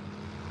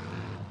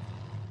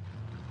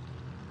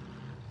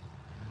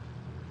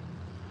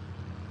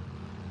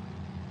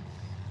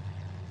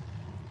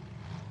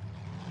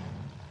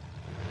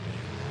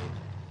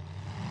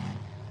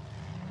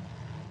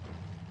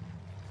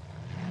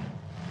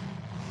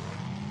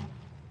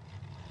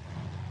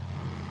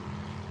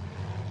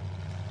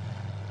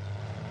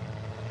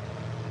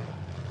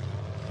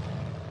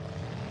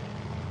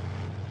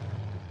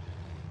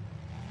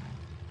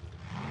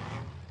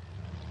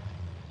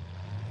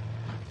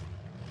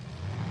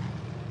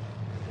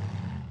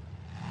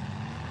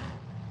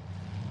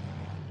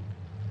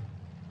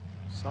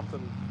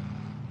 Something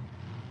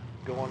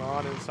going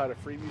on inside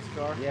of Freebie's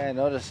car. Yeah, I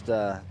noticed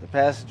the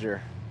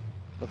passenger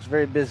looks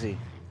very busy.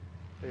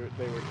 They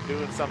were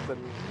doing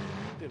something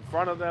in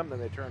front of them, then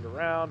they turned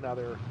around. Now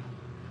they're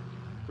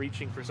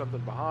reaching for something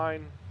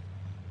behind.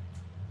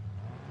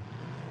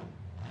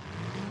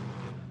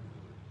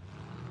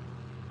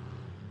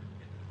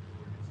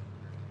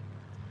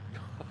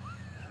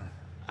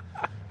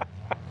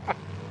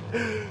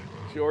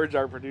 George,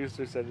 our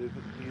producer, said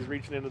he's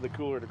reaching into the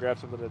cooler to grab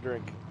something to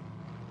drink.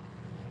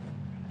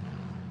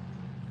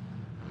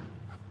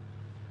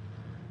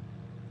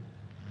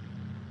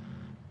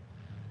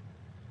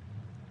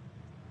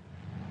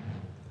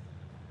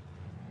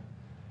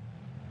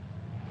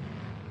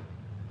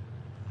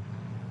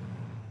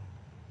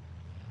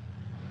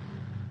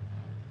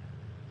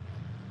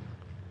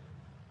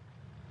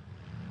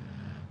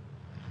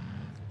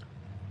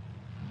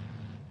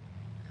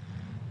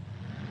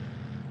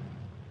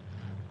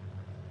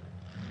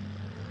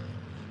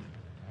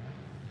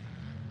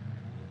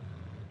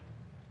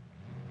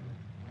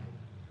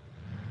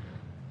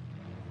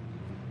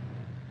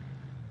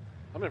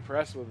 I'm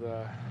impressed with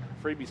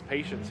Freebie's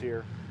patience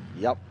here.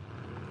 Yep.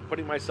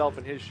 Putting myself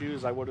in his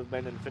shoes, I would have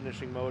been in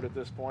finishing mode at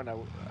this point. I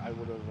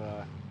would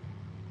have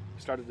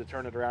started to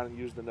turn it around and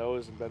use the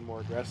nose and been more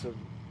aggressive.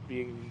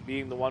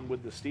 Being the one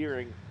with the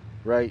steering,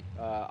 Right.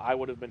 I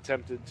would have been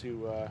tempted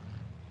to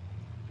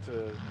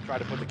try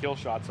to put the kill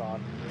shots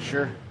on.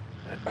 Sure.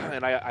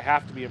 And I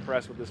have to be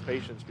impressed with this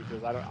patience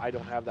because I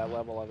don't have that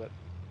level of it.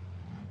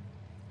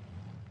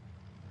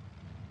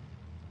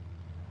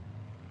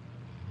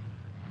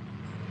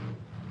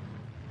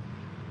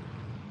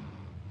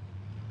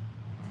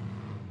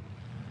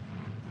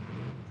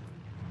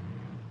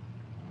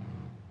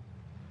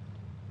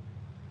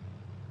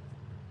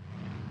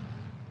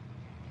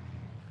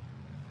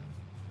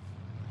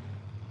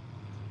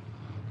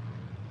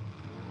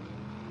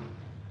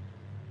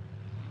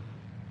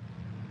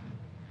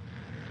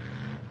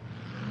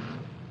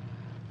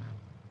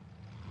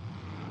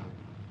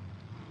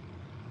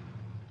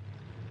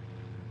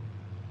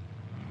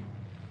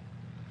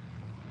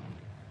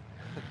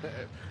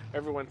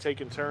 Everyone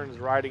taking turns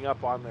riding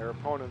up on their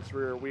opponent's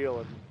rear wheel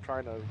and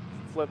trying to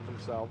flip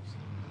themselves.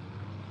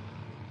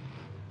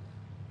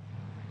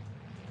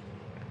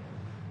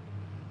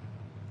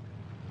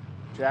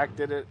 Jack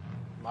did it.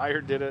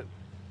 Meyer did it.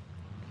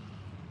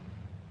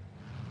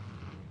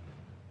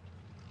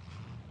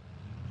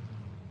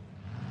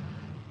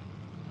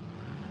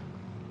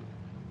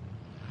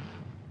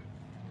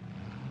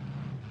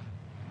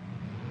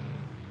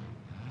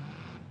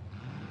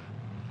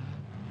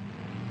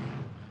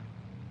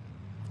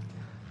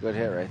 Good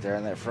hit right there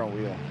on that front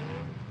wheel.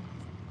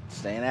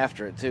 Staying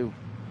after it, too.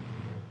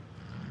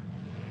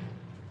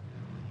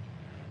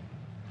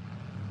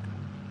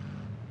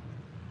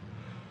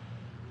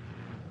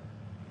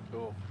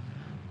 Cool.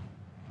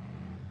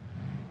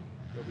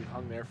 He'll be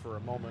hung there for a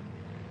moment.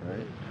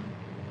 Right.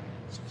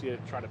 See it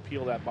trying to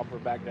peel that bumper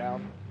back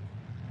down.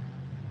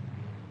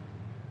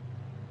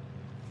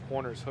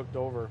 Corner's hooked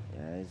over.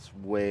 Yeah, he's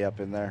way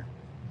up in there.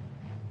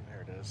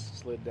 There it is.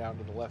 Slid down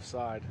to the left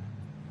side.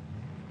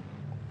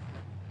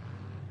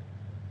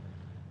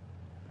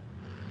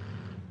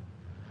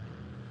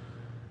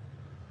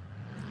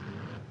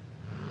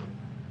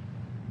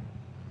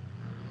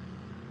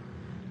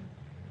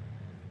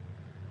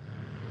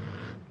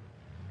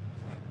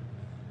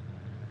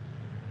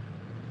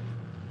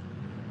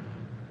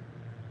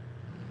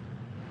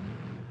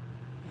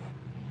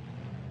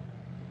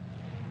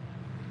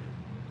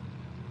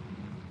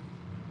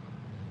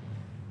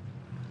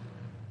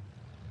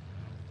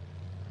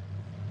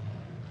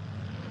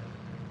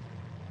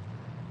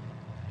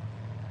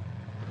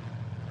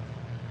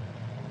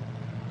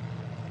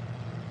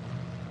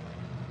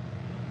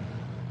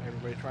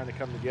 Everybody trying to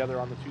come together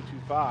on the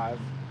 225.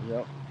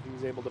 Yep. He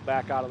was able to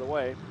back out of the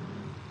way.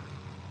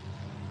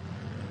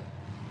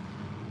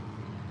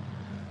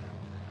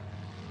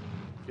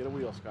 Get a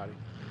wheel, Scotty.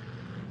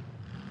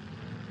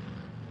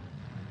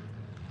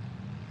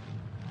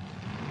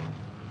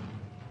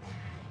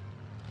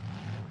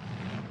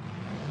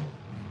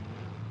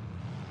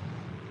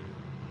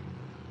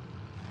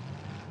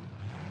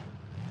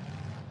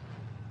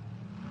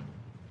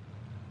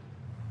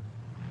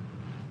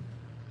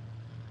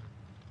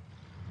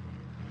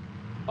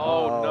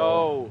 Oh,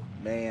 no.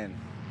 Man.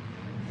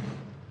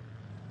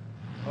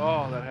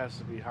 Oh, that has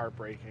to be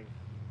heartbreaking.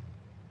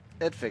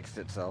 It fixed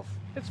itself.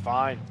 It's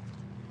fine.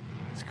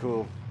 It's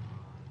cool.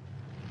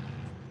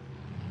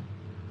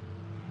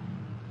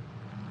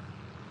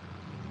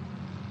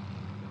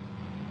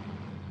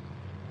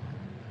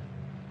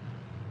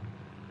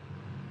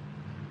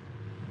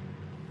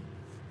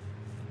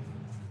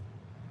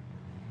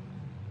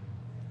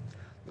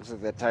 Looks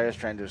like that tire's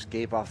trying to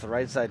escape off the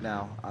right side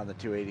now on the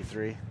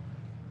 283.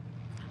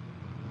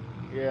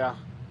 Yeah.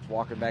 It's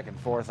walking back and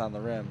forth on the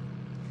rim.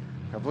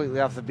 Completely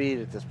off the beat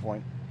at this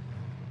point.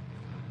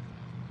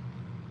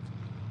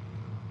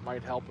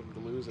 Might help him to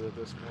lose it at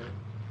this point.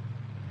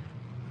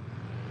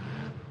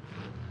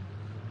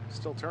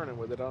 Still turning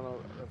with it. I don't know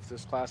if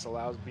this class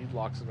allows bead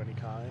locks of any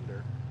kind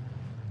or.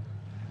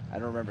 I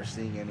don't remember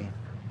seeing any.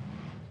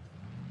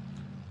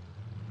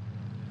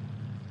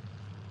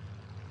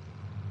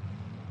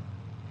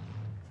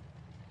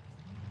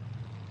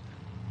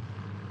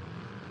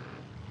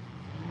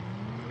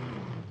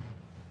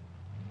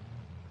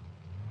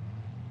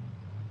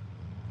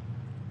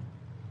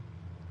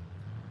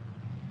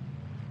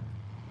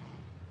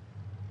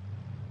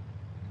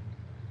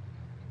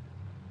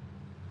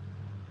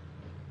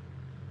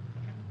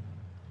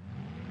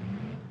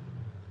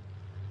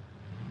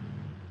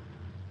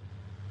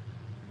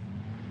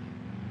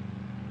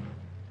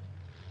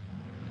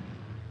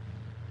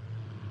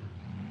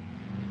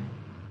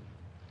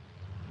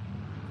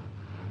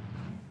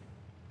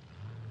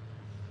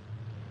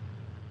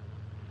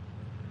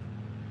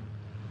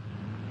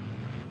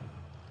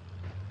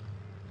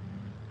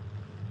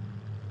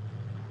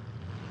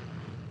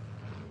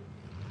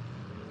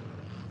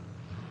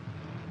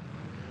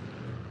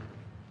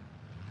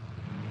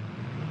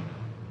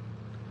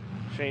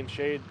 Shane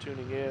Shade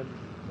tuning in,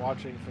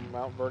 watching from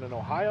Mount Vernon,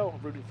 Ohio,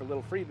 rooting for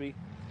Little Freebie.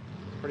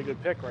 Pretty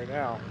good pick right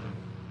now.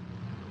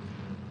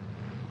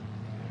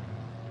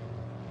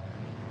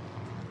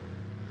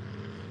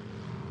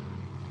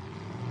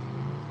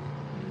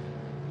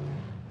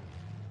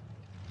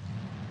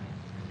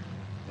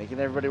 Making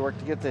everybody work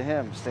to get to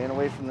him, staying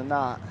away from the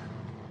knot.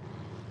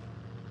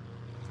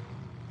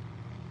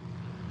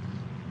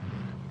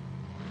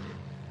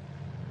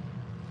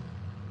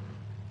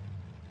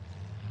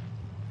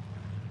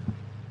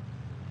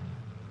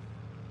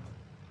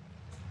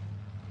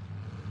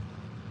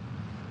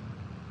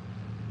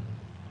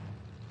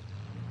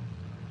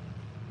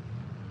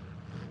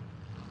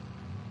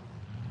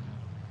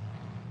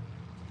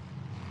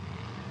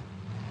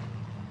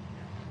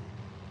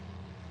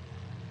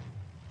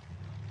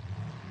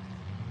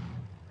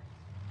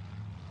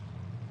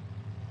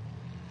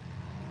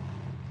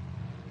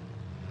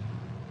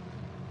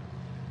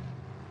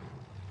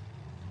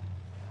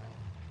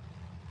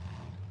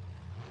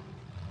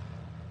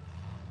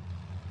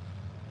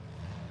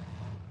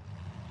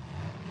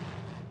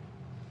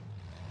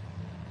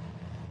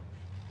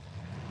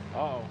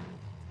 Uh-oh.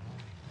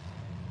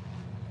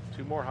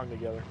 Two more hung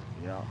together.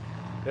 Yeah.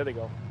 There they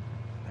go.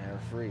 They're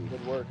free.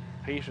 Good work.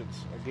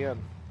 Patience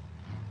again.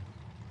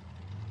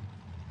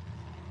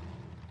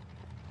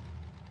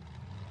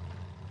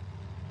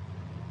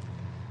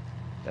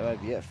 That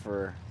might be it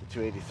for the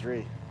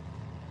 283.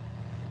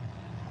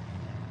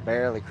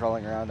 Barely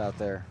crawling around out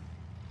there.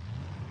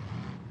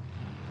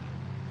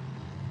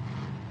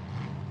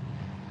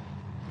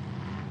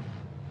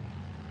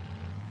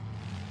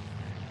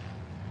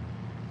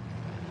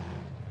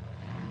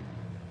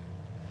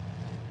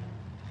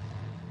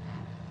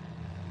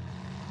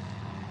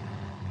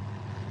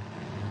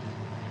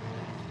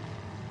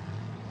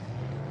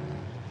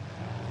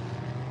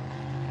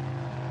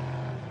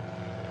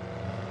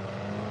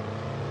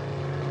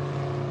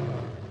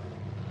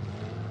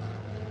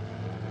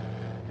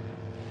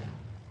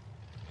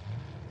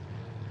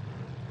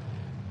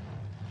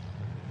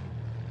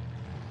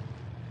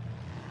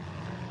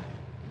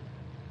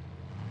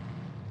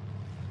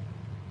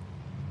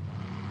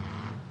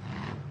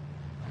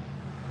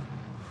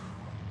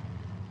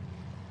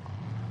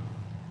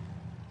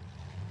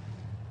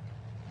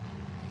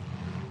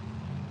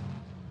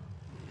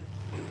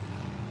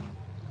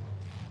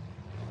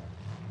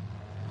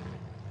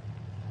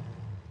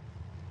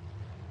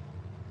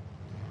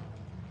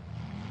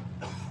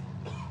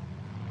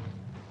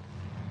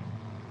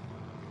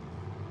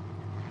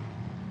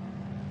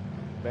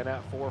 Been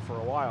at 4 for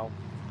a while.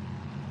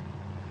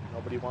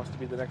 Nobody wants to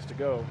be the next to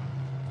go.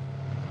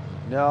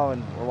 No,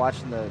 and we're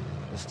watching the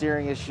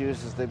steering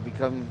issues as they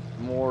become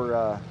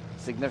more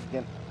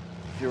significant.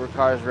 Fewer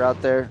cars are out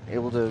there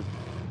able to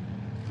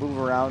move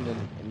around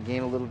and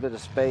gain a little bit of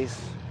space.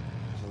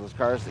 So those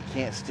cars that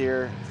can't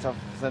steer, it's tough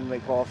for them to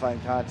make qualifying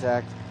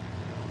contact.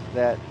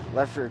 That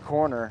left rear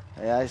corner,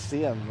 yeah, I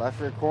see him, left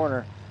rear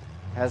corner.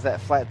 has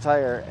that flat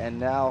tire, and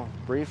now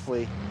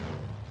briefly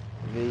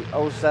the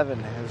 07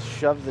 has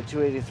shoved the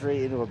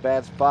 283 into a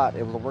bad spot,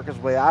 able to work his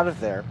way out of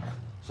there.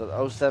 So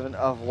the 07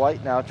 of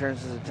White now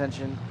turns his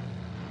attention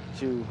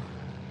to,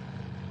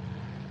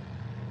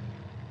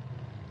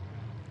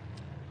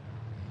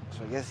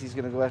 so I guess he's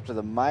going to go after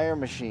the Meyer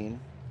machine.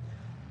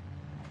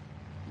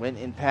 Went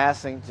in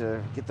passing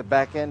to get the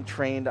back end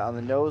trained on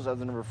the nose of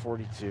the number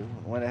 42.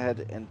 Went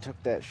ahead and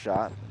took that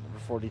shot. Number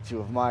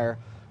 42 of Meyer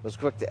was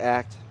quick to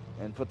act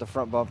and put the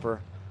front bumper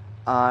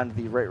on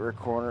the right rear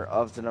corner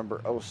of the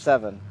number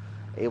 07.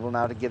 Able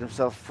now to get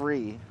himself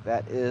free.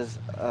 That is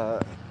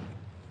a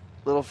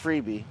little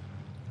freebie.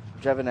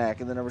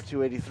 Jevenak in the number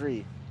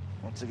 283.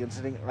 Once again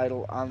sitting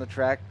idle on the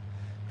track,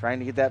 trying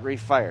to get that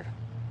refired.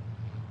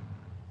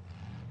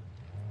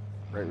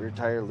 Right rear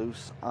tire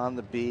loose on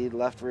the bead.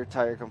 Left rear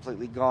tire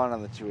completely gone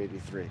on the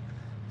 283.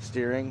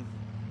 Steering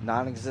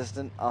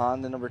non-existent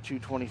on the number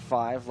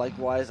 225.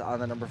 Likewise on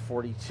the number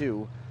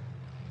 42.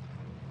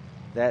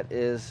 That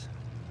is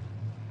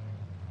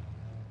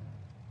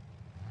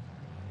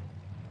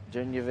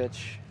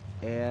Junjevich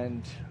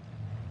and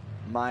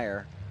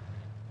Meyer.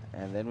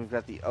 And then we've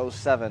got the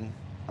 07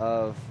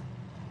 of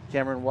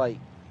Cameron White.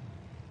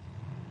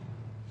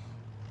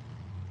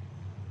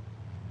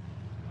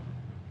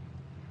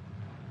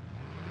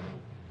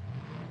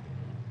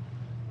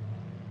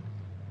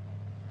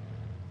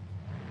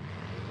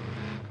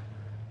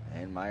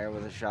 And Meyer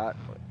with a shot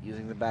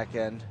using the back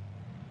end.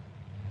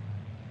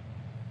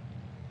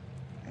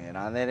 And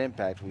on that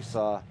impact, we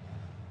saw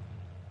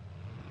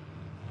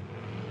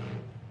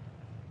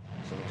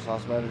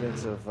some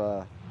evidence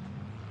of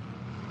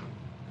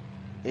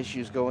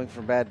issues going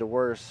from bad to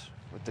worse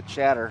with the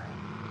chatter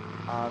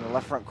on the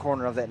left front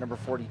corner of that number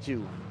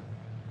 42.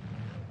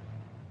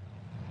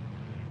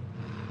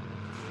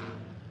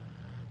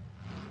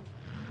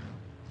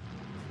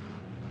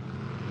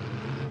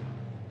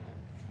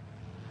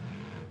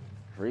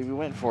 Reeby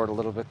went for it a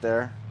little bit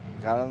there.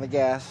 Got on the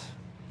gas.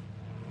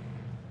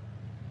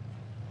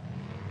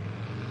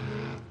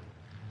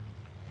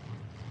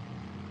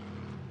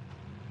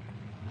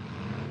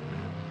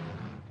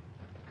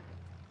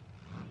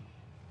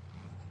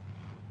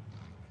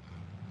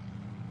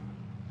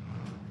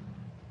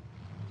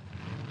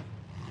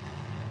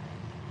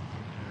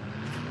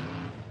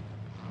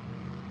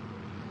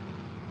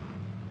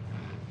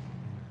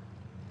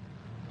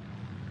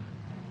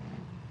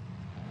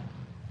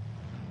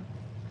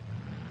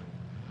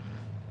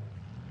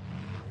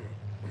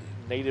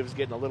 Natives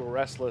getting a little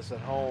restless at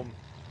home,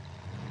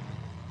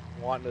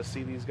 wanting to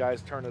see these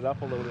guys turn it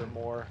up a little bit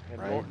more.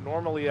 And Right.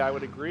 normally I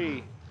would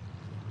agree,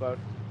 but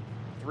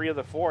 3 of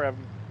the 4 have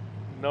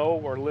no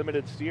or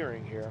limited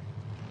steering here.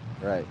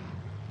 Right.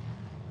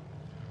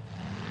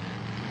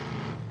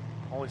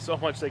 Only so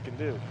much they can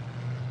do.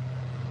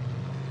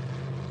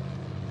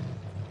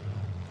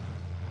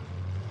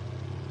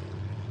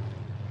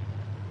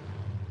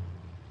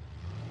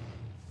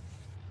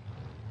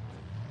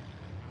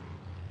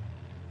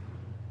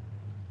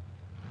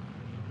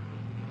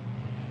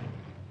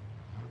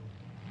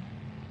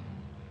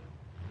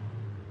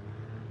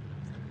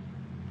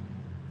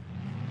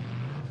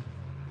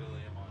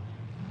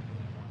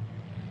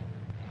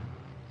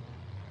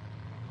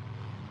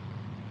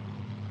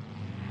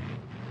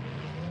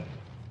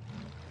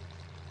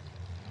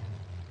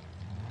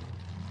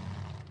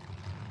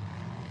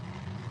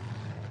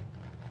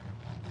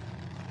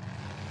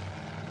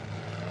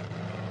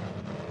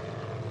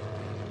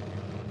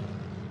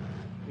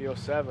 The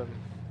 07,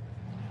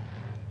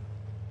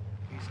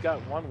 he's got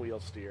one wheel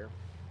steer,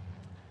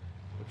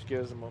 which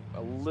gives him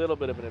a little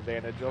bit of an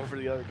advantage over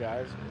the other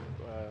guys,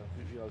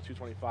 the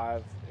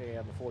 225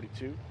 and the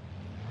 42.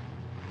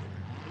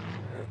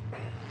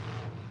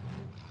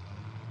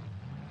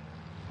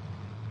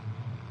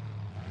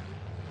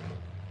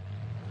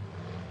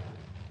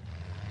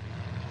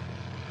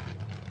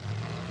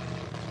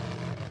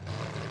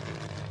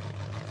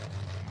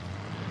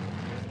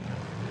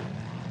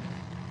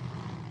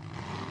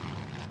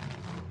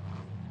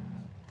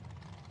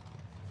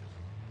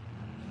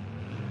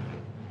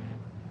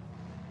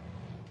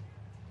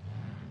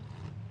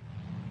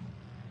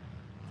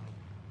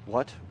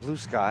 What? Blue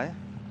sky?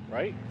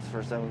 Right? It's the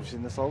first time we've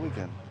seen this all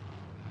weekend.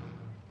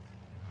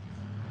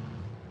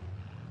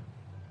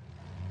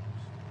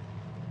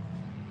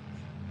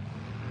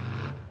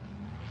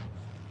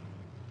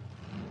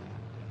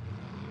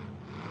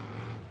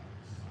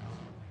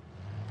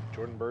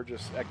 Jordan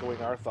Burgess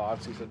echoing our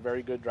thoughts. He said,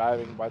 very good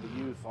driving by the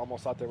youth.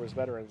 Almost thought there was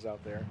veterans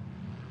out there.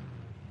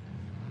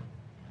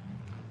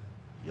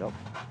 Yep.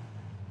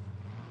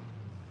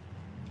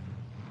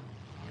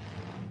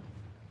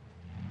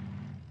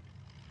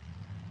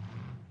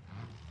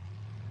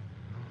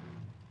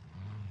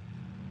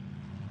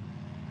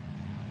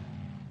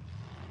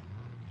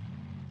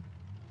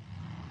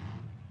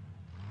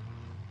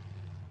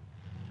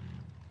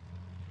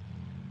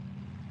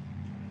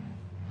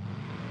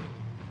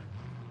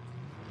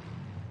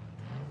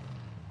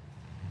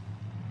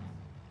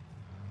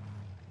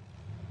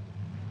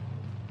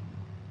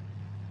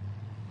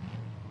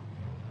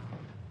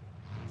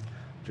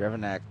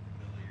 Drevenak.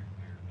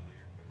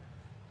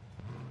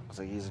 Looks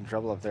like he's in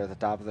trouble up there at the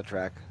top of the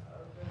track.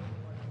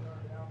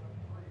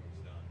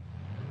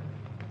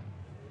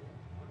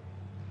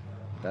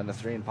 Down to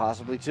 3 and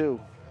possibly 2.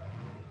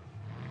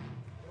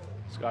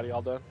 Scotty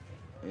all done?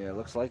 Yeah,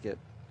 looks like it.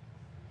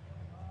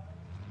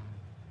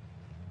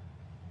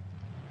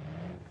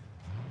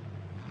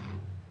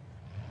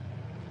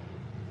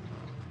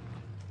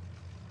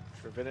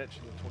 Trevinich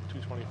in the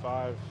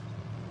 225,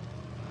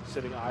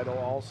 sitting idle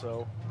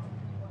also.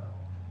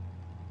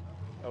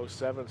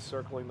 07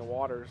 circling the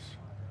waters.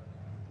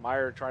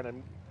 Meyer trying to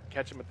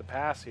catch him at the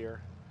pass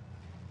here.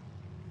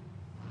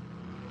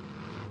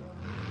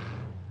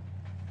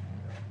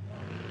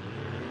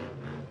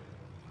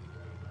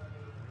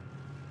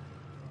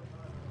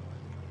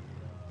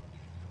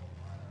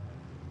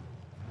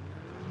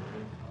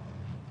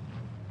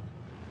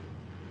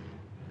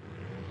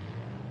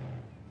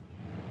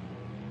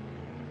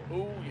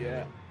 Oh,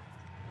 yeah.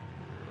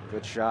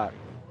 Good shot.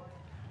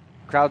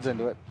 Crowd's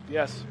into it.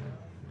 Yes.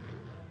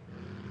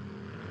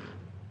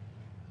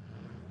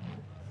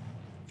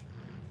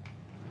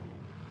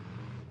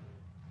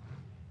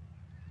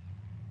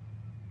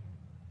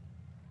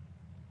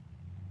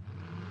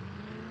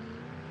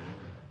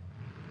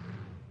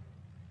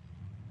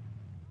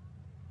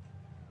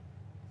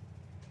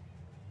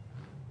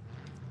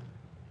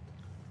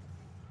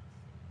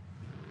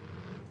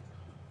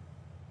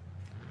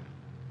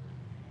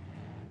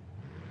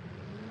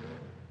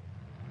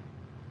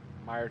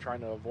 Meyer trying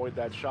to avoid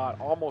that shot,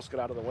 almost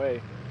got out of the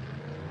way.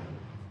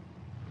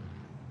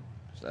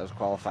 So that was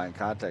qualifying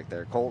contact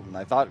there. Colton.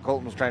 I thought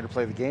Colton was trying to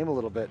play the game a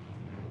little bit.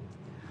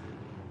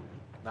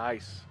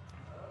 Nice.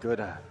 Good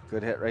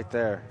hit right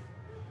there.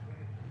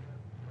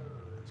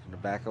 He's going to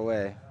back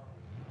away.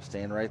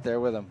 Staying right there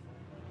with him.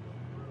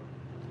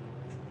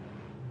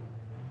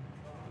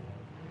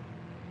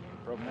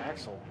 Broke an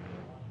axle.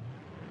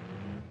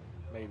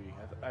 Maybe.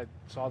 I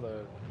saw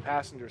the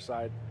passenger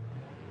side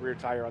rear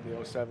tire on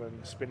the 07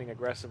 spinning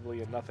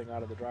aggressively and nothing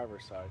out of the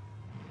driver's side.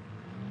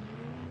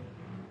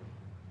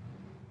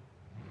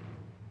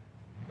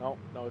 No,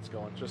 it's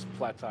going. Just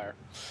flat tire.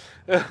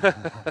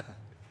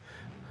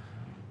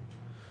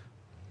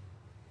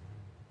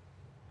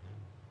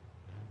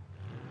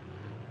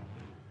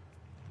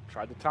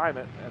 Tried to time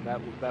it, and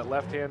that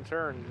left-hand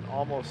turn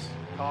almost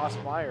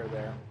cost Meyer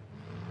there.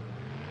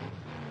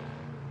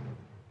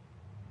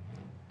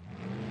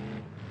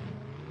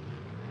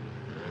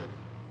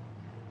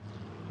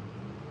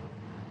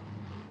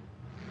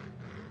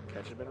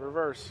 Catch him in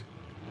reverse.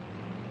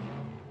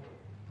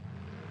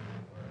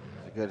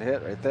 It's a good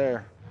hit right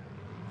there.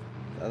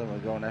 The other one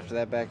going after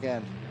that back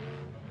end.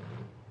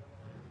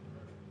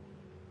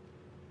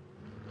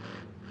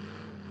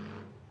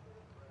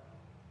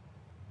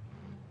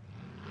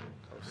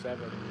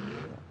 Seven.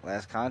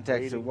 Last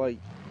contact to White.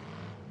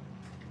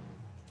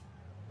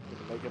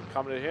 Make him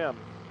come to him.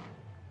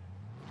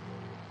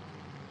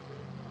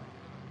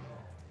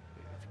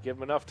 If you give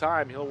him enough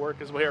time, he'll work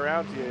his way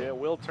around to you. It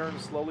will turn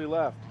slowly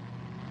left.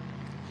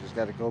 Just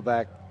got to go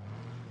back.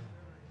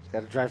 Just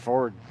got to drive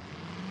forward.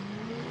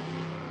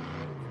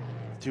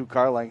 2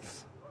 car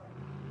lengths.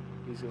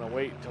 He's going to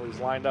wait until he's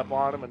lined up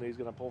on him, and he's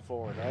going to pull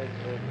forward, right?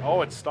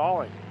 Oh, it's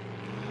stalling.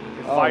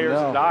 It fires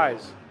and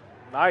dies.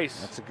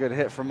 Nice. That's a good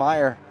hit for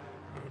Meyer.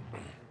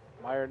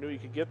 Meyer knew he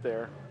could get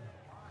there.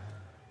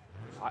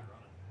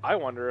 I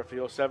wonder if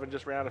the 07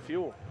 just ran out of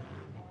fuel.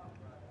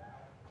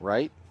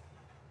 Right?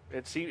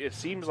 It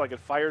seems like it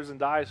fires and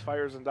dies.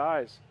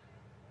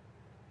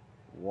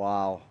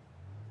 Wow.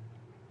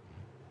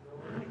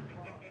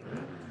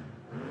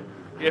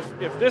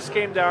 If this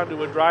came down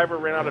to a driver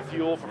ran out of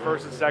fuel for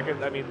first and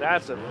second, I mean,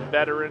 that's a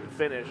veteran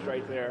finish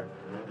right there.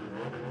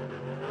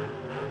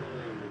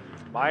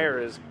 Meyer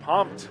is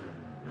pumped.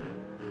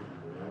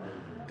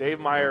 Dave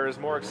Meyer is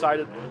more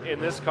excited in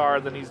this car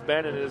than he's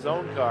been in his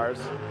own cars.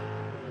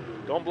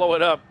 Don't blow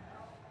it up.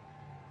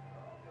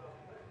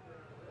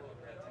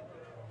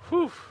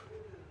 Whew.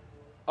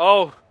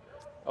 Oh,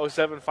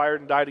 07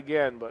 fired and died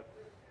again, but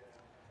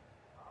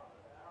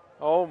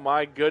oh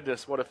my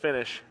goodness, what a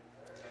finish.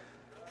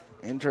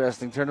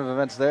 Interesting turn of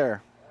events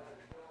there.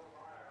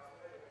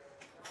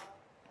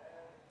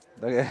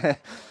 Okay.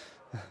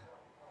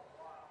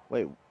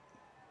 Wait.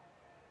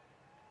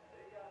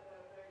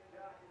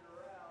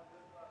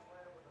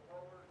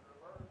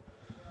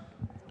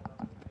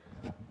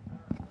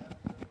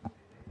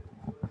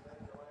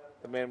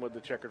 The man with the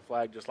checkered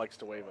flag just likes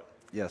to wave it.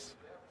 Yes.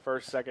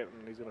 First, second,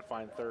 and he's going to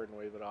find third and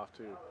wave it off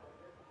too.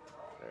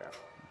 There.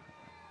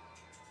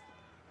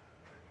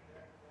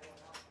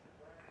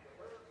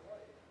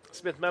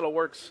 Smith Metal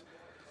Works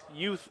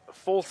Youth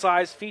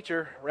full-size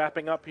feature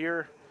wrapping up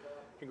here.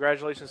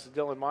 Congratulations to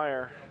Dylan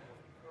Meyer.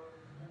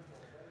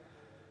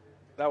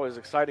 That was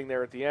exciting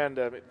there at the end.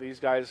 These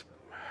guys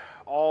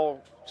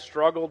all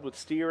struggled with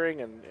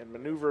steering and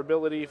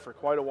maneuverability for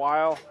quite a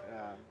while.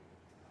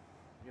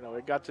 You know,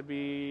 it got to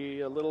be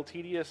a little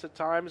tedious at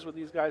times with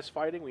these guys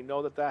fighting. We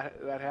know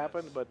that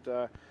happened,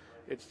 but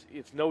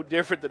it's no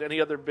different than any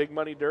other big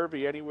money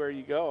derby anywhere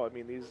you go. I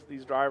mean,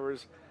 these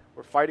drivers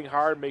were fighting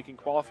hard, making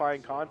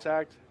qualifying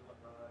contact.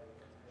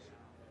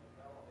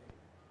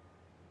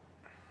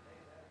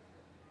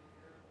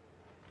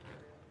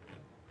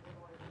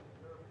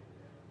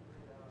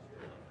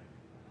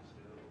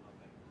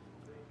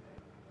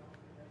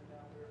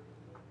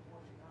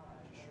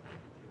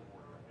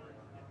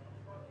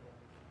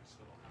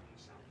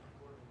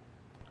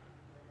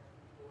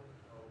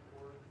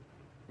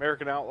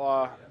 American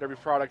Outlaw Derby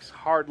Products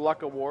Hard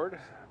Luck Award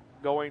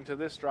going to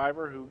this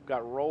driver who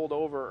got rolled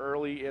over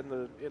early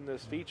in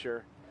this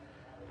feature.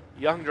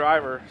 Young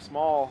driver,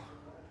 small,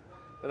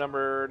 the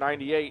number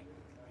 98.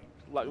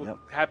 Yep.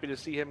 Happy to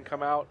see him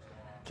come out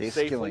Case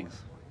safely. Skillings.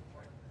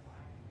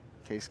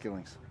 Case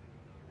Skillings.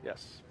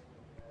 Yes.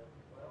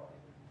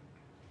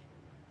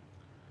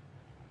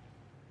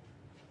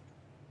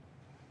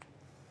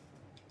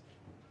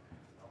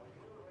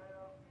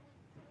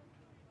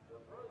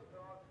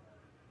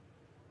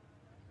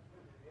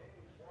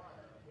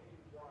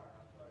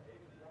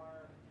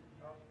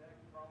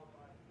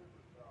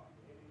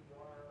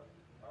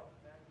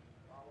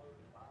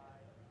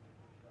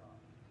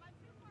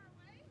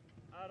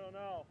 I don't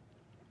know.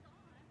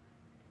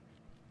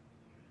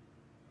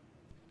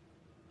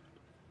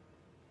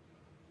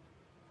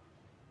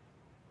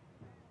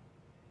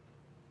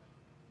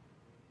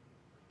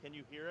 Can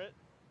you hear it?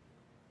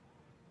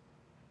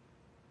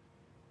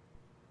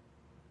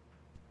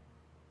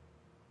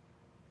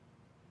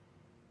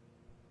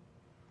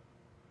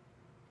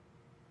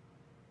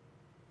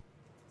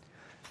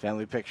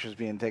 Family pictures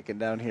being taken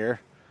down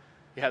here.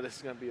 Yeah, this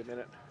is going to be a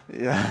minute.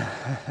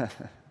 Yeah.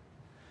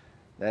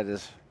 That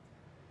is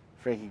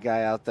Frankie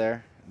Guy out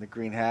there in the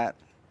green hat.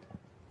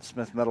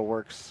 Smith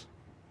Metalworks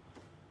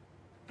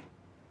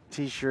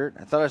t-shirt.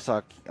 I thought I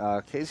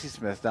saw Casey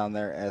Smith down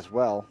there as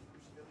well.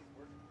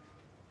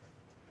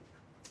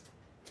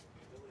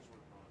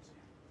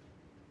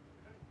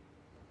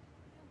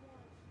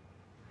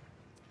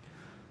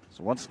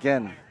 So once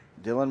again,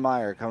 Dylan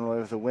Meyer coming away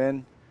with a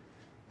win.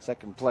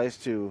 Second place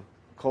to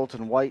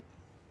Colton White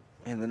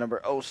in the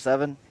number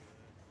 07.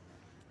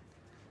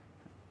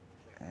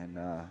 And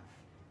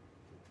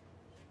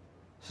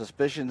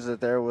suspicions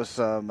that there was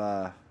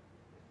some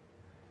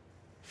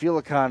fuel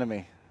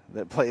economy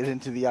that played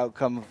into the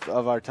outcome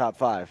of our top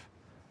five.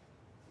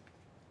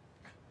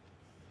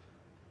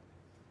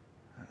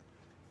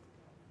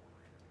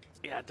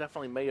 Yeah, it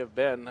definitely may have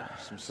been.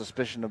 Some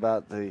suspicion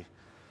about the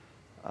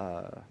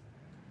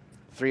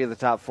three of the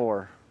top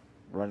four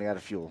running out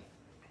of fuel.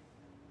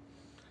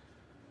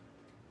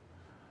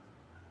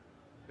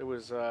 It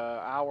was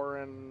hour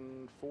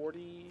and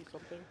 40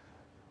 something.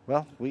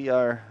 Well, we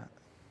are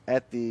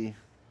at the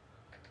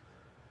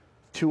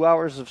 2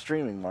 hours of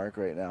streaming mark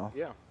right now.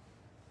 Yeah.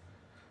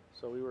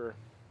 So we were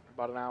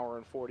about an hour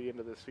and 40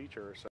 into this feature or so.